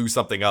when he blew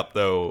something up,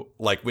 though,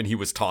 like when he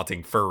was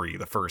taunting Furry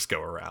the first go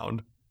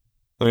around.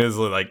 It was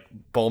like,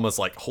 Bulma's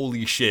like,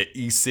 holy shit,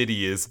 East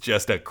City is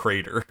just a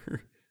crater.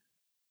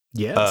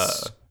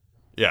 Yes.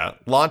 Yeah,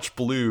 Launch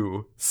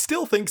Blue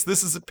still thinks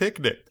this is a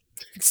picnic.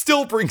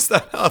 Still brings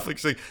that up. Like,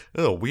 she's like,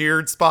 oh,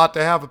 weird spot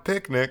to have a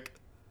picnic.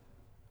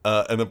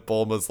 And then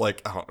Bulma's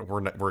like, oh,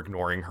 we're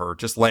ignoring her.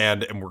 Just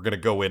land, and we're gonna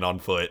go in on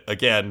foot.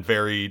 Again,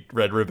 very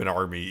Red Ribbon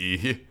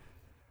Army-y.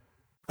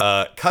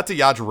 Cut to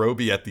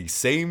Yajirobe at the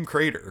same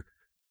crater,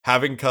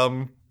 having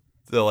come.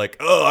 They're like,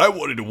 oh, I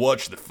wanted to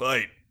watch the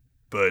fight,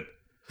 but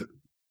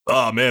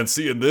oh man,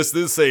 seeing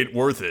this ain't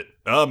worth it.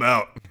 I'm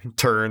out.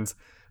 Turns,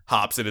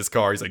 hops in his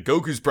car. He's like,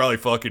 Goku's probably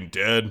fucking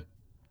dead.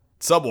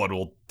 Someone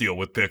will deal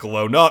with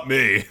Piccolo, not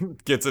me.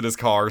 Gets in his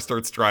car,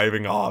 starts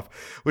driving off,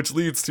 which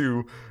leads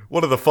to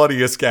one of the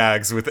funniest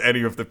gags with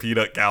any of the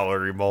peanut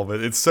gallery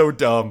moment. It's so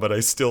dumb, but I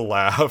still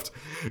laughed.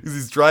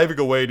 He's driving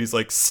away and he's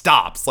like,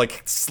 stops,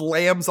 like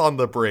slams on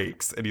the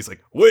brakes. And he's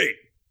like, wait,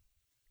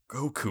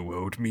 Goku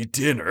owed me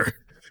dinner.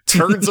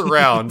 Turns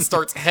around,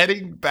 starts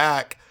heading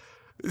back.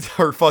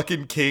 Our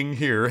fucking king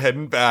here,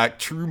 heading back.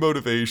 True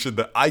motivation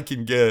that I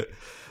can get.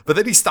 But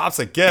then he stops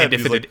again. And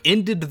if it had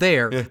ended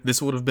there,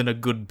 this would have been a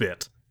good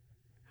bit.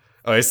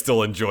 I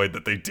still enjoyed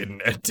that they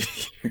didn't end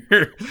it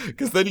here.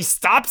 Because then he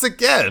stops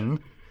again.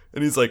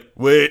 And he's like,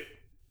 wait,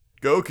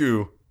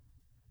 Goku,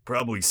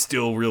 probably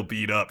still real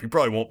beat up. He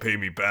probably won't pay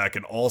me back.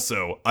 And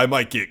also, I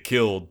might get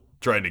killed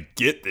trying to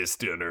get this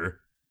dinner.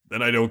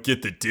 Then I don't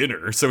get the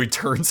dinner. So he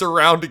turns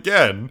around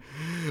again.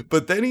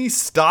 But then he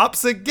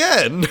stops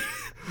again.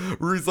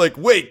 Where he's like,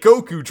 wait,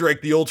 Goku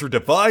drank the Ultra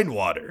Divine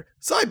water,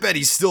 so I bet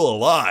he's still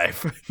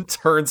alive.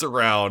 Turns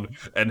around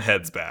and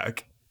heads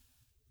back.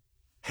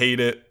 Hate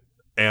it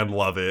and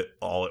love it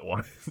all at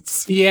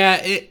once. Yeah,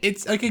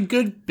 it's like a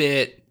good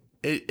bit.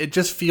 It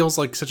just feels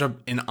like such an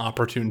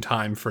inopportune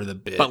time for the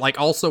bit. But like,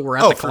 also, we're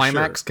at the for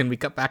climax. sure. Can we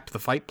cut back to the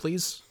fight,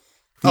 please?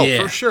 Oh,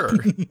 Yeah. for sure.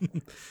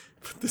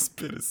 But this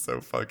bit is so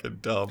fucking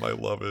dumb. I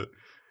love it.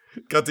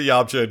 Cut to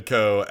Yamcha and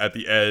Co. at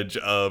the edge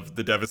of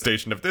the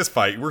devastation of this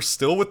fight. We're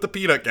still with the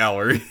peanut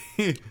gallery.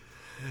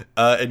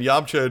 And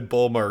Yamcha and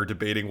Bulma are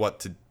debating what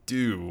to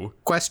do.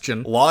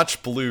 Question.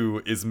 Launch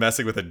Blue is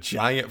messing with a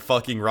giant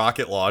fucking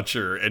rocket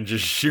launcher and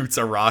just shoots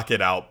a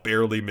rocket out,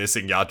 barely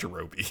missing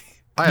Yajirobe.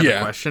 I have Yeah.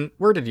 a question.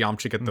 Where did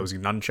Yamcha get those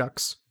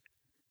nunchucks?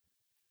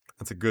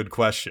 That's a good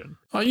question.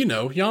 Oh, you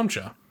know,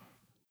 Yamcha.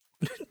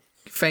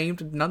 Famed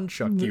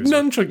nunchuck user.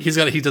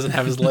 Nunchuck. He doesn't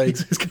have his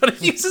legs. He's got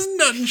to use his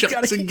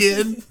nunchucks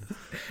again.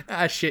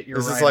 Ah, shit, you're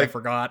This is right. like- I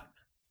forgot.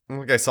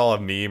 I saw a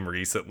meme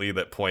recently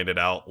that pointed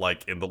out,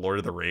 like, in The Lord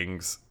of the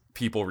Rings,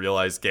 people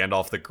realized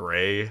Gandalf the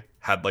Grey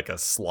had, like, a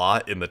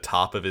slot in the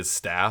top of his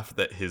staff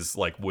that his,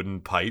 like, wooden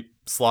pipe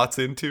slots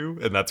into,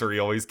 and that's where he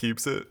always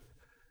keeps it.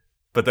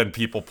 But then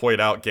people point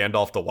out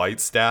Gandalf the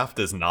White Staff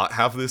does not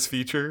have this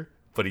feature,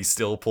 but he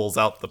still pulls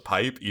out the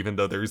pipe, even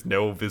though there's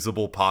no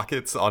visible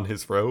pockets on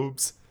his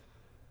robes.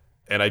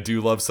 And I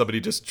do love somebody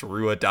just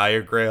drew a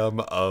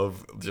diagram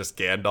of just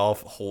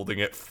Gandalf holding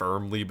it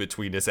firmly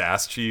between his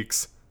ass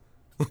cheeks.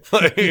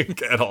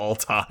 Like, at all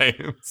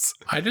times.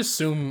 I just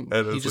assume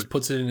And he it's just like-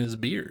 puts it in his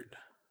beard.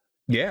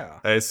 Yeah.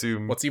 I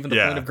assume. What's even the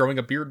yeah. point of growing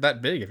a beard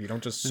that big if you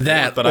don't just...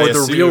 That, but or I the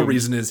real assume-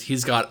 reason is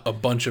he's got a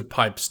bunch of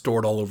pipes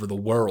stored all over the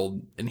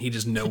world, and he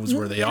just knows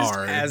where they Just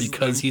are has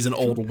because them. he's an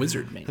old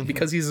wizard man.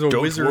 Because he's a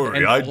Don't wizard worry,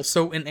 and I-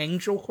 also an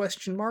angel,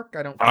 question mark?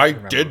 I don't I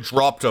remember. did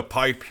drop a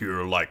pipe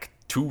here like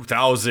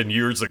 2,000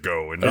 years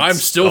ago, and I'm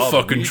it's- still the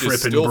fucking weed is tripping,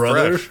 still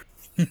brother.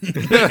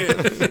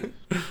 fresh.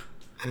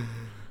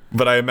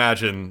 But I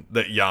imagine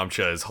that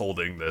Yamcha is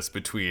holding this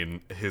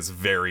between his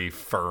very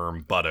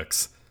firm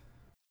buttocks.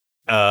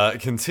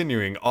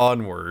 Continuing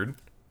onward,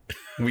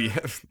 we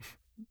have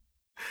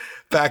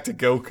back to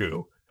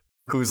Goku,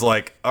 who's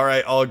like, all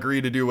right, I'll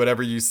agree to do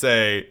whatever you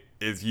say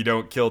if you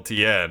don't kill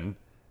Tien.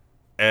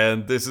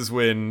 And this is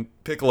when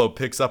Piccolo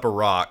picks up a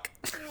rock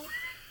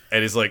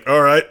and he's like,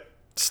 all right,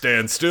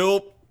 stand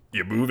still.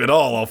 You move at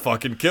all, I'll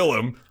fucking kill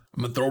him.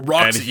 I'm gonna throw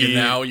rocks And at you he-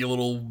 now, you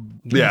little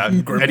Yeah,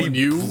 and gremlin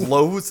he you.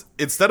 blows,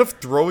 instead of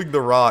throwing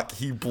the rock,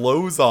 he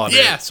blows on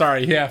Yeah, it,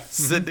 sorry, yeah.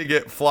 sending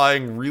it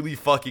flying really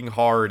fucking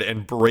hard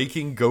and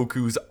breaking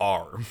Goku's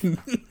arm.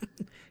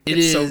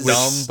 It's so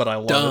dumb, but I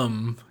love it.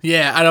 dumb.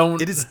 Yeah, I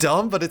don't. It is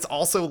dumb, but it's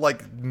also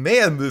like,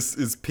 man, this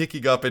is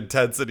picking up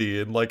intensity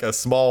in like a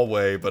small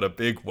way, but a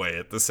big way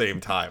at the same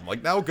time.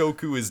 Like now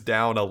Goku is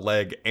down a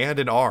leg and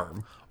an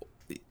arm.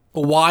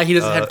 Why he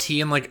doesn't have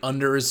Tien like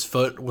under his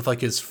foot with like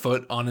his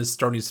foot on his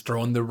throat, and he's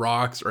throwing the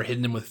rocks or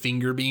hitting him with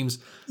finger beams.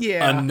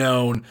 Yeah.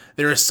 Unknown.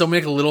 There are so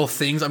many little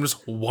things. I'm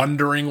just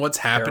wondering what's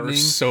happening.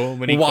 so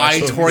many Why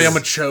questions.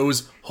 Toriyama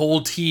chose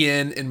hold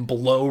Tien and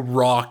blow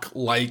rock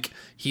like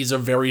he's a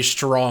very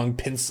strong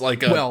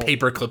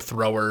paperclip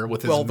thrower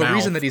with his Well, the mouth.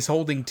 reason that he's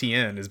holding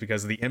Tien is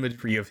because of the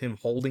imagery of him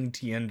holding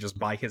Tien just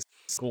by his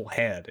single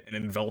head and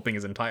enveloping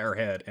his entire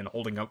head and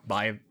holding up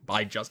by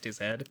just his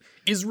head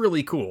is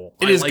really cool.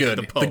 it I is like good.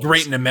 The, The pose.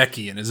 Great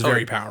Namekian is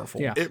very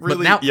powerful. Yeah, It but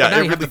really- now, yeah, but now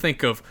it you have to really-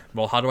 think of,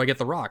 well, how do I get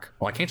the rock?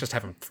 Well, I can't just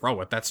have him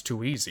throw it. That's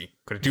too easy.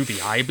 Could it do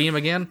the I beam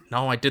again?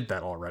 No, I did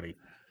that already.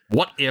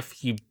 What if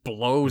he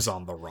blows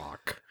on the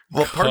rock?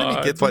 Well, part of me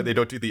God. gets why they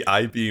don't do the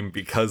I-beam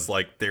because,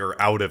 like, they're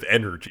out of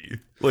energy.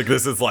 Like,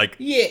 this is like,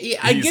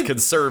 I he's get.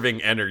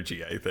 conserving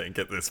energy, I think,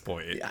 at this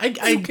point. I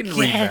can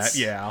read guess. that,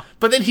 yeah.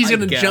 But then he's I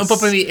gonna guess. jump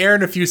up in the air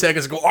in a few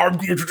seconds and go, "I'm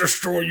going to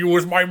destroy you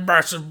with my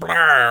massive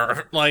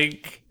blah."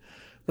 Like,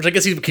 which I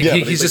guess But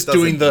he's he, just like,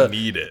 doing the. doesn't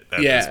need it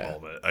at Yeah. this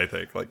moment, I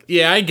think. Like,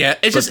 Yeah, I get.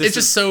 It's But just this it's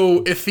just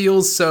so it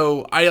feels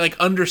so. I like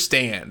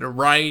understand,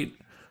 right?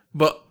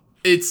 But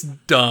it's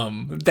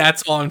dumb.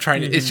 That's all I'm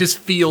trying to. It just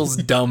feels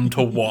dumb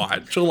to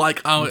watch. Like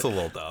it's a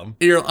little dumb.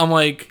 I'm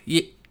like,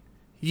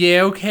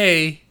 yeah,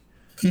 okay.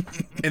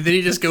 And then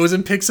he just goes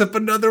and picks up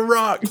another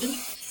rock.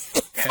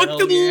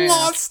 Fucking yeah.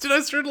 lost it.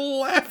 I started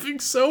laughing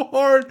so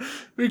hard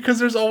because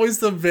there's always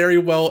the very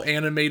well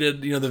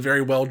animated, the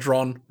very well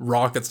drawn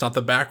rock that's not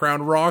the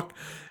background rock.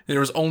 And there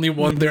was only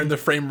one there in the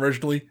frame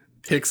originally.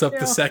 Picks up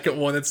the second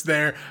one that's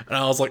there, and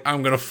I was like,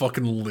 I'm gonna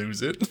fucking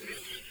lose it.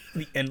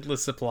 The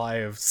endless supply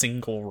of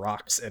single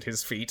rocks at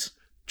his feet.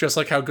 Just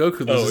like how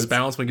Goku loses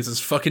balance when he gets his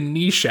fucking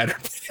knee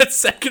shattered by that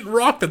second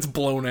rock that's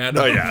blown at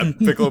him. Oh, yeah.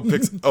 Piccolo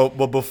picks. Oh,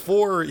 well,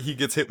 before he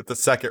gets hit with the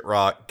second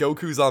rock,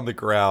 Goku's on the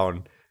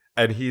ground,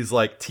 and he's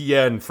like,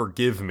 Tien,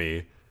 forgive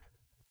me.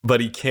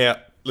 But he can't.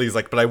 He's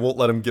like, but I won't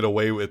let him get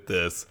away with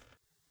this.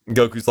 And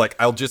Goku's like,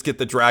 I'll just get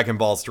the Dragon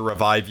Balls to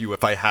revive you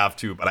if I have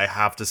to, but I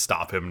have to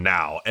stop him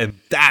now. And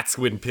that's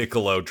when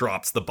Piccolo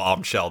drops the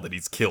bombshell that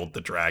he's killed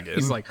the dragon.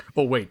 He's like,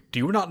 oh wait, do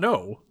you not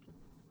know?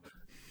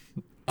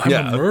 I'm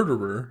Yeah. a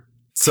murderer.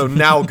 So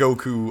now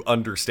Goku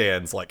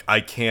understands, like, I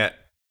can't.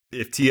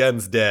 If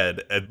Tien's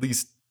dead, at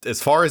least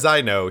as far as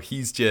I know,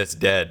 he's just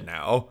dead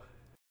now.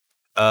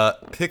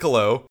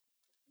 Piccolo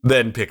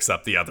then picks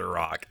up the other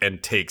rock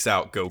and takes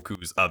out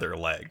Goku's other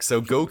leg.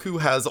 So Goku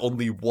has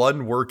only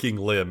one working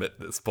limb at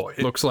this point.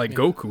 Looks like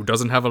Goku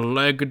doesn't have a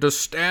leg to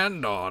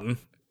stand on.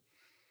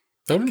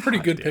 That would be a pretty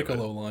good damn it.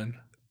 Piccolo line.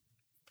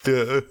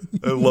 Yeah,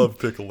 I love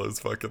Piccolo's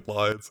fucking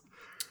lines.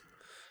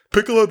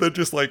 Piccolo then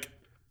just, like,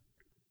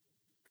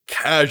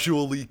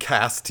 casually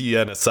casts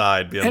Tien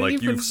aside, being And like,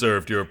 even- you've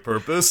served your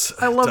purpose.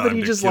 I love that Time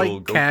he to just kill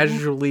like Goku."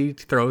 casually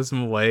throws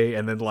him away,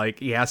 and then like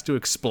he has to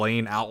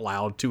explain out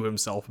loud to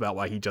himself about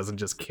why he doesn't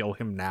just kill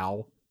him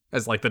now,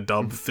 as like the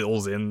dub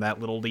fills in that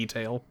little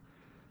detail.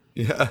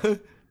 Yeah.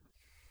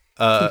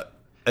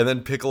 And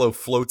then Piccolo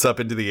floats up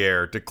into the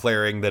air,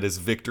 declaring that his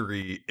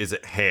victory is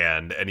at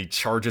hand, and he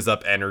charges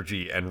up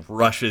energy and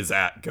rushes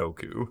at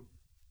Goku.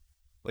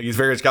 Like, he's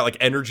very much got, like,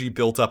 energy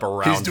built up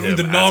around him. He's doing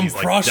the as Nom he's,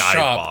 like, cross dive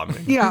chop.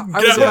 bombing. Yeah,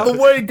 I Get out of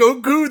the way,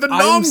 Goku! The I'm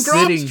Nom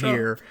sitting cross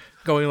here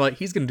going like,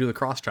 he's gonna do the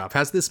cross chop.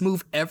 Has this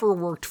move ever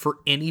worked for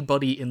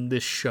anybody in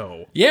this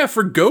show? Yeah,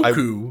 for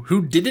Goku,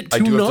 who did it to I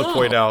do have to Nom.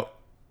 point out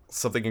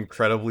something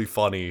incredibly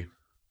funny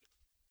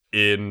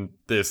in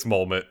this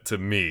moment to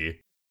me.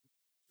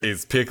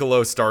 Is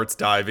Piccolo starts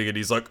diving and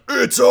he's like,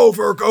 "It's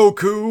over,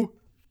 Goku!"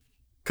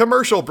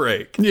 Commercial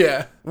break.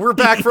 Yeah. We're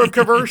back from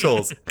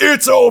commercials.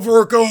 It's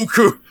over,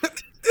 Goku!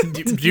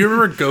 Do you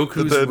remember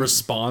Goku's then-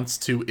 response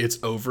to "It's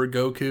over,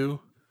 Goku"?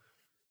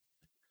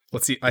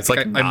 Let's see. I It's think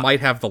like I not- might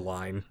have the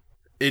line.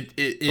 It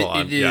Hold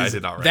on. is. Yeah, I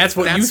did not write That's it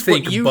what down. you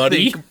think,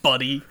 buddy.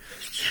 buddy.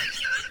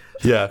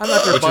 Yeah. I'm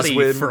not your Which is buddy,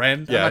 when-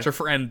 friend. Yeah. I'm not your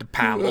friend,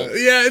 pal.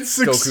 Yeah, it's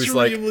Goku's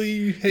like,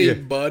 extremely. Hey, yeah.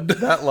 bud.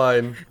 That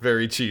line,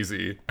 very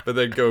cheesy. But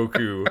then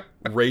Goku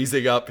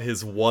raising up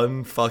his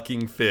one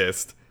fucking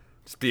fist,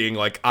 just being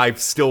like, I've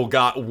still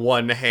got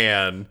one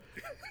hand.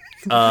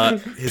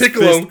 His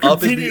Piccolo fist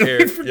up in the air.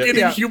 continually forgetting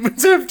Yeah.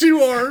 humans have two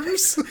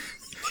arms.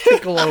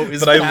 Piccolo is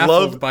But I baffled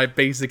love- by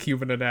basic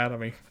human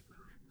anatomy.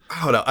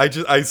 I don't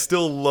know. I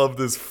still love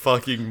this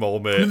fucking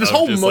moment. This of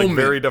whole just, moment- like,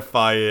 very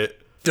defiant.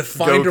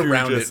 Defined Goku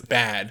around just- it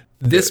bad.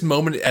 This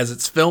moment, as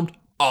it's filmed,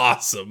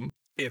 awesome.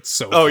 It's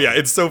so. Oh yeah,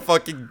 it's so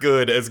fucking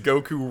good as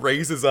Goku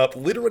raises up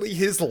literally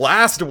his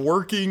last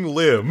working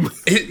limb.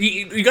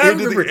 You gotta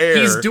Into the remember, air.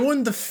 he's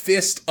doing the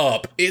fist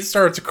up. It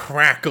starts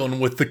crackling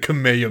with the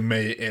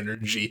Kamehameha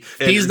energy.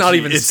 He's not Energy,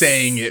 even it's-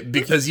 saying it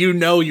because you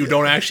know you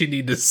don't actually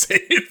need to say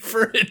it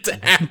for it to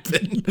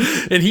happen.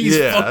 And he's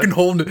Yeah. fucking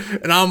holding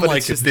it. And I'm like,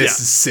 it's just- this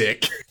yeah. is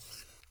sick.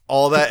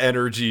 All that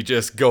energy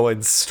just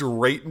going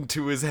straight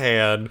into his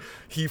hand.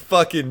 He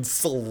fucking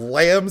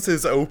slams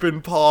his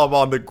open palm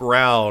on the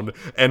ground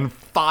and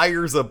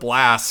fires a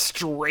blast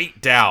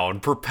straight down,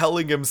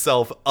 propelling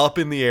himself up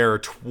in the air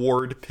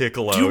toward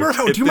Piccolo. Do you remember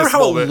how, At this it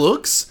moment-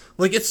 looks?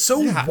 Like, it's so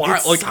wild.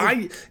 it's Like,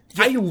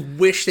 so- I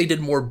wish they did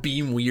more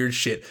beam weird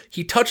shit.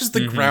 He touches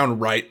the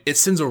ground right. It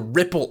sends a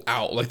ripple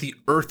out. Like, the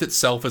earth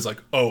itself is like,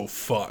 oh,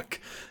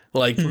 fuck.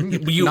 Like,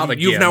 Not you've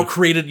again. now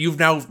created, you've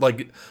now,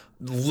 like,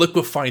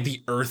 liquefied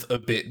the earth a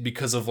bit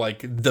because of,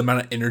 like, the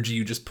amount of energy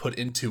you just put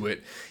into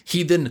it.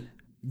 He then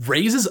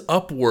raises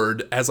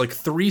upward as, like,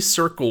 3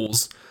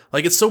 circles,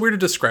 Like, it's so weird to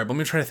describe. Let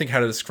me try to think how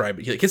to describe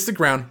it. He like, hits the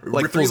ground, Like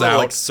three ripples little, out.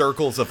 like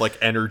circles of like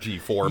energy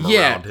form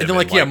Yeah, around him. and then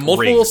like multiple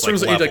rings,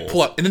 circles that you like levels.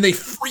 pull up, and then they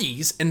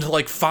freeze into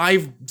like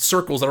 5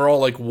 circles that are all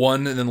like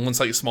one, and then one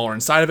slightly smaller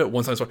inside of it,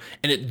 one slightly smaller,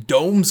 and it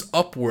domes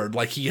upward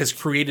like he has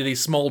created a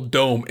small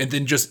dome, and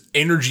then just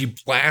energy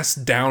blasts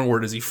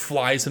downward as he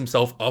flies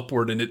himself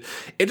upward, and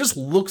it just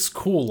looks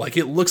cool. Like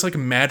it looks like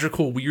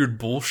magical weird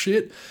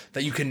bullshit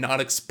that you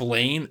cannot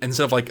explain.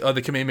 Instead of like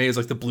the Kamehameha is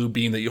like the blue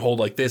beam that you hold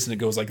like this and it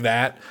goes like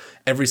that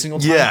every single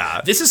time.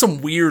 Yeah. This is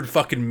some weird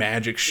fucking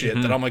magic shit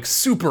that I'm like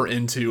super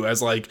into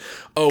as like,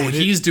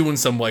 he's doing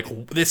some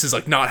like, this is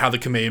like not how the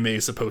Kamehameha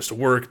is supposed to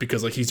work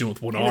because like he's doing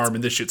with one arm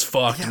and this shit's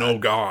fucked and oh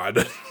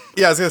god.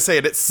 Yeah, I was gonna say,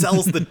 and it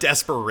sells the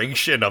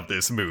desperation of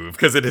this move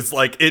because it is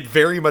like it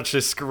very much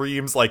just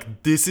screams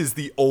like this is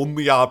the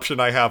only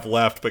option I have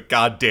left, but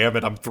god damn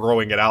it, I'm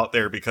throwing it out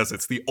there because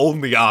it's the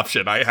only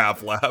option I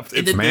have left.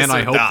 It's Man, this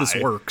I or hope die. this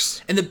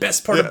works. And the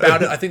best part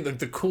about it, I think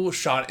the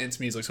coolest shot into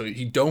me is like, so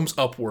he domes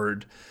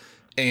upward,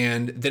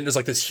 and then there's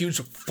like this huge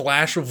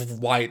flash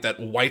of light that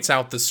whites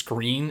out the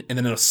screen, and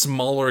then a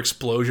smaller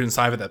explosion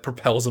inside of it that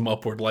propels him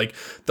upward. Like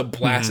the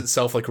blast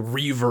itself, like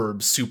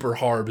reverb super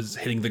hard, is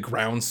hitting the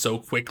ground so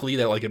quickly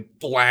that like it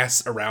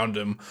blasts around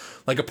him.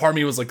 Like a part of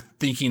me was like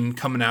thinking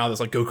coming out of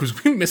this, like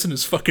Goku's missing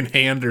his fucking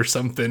hand or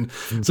something.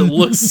 So it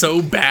looks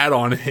so bad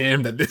on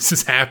him that this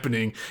is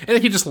happening, and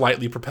then he just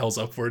lightly propels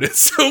upward. It's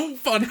so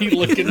funny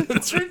looking.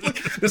 There's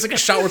like a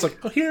shot where it's like,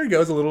 oh, here he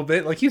goes a little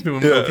bit, like he's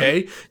moving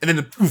okay, and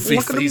then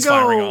he's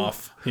firing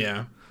off.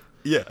 Yeah.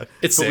 Yeah,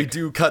 It's but we sick.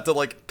 do cut to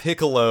like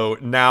Piccolo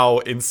now,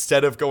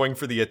 instead of going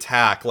for the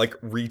attack, like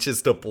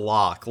reaches to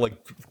block, like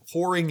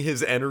pouring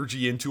his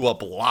energy into a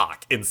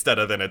block instead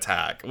of an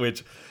attack,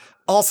 which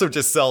also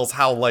just sells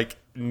how like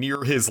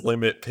near his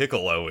limit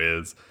Piccolo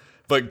is.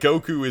 But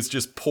Goku is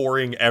just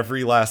pouring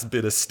every last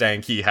bit of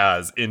stank he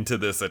has into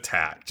this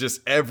attack. Just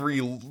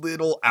every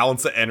little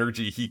ounce of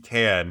energy he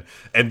can.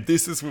 And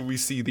this is when we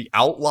see the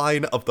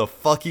outline of the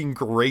fucking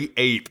great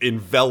ape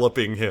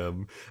enveloping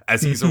him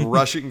as he's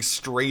rushing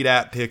straight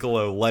at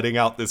Piccolo, letting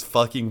out this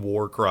fucking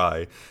war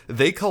cry.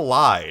 They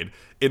collide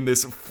in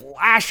this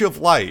flash of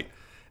light.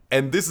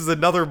 And this is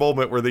another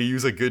moment where they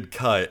use a good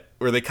cut,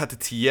 where they cut to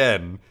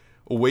Tien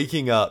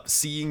waking up,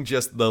 seeing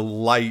just the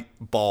light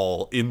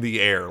ball in the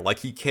air, like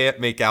he can't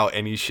make out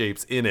any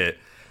shapes in it,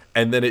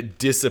 and then it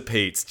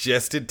dissipates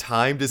just in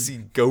time to see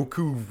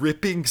Goku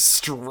ripping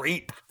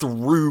straight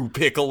through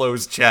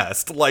Piccolo's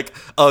chest, like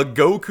a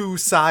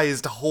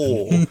Goku-sized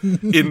hole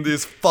in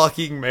this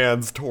fucking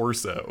man's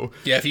torso.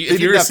 Yeah, if They you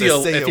didn't ever have see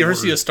to say if you ever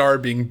see a word. star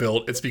being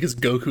built, it's because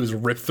Goku's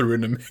ripped through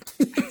into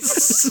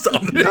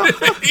stomach.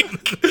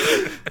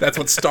 That's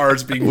what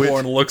stars being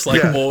born looks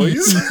like, yeah.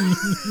 boys.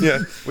 Yeah.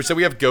 Which so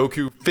we have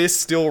Goku,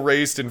 fist still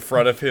raised in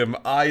front of him,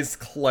 eyes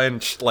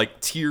clenched, like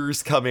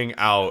tears coming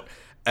out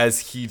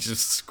as he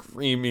just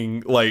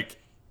screaming, like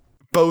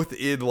both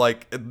in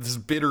like this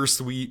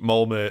bittersweet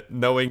moment,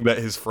 knowing that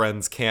his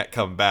friends can't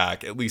come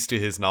back, at least to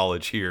his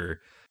knowledge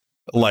here.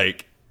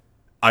 Like,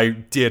 I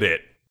did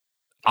it.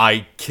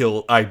 I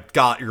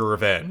got your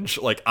revenge.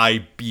 Like,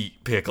 I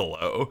beat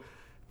Piccolo.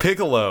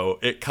 Piccolo,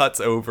 it cuts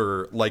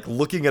over, like,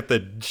 looking at the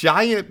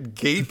giant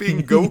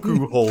gaping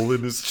Goku hole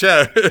in his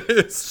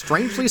chest.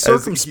 Strangely As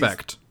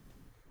circumspect.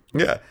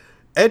 Yeah.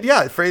 And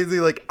yeah,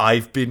 phrasing like,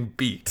 I've been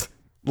beat.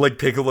 Like,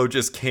 Piccolo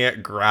just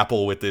can't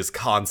grapple with this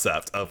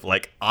concept of,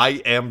 like,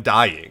 I am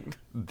dying.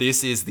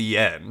 This is the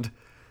end.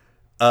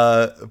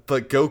 But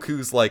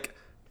Goku's like,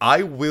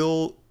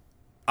 Piccolo's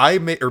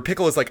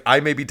like, I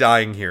may be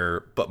dying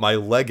here, but my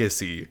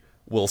legacy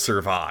will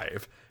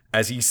survive.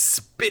 As he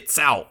spits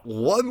out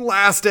one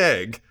last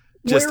egg,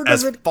 just Where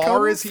does as it far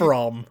come as he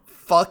from?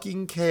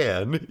 fucking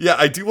can. Yeah,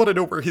 I do want to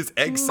know where his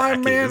egg My sack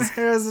man is.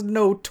 has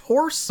no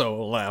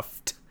torso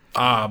left.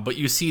 But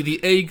you see,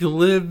 the egg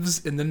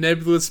lives in the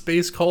nebulous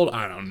space called,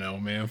 I don't know,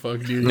 man. Fuck,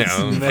 dude. No.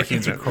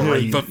 Mechans are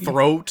crazy. The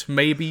throat,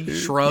 maybe?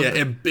 Shrug?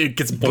 Yeah, it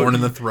gets born in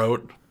the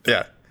throat.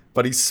 Yeah.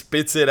 But he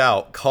spits it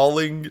out,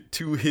 calling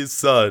to his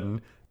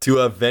son to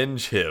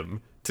avenge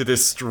him, to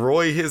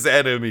destroy his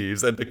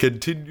enemies, and to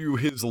continue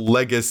his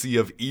legacy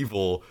of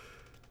evil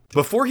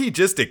before he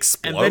just And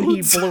explodes. then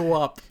he blew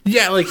up.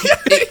 Yeah, like,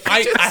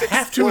 I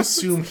have to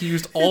assume he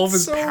used all of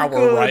his so power,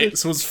 good. right?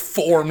 So his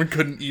form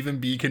couldn't even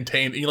be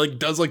contained. He, like,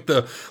 does, like,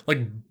 the, like,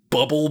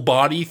 bubble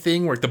body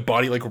thing where the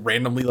body, like,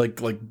 randomly,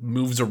 like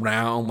moves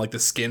around, like, the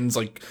skin's,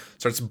 like,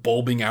 starts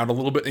bulbing out a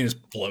little bit, and he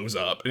just blows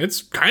up. And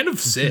it's kind of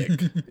sick.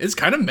 It's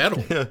kind of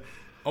metal.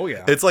 Oh,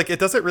 yeah. It's like, it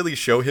doesn't really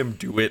show him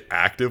do it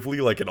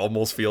actively, like it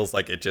almost feels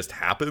like it just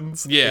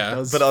happens. Yeah. It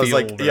does But I was feel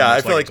like, very yeah, I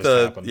much feel like it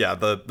just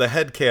happened. the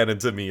head canon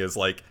to me is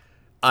like,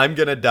 I'm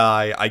gonna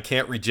die. I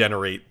can't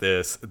regenerate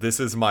this. This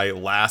is my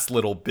last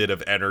little bit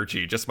of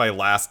energy, just my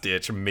last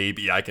ditch.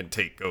 Maybe I can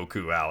take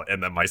Goku out,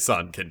 and then my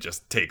son can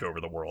just take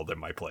over the world in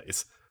my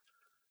place.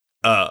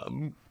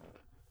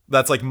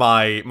 That's like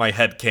my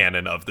head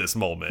canon of this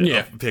moment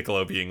of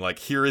Piccolo being like,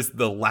 here is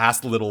the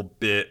last little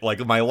bit,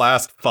 like my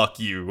last fuck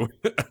you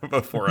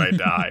before I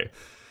die.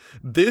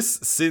 This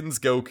sends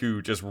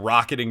Goku just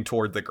rocketing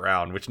toward the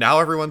ground, which now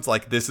everyone's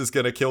like, this is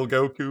gonna kill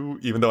Goku,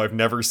 even though I've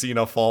never seen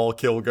a fall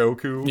kill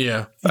Goku.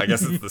 Yeah. I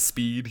guess it's the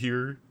speed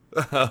here.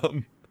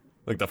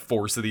 Like the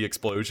force of the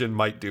explosion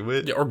might do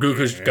it. Yeah, or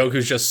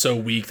Goku's just so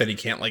weak that he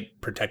can't like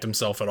protect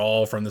himself at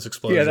all from this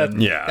explosion.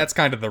 That's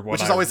kind of the what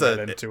Which is I always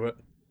read into it.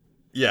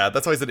 Yeah,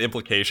 that's always an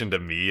implication to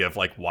me of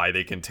like why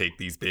they can take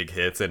these big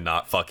hits and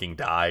not fucking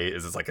die.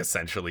 Is it's like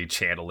essentially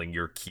channeling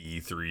your ki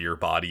through your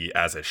body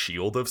as a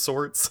shield of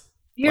sorts,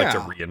 like to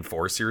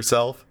reinforce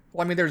yourself.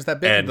 Well, I mean, there's that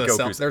bit And in the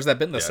Goku's- there's that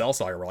bit in the Cell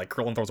Saga where like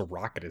Krillin throws a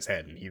rock at his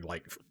head and he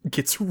like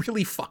gets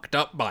really fucked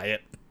up by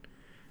it.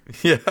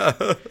 Yeah,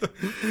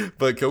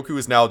 but Goku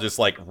is now just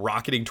like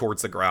rocketing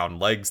towards the ground,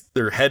 legs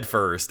their head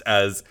first,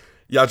 as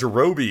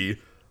Yajirobe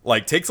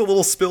like takes a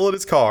little spill in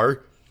his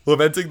car,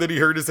 lamenting that he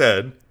hurt his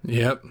head.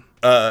 Yep.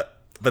 But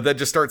then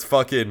just starts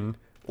fucking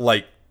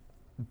like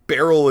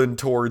barreling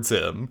towards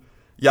him.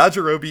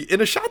 Yajirobe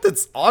in a shot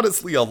that's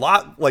honestly a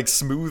lot like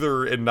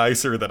smoother and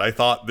nicer than I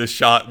thought this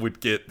shot would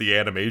get the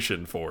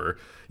animation for.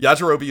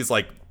 Yajirobe is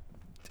like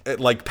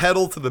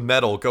pedal to the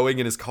metal going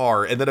in his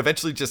car, and then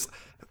eventually just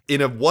in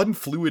a one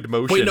fluid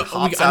motion Wait, no,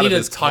 hops I out need of to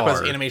his talk car.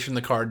 about his animation in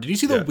the car. Did you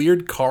see the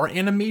weird car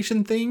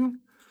animation thing?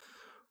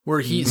 Where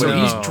he's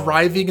No.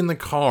 driving in the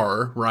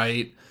car,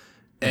 right?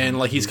 And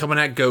like he's coming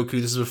at Goku.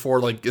 This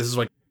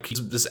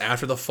is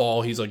after the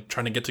fall. He's like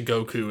trying to get to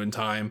Goku in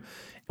time.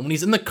 And when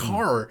he's in the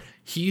car,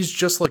 he's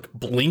just like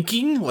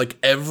blinking like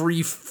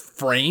every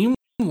frame.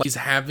 Like he's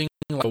having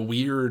like a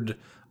weird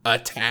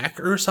attack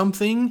or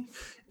something.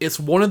 It's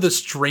one of the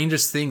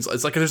strangest things.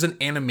 It's like there's an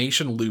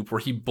animation loop where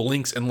he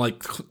blinks and like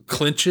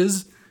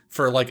clinches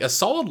for like a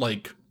solid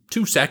like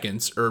 2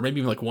 seconds or maybe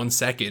even like 1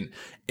 second.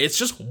 It's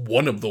just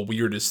one of the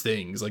weirdest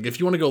things. Like if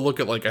you want to go look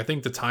at like, I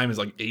think the time is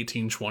like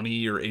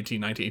 1820 or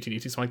 1819,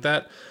 1818, something like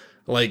that.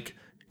 Like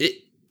it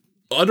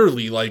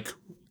utterly like,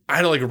 I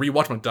had to like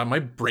rewatch my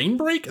brain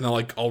break and then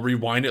like I'll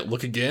rewind it,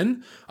 look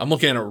again. I'm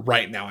looking at it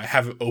right now. I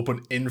have it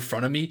open in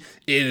front of me.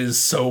 It is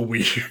so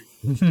weird.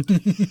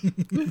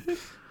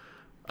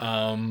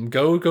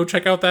 Go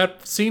check out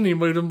that scene.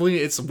 Anybody didn't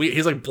believe it's weird.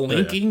 He's like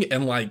blinking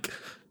and like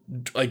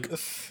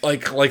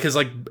his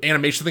like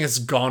animation thing has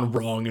gone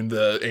wrong in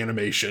the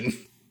animation.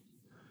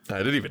 I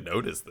didn't even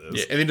notice this.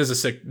 Yeah, and he does a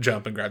sick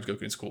jump and grabs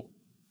Goku. It's cool.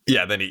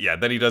 Then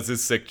he does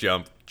his sick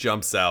jump,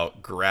 jumps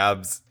out,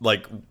 grabs,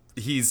 like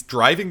he's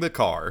driving the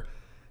car.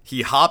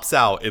 He hops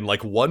out in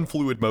like one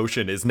fluid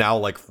motion, is now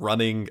like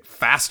running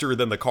faster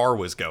than the car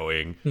was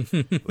going,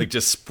 like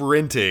just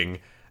sprinting.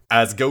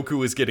 As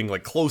Goku is getting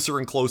like closer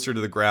and closer to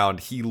the ground,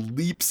 he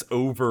leaps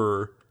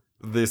over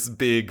this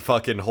big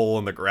fucking hole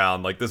in the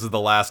ground. Like this is the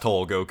last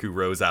hole Goku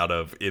rose out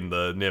of in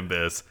the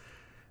Nimbus,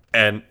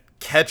 and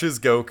catches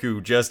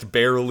Goku just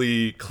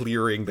barely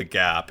clearing the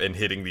gap and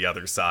hitting the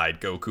other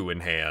side, Goku in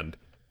hand.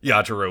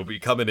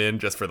 Yajirobe coming in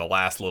just for the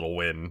last little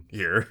win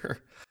here.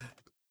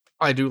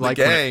 I do like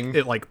gang. when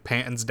it like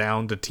pans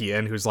down to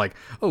Tien, who's like,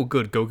 "Oh,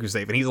 good, Goku's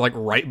safe," and he's like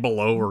right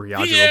below where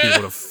Yajirobe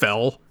would have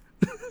fell.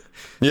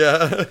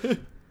 Yeah.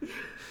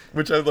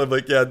 Which I love,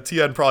 like, yeah,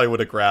 Tien probably would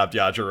have grabbed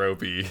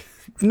Yajirobe.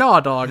 Nah,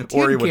 dog, Or he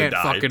Tien would've can't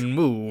died. fucking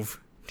move.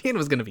 Tien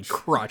was gonna be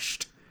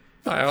crushed.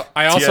 I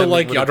also Tien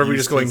like would've Yajirobe used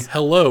just going his-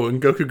 hello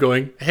and Goku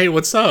going, hey,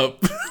 what's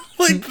up?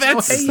 Like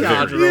that's Hey, very-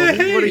 Yajirobe,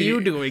 Hey. what are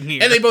you doing here?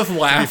 and they both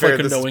laugh fair, like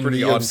this is knowing pretty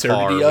the on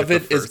absurdity par of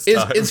with it the is first is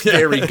time. it's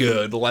very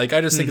good. Like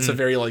I just think it's a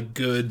very like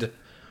good.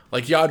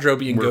 Like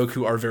Yajirobe and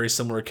Goku are very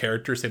similar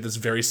characters. They have this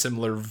very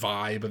similar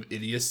vibe of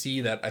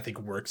idiocy that I think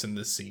works in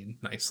this scene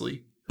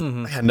nicely.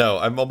 Yeah, no,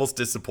 I'm almost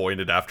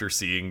disappointed after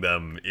seeing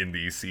them in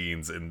these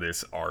scenes in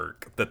this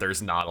arc that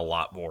there's not a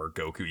lot more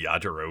Goku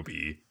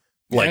Yajirobe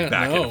like Yeah,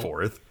 back no. and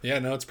forth. Yeah,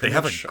 no, it's They pretty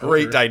have a much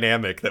great over.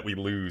 dynamic that we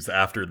lose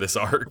after this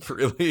arc,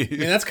 really.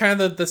 And that's kind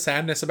of the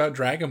sadness about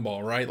Dragon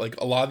Ball, right? Like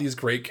a lot of these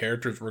great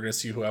characters we're gonna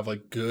see who have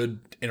like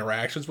good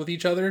interactions with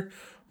each other.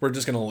 We're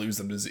just gonna lose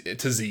them to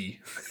Z.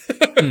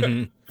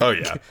 Oh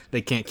yeah.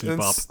 they can't keep up.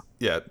 It's-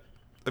 Yeah.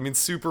 I mean,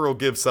 Super will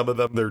give some of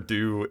them their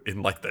due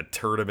in like the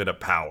Tournament of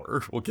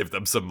Power. We'll give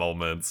them some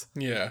moments.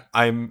 Yeah.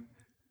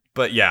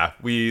 But yeah,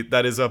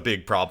 that is a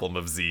big problem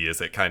of Z, is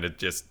it kind of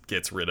just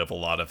gets rid of a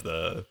lot of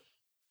the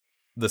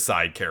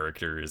side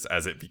characters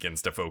as it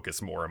begins to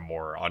focus more and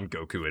more on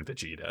Goku and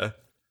Vegeta.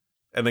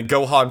 And then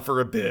Gohan for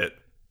a bit,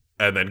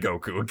 and then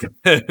Goku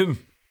again.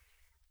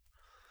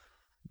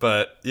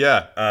 But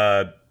yeah,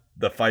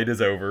 the fight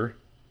is over.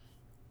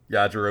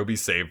 Yajirobe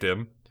saved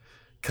him.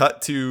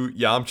 Cut to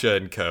Yamcha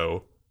and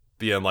co.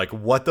 being like,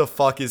 what the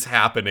fuck is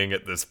happening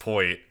at this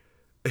point?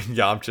 And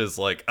Yamcha's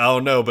like, I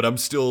don't know, but I'm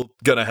still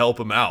gonna help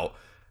him out.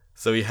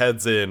 So he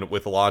heads in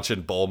with Launch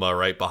and Bulma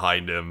right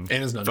behind him.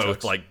 And his both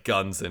nunchucks. like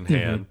guns in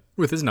hand.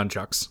 With his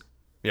nunchucks.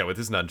 Yeah, with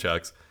his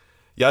nunchucks.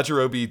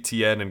 Yajirobe,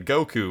 Tien, and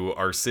Goku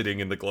are sitting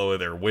in the glow of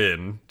their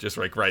win, just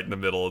like right in the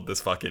middle of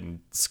this fucking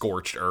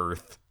scorched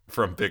earth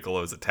from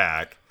Piccolo's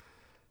attack.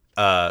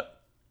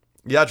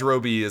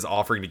 Yajirobe is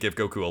offering to give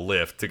Goku a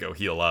lift to go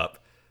heal up.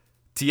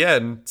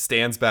 Tien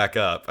stands back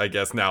up, I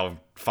guess now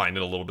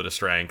finding a little bit of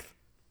strength,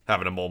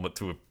 having a moment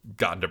to have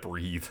gotten to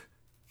breathe.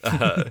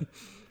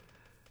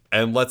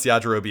 and lets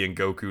Yajirobe and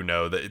Goku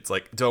know that it's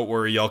like, don't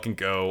worry, y'all can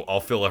go. I'll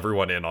fill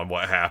everyone in on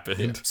what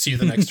happened. See you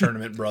the next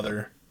tournament,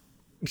 brother.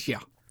 Yeah.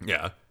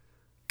 Yeah.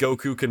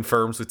 Goku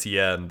confirms with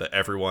Tien that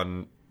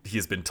everyone he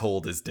has been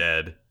told is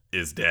dead.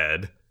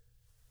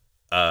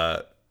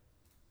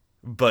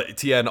 But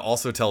Tien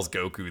also tells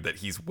Goku that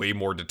he's way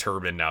more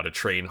determined now to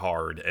train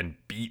hard and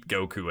beat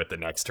Goku at the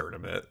next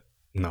tournament.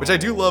 No. Which I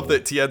do love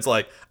that Tien's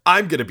like,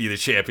 I'm going to be the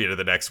champion of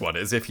the next one,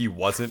 as if he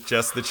wasn't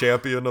just the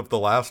champion of the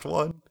last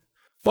one.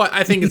 But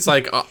I think it's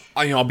like,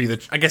 I'll be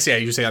I guess, yeah,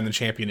 you say I'm the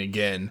champion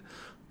again,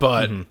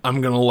 but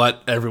I'm going to let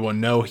everyone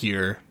know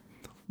here.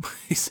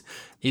 He's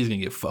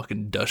going to get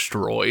fucking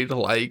destroyed.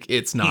 Like,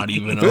 it's not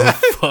even a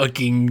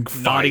fucking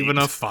fight. Not even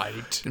a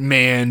fight.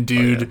 Man,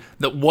 dude.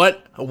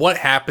 What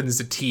happens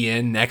to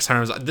Tien next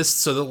time?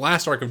 So the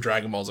last arc of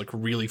Dragon Ball is like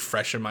really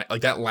fresh in my,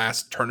 like that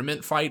last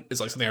tournament fight is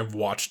like something I've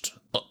watched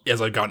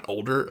as I've gotten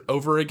older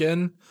over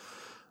again.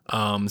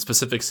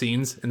 Specific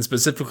scenes, and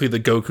specifically the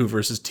Goku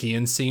versus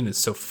Tien scene is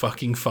so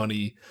fucking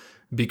funny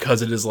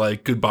because it is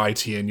like, goodbye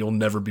Tien, you'll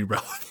never be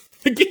relevant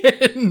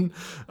again.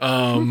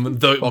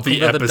 The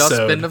episode, the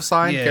dustbin of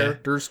side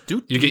characters.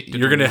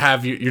 You're gonna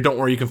have you don't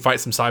worry, you can fight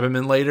some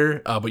Cybermen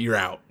later, but you're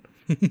out.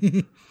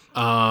 You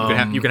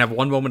can have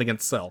one moment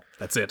against Cell.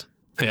 That's it.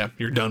 Yeah,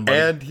 you're done, buddy.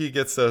 And he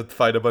gets to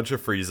fight a bunch of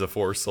Frieza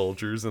Force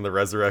soldiers in the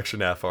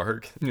Resurrection F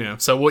arc. Yeah,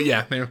 so well,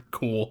 yeah, they're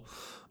cool.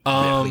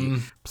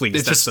 Please,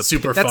 it's just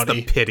super that's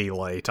funny. the pity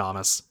light on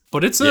us.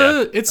 But it's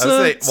Yeah. a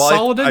I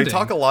solid I ending.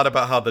 talk a lot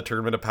about how the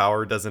Tournament of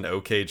Power does an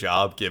okay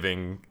job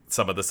giving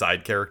some of the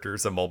side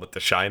characters a moment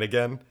to shine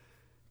again.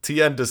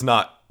 Tien does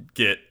not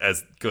get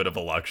as good of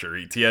a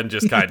luxury. Tien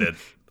just kind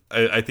of,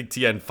 I think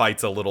Tien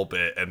fights a little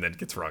bit and then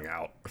gets wrung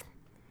out.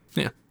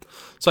 Yeah.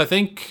 So I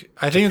think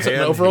it's an Japan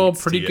overall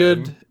hates pretty Tien.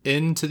 good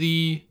end to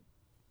the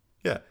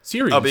Yeah.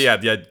 series. Oh, but yeah,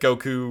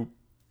 Goku,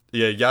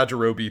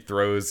 Yajirobe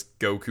throws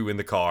Goku in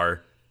the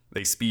car.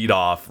 They speed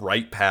off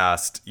right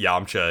past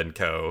Yamcha and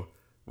Co.,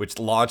 which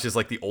Launch is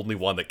like the only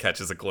one that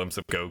catches a glimpse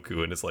of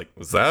Goku and is like,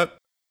 was that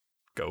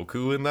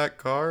Goku in that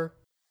car?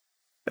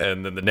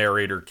 And then the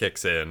narrator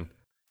kicks in,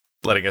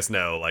 letting us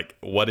know, like,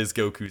 what is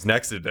Goku's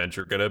next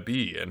adventure gonna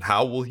be? And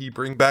how will he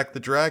bring back the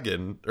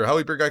dragon? Or how will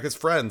he bring back his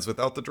friends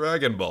without the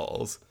Dragon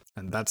Balls?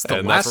 And that's the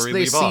And that's last where we they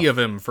leave see off. of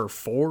him for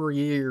 4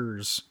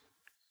 years.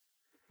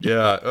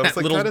 Yeah, I was That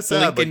like little kind of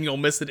sad. blink and you'll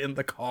miss it in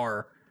the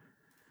car.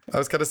 I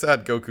was kind of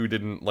sad Goku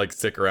didn't like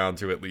stick around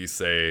to at least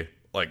say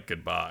like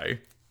goodbye.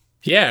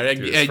 Yeah, his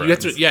you have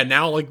to. friends. Yeah,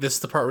 now like this is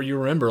the part where you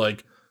remember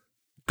like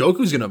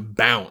Goku's gonna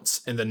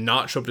bounce and then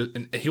not show up,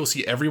 and he'll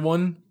see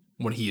everyone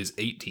when he is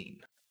 18.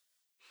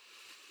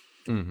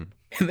 And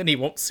then he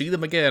won't see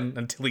them again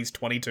until he's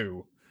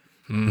 22.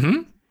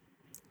 So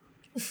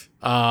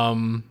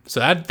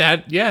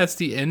that it's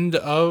the end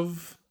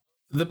of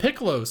the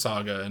Piccolo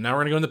saga, and now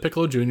we're gonna go into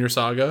Piccolo Junior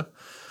saga,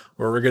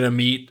 where we're gonna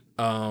meet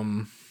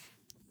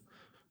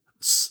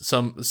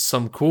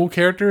some cool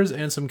characters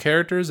and some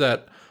characters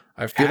that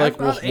I feel Have like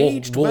not we'll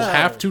aged we'll well.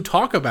 have to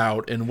talk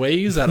about in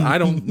ways that I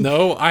don't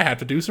know. I have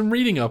to do some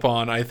reading up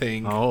on, I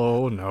think.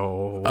 Oh,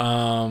 no.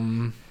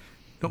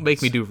 Don't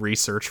make me do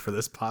research for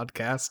this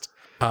podcast.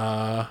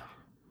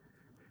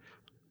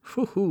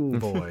 Whoo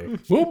boy.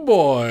 Oh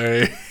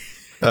boy.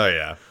 Oh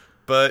yeah.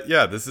 But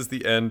yeah, this is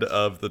the end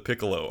of the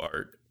Piccolo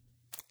arc.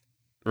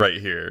 Right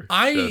here.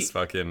 Just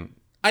fucking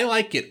I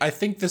like it. I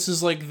think this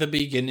is like the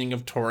beginning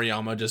of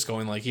Toriyama just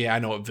going like, yeah, I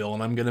know what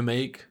villain I'm gonna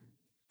make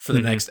for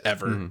the next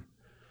ever.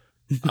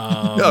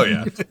 Oh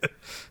yeah.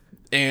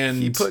 And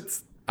He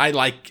puts I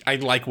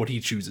like what he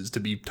chooses, to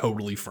be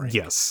totally frank.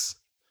 Yes.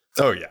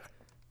 Oh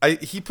yeah.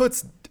 He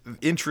puts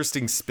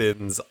interesting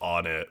spins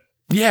on it,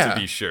 Yeah. to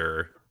be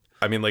sure.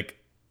 I mean, like,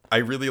 I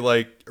really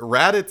like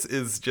Raditz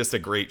is just a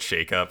great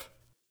shakeup.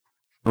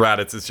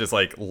 Raditz is just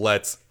like,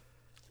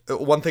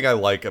 one thing I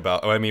like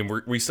about, I mean,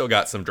 we still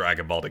got some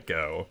Dragon Ball to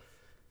go,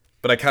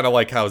 but I kind of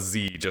like how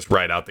Z just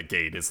right out the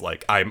gate is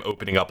like, I'm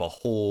opening up a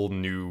whole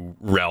new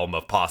realm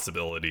of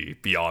possibility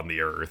beyond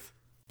the Earth.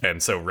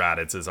 And so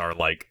Raditz is our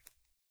like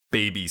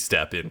baby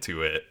step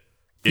into it,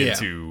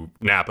 into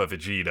Nappa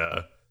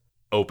Vegeta,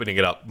 opening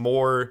it up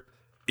more,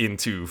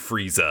 into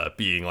Frieza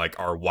being like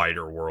our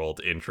wider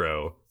world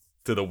intro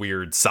to the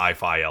weird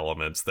sci-fi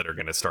elements that are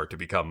going to start to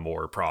become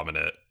more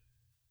prominent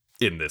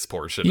in this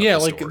portion of the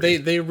like story.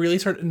 they really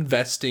start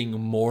investing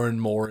more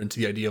and more into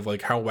the idea of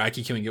like how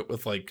wacky can we get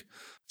with like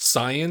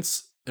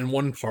science in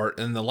one part,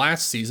 and the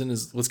last season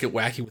is let's get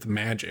wacky with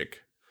magic,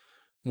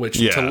 which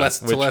to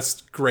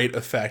less great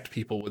effect,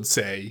 people would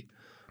say.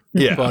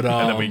 Yeah, but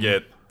and then we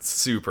get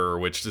Super,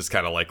 which just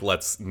kind of like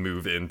let's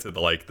move into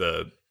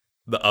the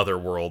other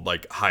world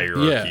like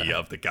hierarchy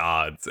of the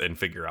gods and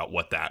figure out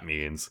what that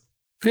means.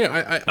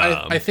 Yeah,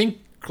 I think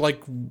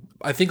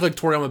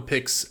Toriyama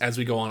picks as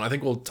we go on. I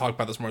think we'll talk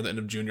about this more at the end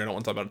of Junior. I don't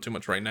want to talk about it too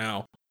much right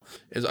now.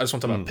 I just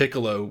want to talk about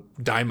Piccolo,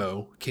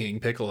 Daimo, King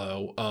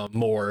Piccolo,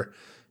 more.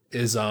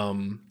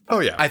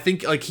 I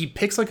think like he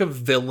picks like a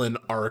villain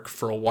arc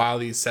for a while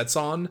that he sets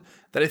on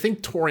that I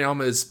think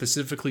Toriyama is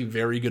specifically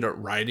very good at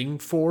writing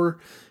for,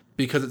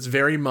 because it's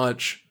very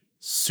much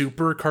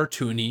super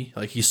cartoony,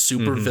 like he's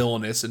super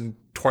villainous, and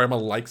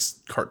Toriyama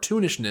likes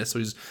cartoonishness, so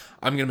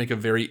I'm gonna make a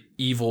very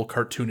evil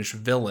cartoonish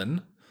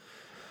villain.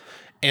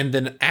 And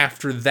then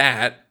after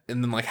that,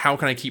 and then like how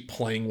can I keep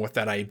playing with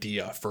that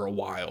idea for a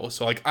while?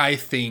 So like I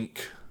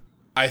think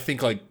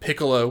like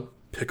Piccolo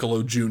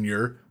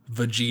Jr.,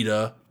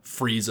 Vegeta,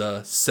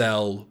 Frieza,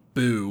 Cell,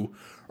 Boo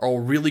are all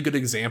really good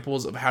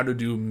examples of how to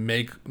do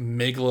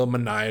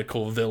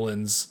megalomaniacal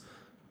villains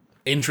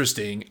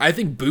interesting. I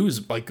think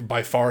Boo's like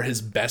by far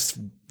his best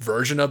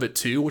version of it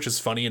too, which is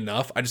funny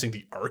enough. I just think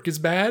the arc is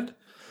bad.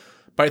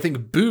 But I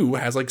think Boo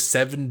has like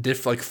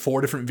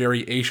 4 different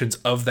variations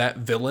of that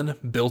villain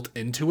built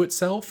into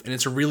itself, and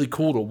it's really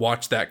cool to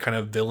watch that kind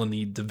of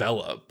villainy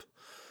develop.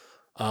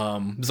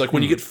 It's like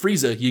when you get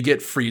Frieza, you get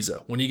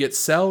Frieza. When you get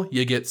Cell,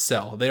 you get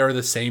Cell. They are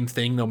the same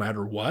thing no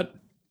matter what,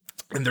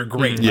 and they're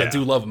great. I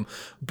do love them.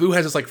 Boo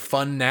has this like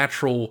fun,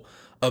 natural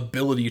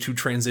ability to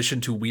transition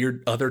to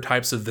weird other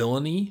types of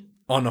villainy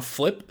on a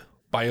flip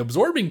by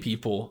absorbing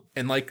people,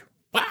 and like,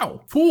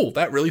 wow, cool.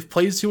 That really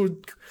plays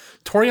to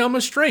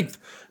Toriyama's strength.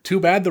 Too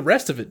bad the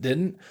rest of it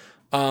didn't.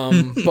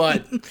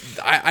 But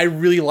I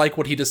really like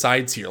what he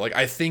decides here. Like,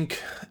 I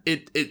think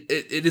it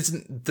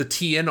isn't the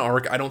Tien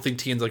arc. I don't think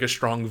Tien's like a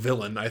strong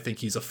villain. I think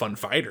he's a fun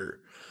fighter.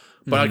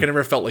 But like, I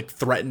never felt like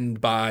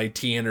threatened by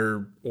Tien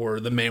or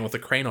the man with the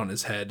crane on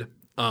his head.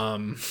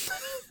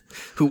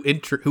 Who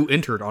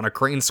entered on a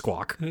crane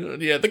squawk.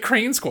 Yeah, the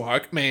crane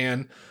squawk,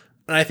 man.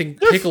 And I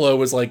think Piccolo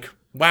was like,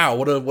 wow,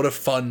 what a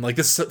fun, like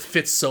this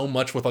fits so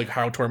much with like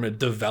how Toriyama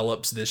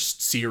develops this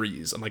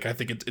series. And like, I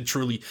think it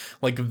truly,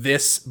 like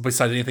this,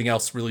 besides anything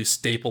else, really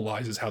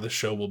stabilizes how the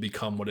show will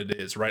become what it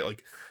is, right?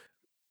 Like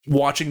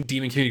watching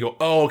Demon King, you go,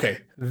 oh,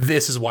 okay,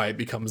 this is why it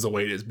becomes the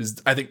way it is. Because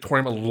I think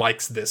Toriyama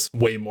likes this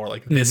way more.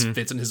 Like this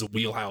fits in his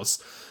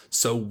wheelhouse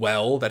so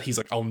well that he's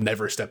like, I'll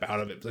never step out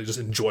of it. I just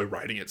enjoy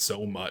writing it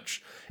so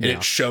much. And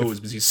it shows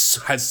because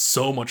he has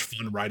so much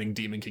fun writing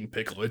Demon King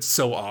Piccolo. It's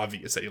so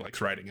obvious that he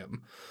likes writing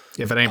him.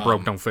 If it ain't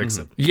broke, don't fix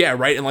it. Yeah,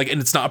 right. And like, and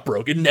it's not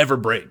broke. It never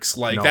breaks.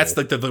 Like that's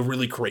like the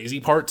really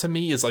crazy part to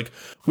me is like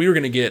we were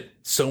gonna get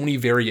so many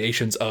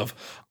variations of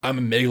I'm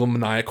a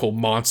megalomaniacal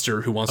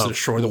monster who wants to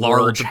destroy the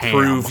world to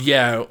prove,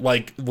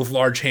 like with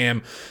large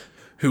ham,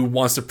 who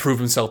wants to prove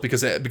himself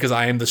because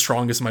I am the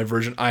strongest in my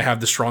version. I have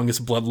the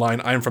strongest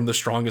bloodline. I'm from the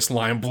strongest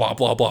line. Blah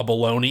blah blah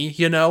baloney.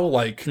 You know,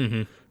 like.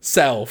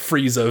 Cell,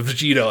 Frieza,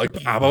 Vegeta, like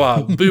blah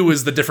blah blah. Boo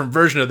is the different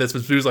version of this,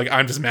 but Boo's like,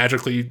 I'm just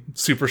magically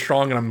super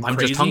strong and I'm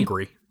crazy. Just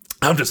hungry.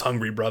 I'm just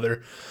hungry,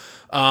 brother.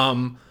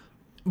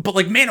 But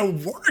like, man,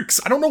 it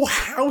works. I don't know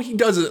how he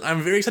does it.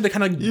 I'm very excited to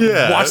kind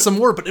of watch some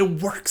more, but it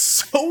works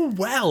so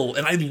well,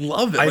 and I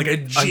love it. Like, I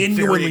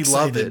genuinely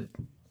love it.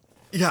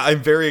 Yeah,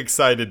 I'm very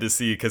excited to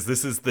see because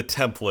this is the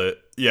template,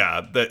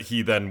 that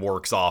he then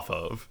works off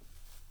of.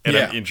 And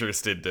I'm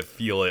interested to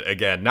feel it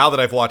again. Now that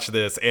I've watched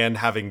this and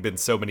having been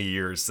so many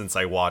years since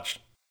I watched,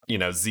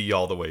 Z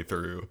all the way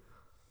through.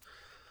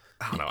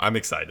 I don't know. I'm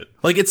excited.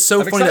 Like, it's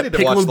so funny that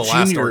Piccolo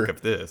Jr.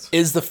 Of this.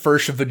 is the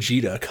first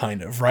Vegeta,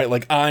 kind of, right?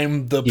 Like,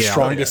 I'm the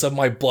strongest of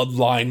my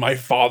bloodline. My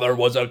father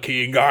was a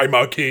king. I'm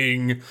a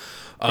king.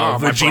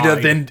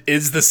 Vegeta then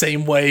is the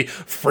same way.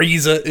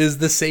 Frieza is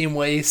the same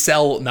way.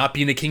 Cell not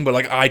being a king, but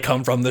like I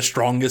come from the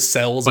strongest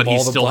cells of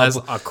all the blood. But he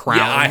still has a crown.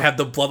 Yeah, I have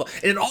the blood,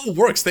 and it all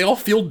works. They all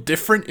feel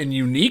different and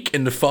unique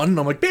and fun. And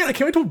I'm like, man, I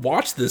can't wait to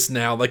watch this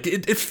now. Like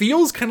it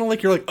feels kind of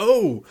like you're like,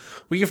 oh,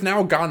 we have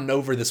now gotten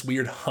over this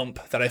weird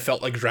hump that I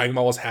felt like Dragon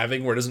Ball was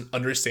having, where it doesn't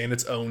understand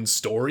its own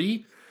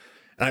story.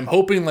 And I'm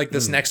hoping like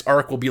this next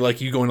arc will be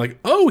like you going like,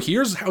 oh,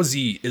 here's how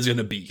Z is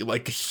gonna be.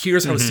 Like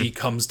here's how Z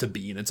comes to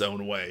be in its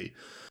own way.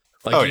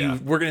 Like I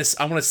want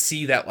to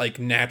see that like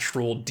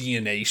natural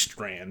DNA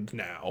strand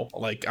now.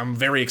 Like I'm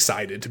very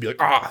excited to be like,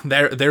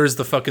 there's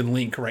the fucking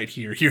link right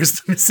here. Here's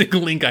the missing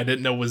link I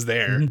didn't know was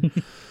there.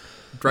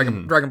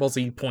 Dragon Ball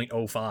Z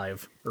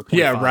 0.05 or 0.5,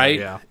 yeah, right.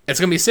 Yeah. It's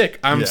gonna be sick.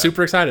 I'm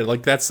super excited.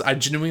 Like I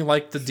genuinely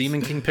like the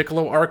Demon King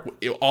Piccolo arc.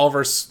 All of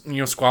our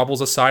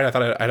squabbles aside, I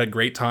thought I had a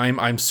great time.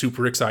 I'm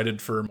super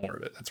excited for more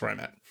of it. That's where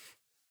I'm at.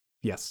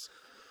 Yes,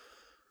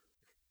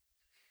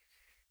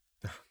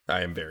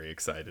 I am very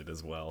excited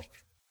as well.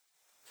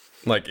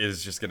 Like,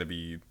 it's just going to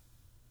be...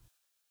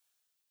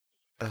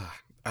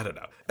 I don't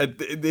know.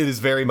 It is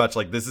very much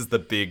like this is the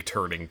big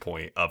turning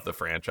point of the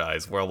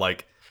franchise where,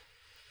 like...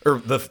 Or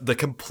the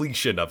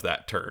completion of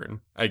that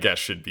turn, I guess,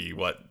 should be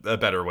what a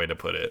better way to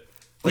put it.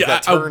 Like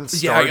that turn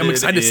I'm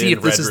excited to see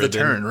if this is the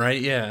turn, right?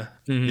 Yeah.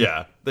 Mm-hmm.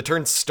 Yeah. The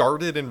turn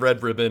started in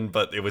Red Ribbon,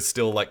 but it was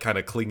still, like, kind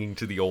of clinging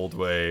to the old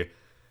way.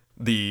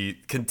 The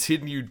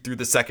continued through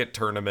the second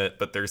tournament,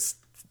 but there's...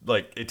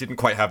 like it didn't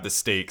quite have the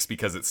stakes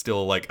because it's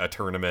still like a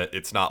tournament.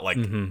 It's not like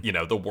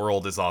the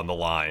world is on the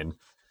line.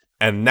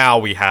 And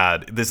now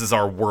this is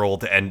our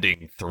world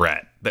ending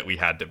threat that we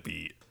had to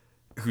beat,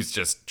 who's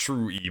just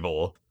true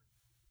evil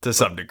to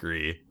some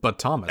degree. But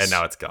Thomas, and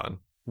now it's gone.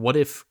 What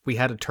if we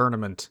had a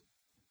tournament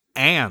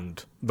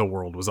and the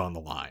world was on the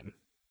line?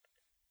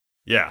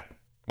 Yeah.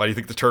 Why do you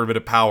think the Tournament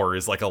of Power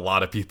is like a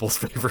lot of people's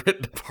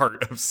favorite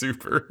part of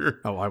Super?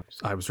 Oh,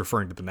 I was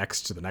referring to the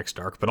next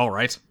arc, but all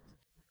right.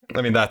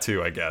 I mean, that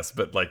too, I guess.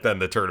 But like then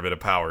the Tournament of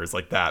Power is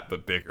like that,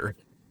 but bigger.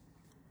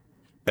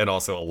 And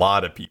also a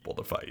lot of people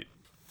to fight.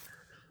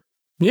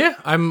 Yeah,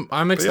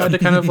 I'm excited to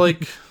kind of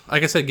like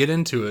I said, get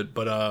into it.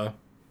 But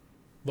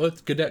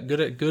it's good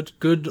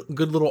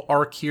little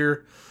arc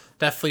here.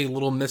 Definitely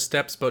little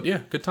missteps, but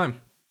yeah, good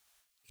time.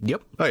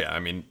 Yep. Oh yeah,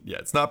 I mean, yeah,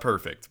 it's not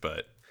perfect,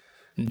 but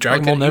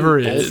Dragon Ball never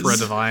is. Ultra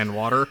Divine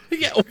Water.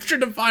 Yeah, Ultra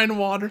Divine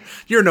Water.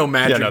 You're no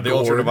magic. yeah, no, the Gord.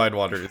 Ultra Divine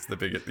Water is the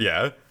biggest.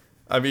 Yeah,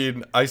 I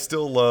mean, I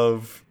still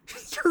love.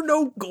 You're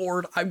no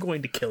Gord. I'm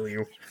going to kill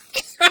you.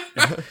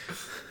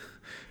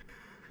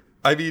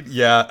 I mean,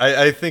 yeah,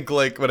 I think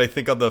like when I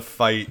think on the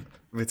fight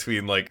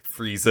between like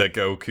Frieza,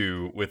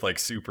 Goku with like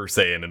Super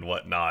Saiyan and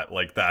whatnot,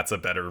 like that's a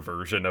better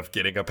version of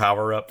getting a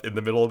power up in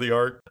the middle of the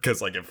arc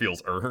because like it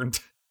feels earned.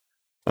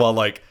 While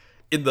like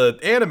in the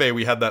anime,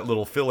 we had that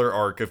little filler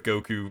arc of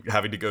Goku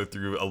having to go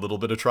through a little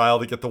bit of trial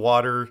to get the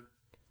water,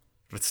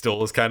 but still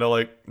was kind of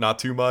like not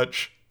too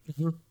much.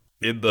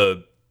 In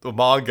the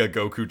manga,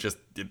 Goku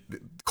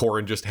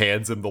Korin just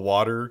hands him the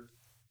water.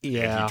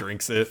 Yeah. And he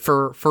drinks it.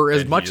 For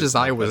as And much he is as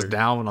I much was better.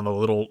 down on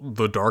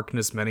the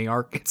Darkness mini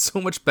arc, it's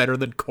so much better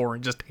than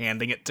Korin just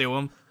handing it to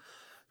him.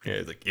 Yeah,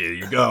 he's like, here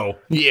you go.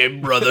 Yeah,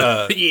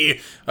 brother. Yeah,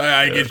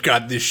 I just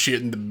got this shit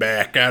in the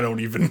back. I don't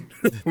even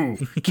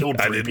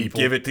killed I 3 didn't people.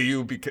 give it to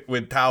you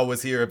when Tao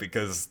was here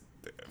because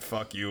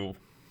fuck you.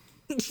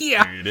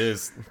 Yeah. It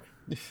is.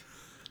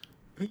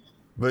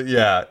 But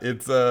yeah,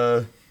 it's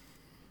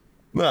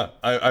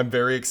I'm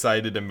very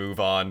excited to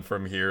move on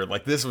from here.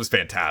 Like this was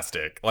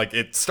fantastic. Like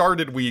it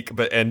started weak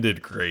but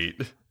ended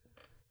great.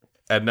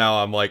 And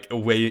now I'm like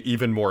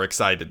even more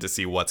excited to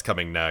see what's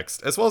coming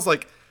next. As well as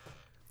like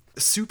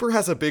Super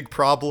has a big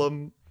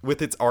problem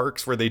with its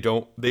arcs where they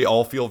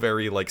all feel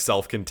very like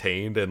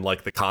self-contained and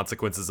like the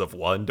consequences of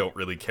one don't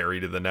really carry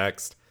to the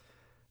next.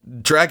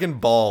 Dragon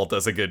Ball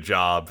does a good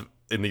job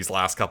in these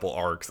last couple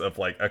arcs of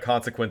like a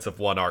consequence of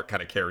one arc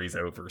kind of carries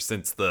over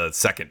since the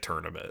second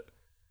tournament.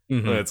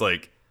 And it's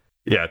like,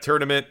 yeah,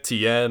 tournament,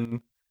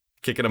 Tien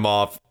kicking him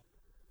off.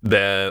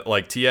 Then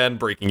like Tien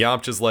breaking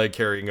Yamcha's leg,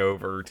 carrying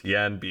over.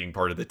 Tien being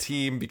part of the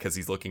team because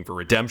he's looking for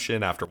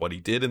redemption after what he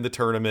did in the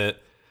tournament.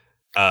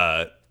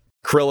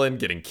 Krillin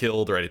getting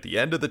killed right at the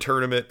end of the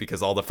tournament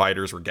because all the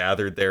fighters were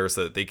gathered there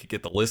so that they could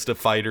get the list of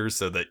fighters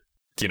so that,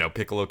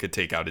 Piccolo could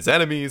take out his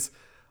enemies.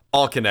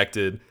 All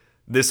connected.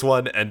 This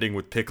one ending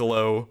with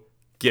Piccolo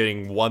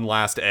getting one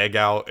last egg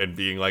out and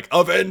being like,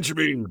 avenge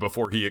me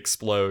before he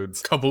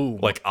explodes.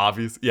 Kaboom. Like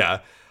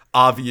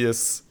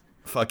obvious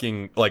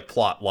fucking like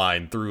plot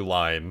line through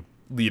line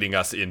leading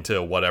us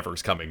into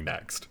whatever's coming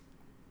next.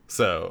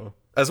 So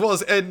as well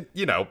as, and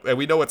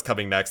we know what's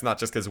coming next, not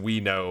just because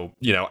we know,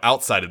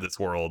 outside of this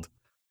world,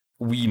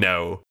 we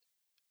know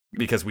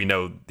because we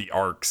know the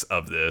arcs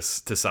of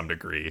this to some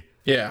degree.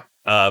 Yeah.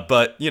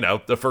 But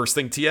the first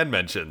thing Tien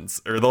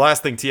mentions, or the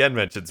last thing Tien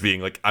mentions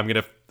being like,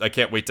 I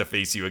can't wait to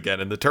face you again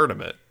in the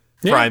tournament.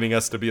 Yeah. Priming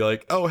us to be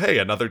like, oh hey,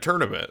 another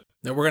tournament.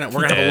 Now we're gonna have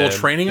a little And,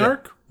 training yeah.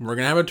 arc. We're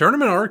gonna have a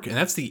tournament arc, and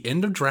that's the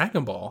end of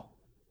Dragon Ball.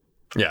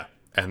 Yeah.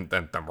 And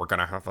then we're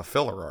gonna have a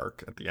filler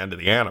arc at the end of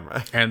the anime.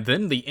 And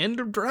then the end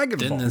of Dragon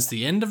Then Ball. that's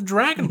the end of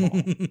Dragon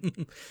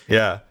Ball.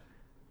 Yeah.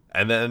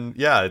 And then,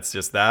 yeah, it's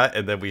just that.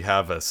 And then we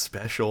have a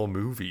special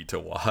movie to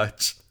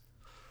watch.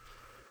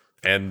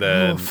 And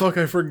then, Oh fuck!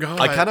 I forgot.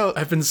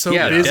 I've been so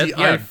yeah, busy.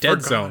 I Dead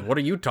forgot. Zone. What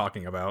are you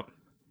talking about?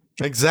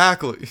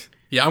 exactly.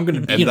 Yeah, I'm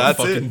gonna be And in a that's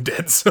fucking it.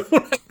 dead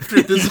zone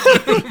after this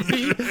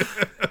movie.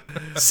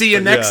 See you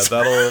next.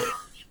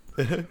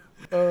 Yeah,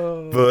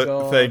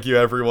 but thank you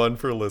everyone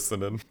for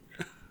listening.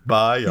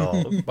 Bye,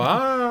 y'all.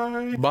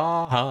 Bye.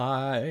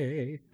 Bye.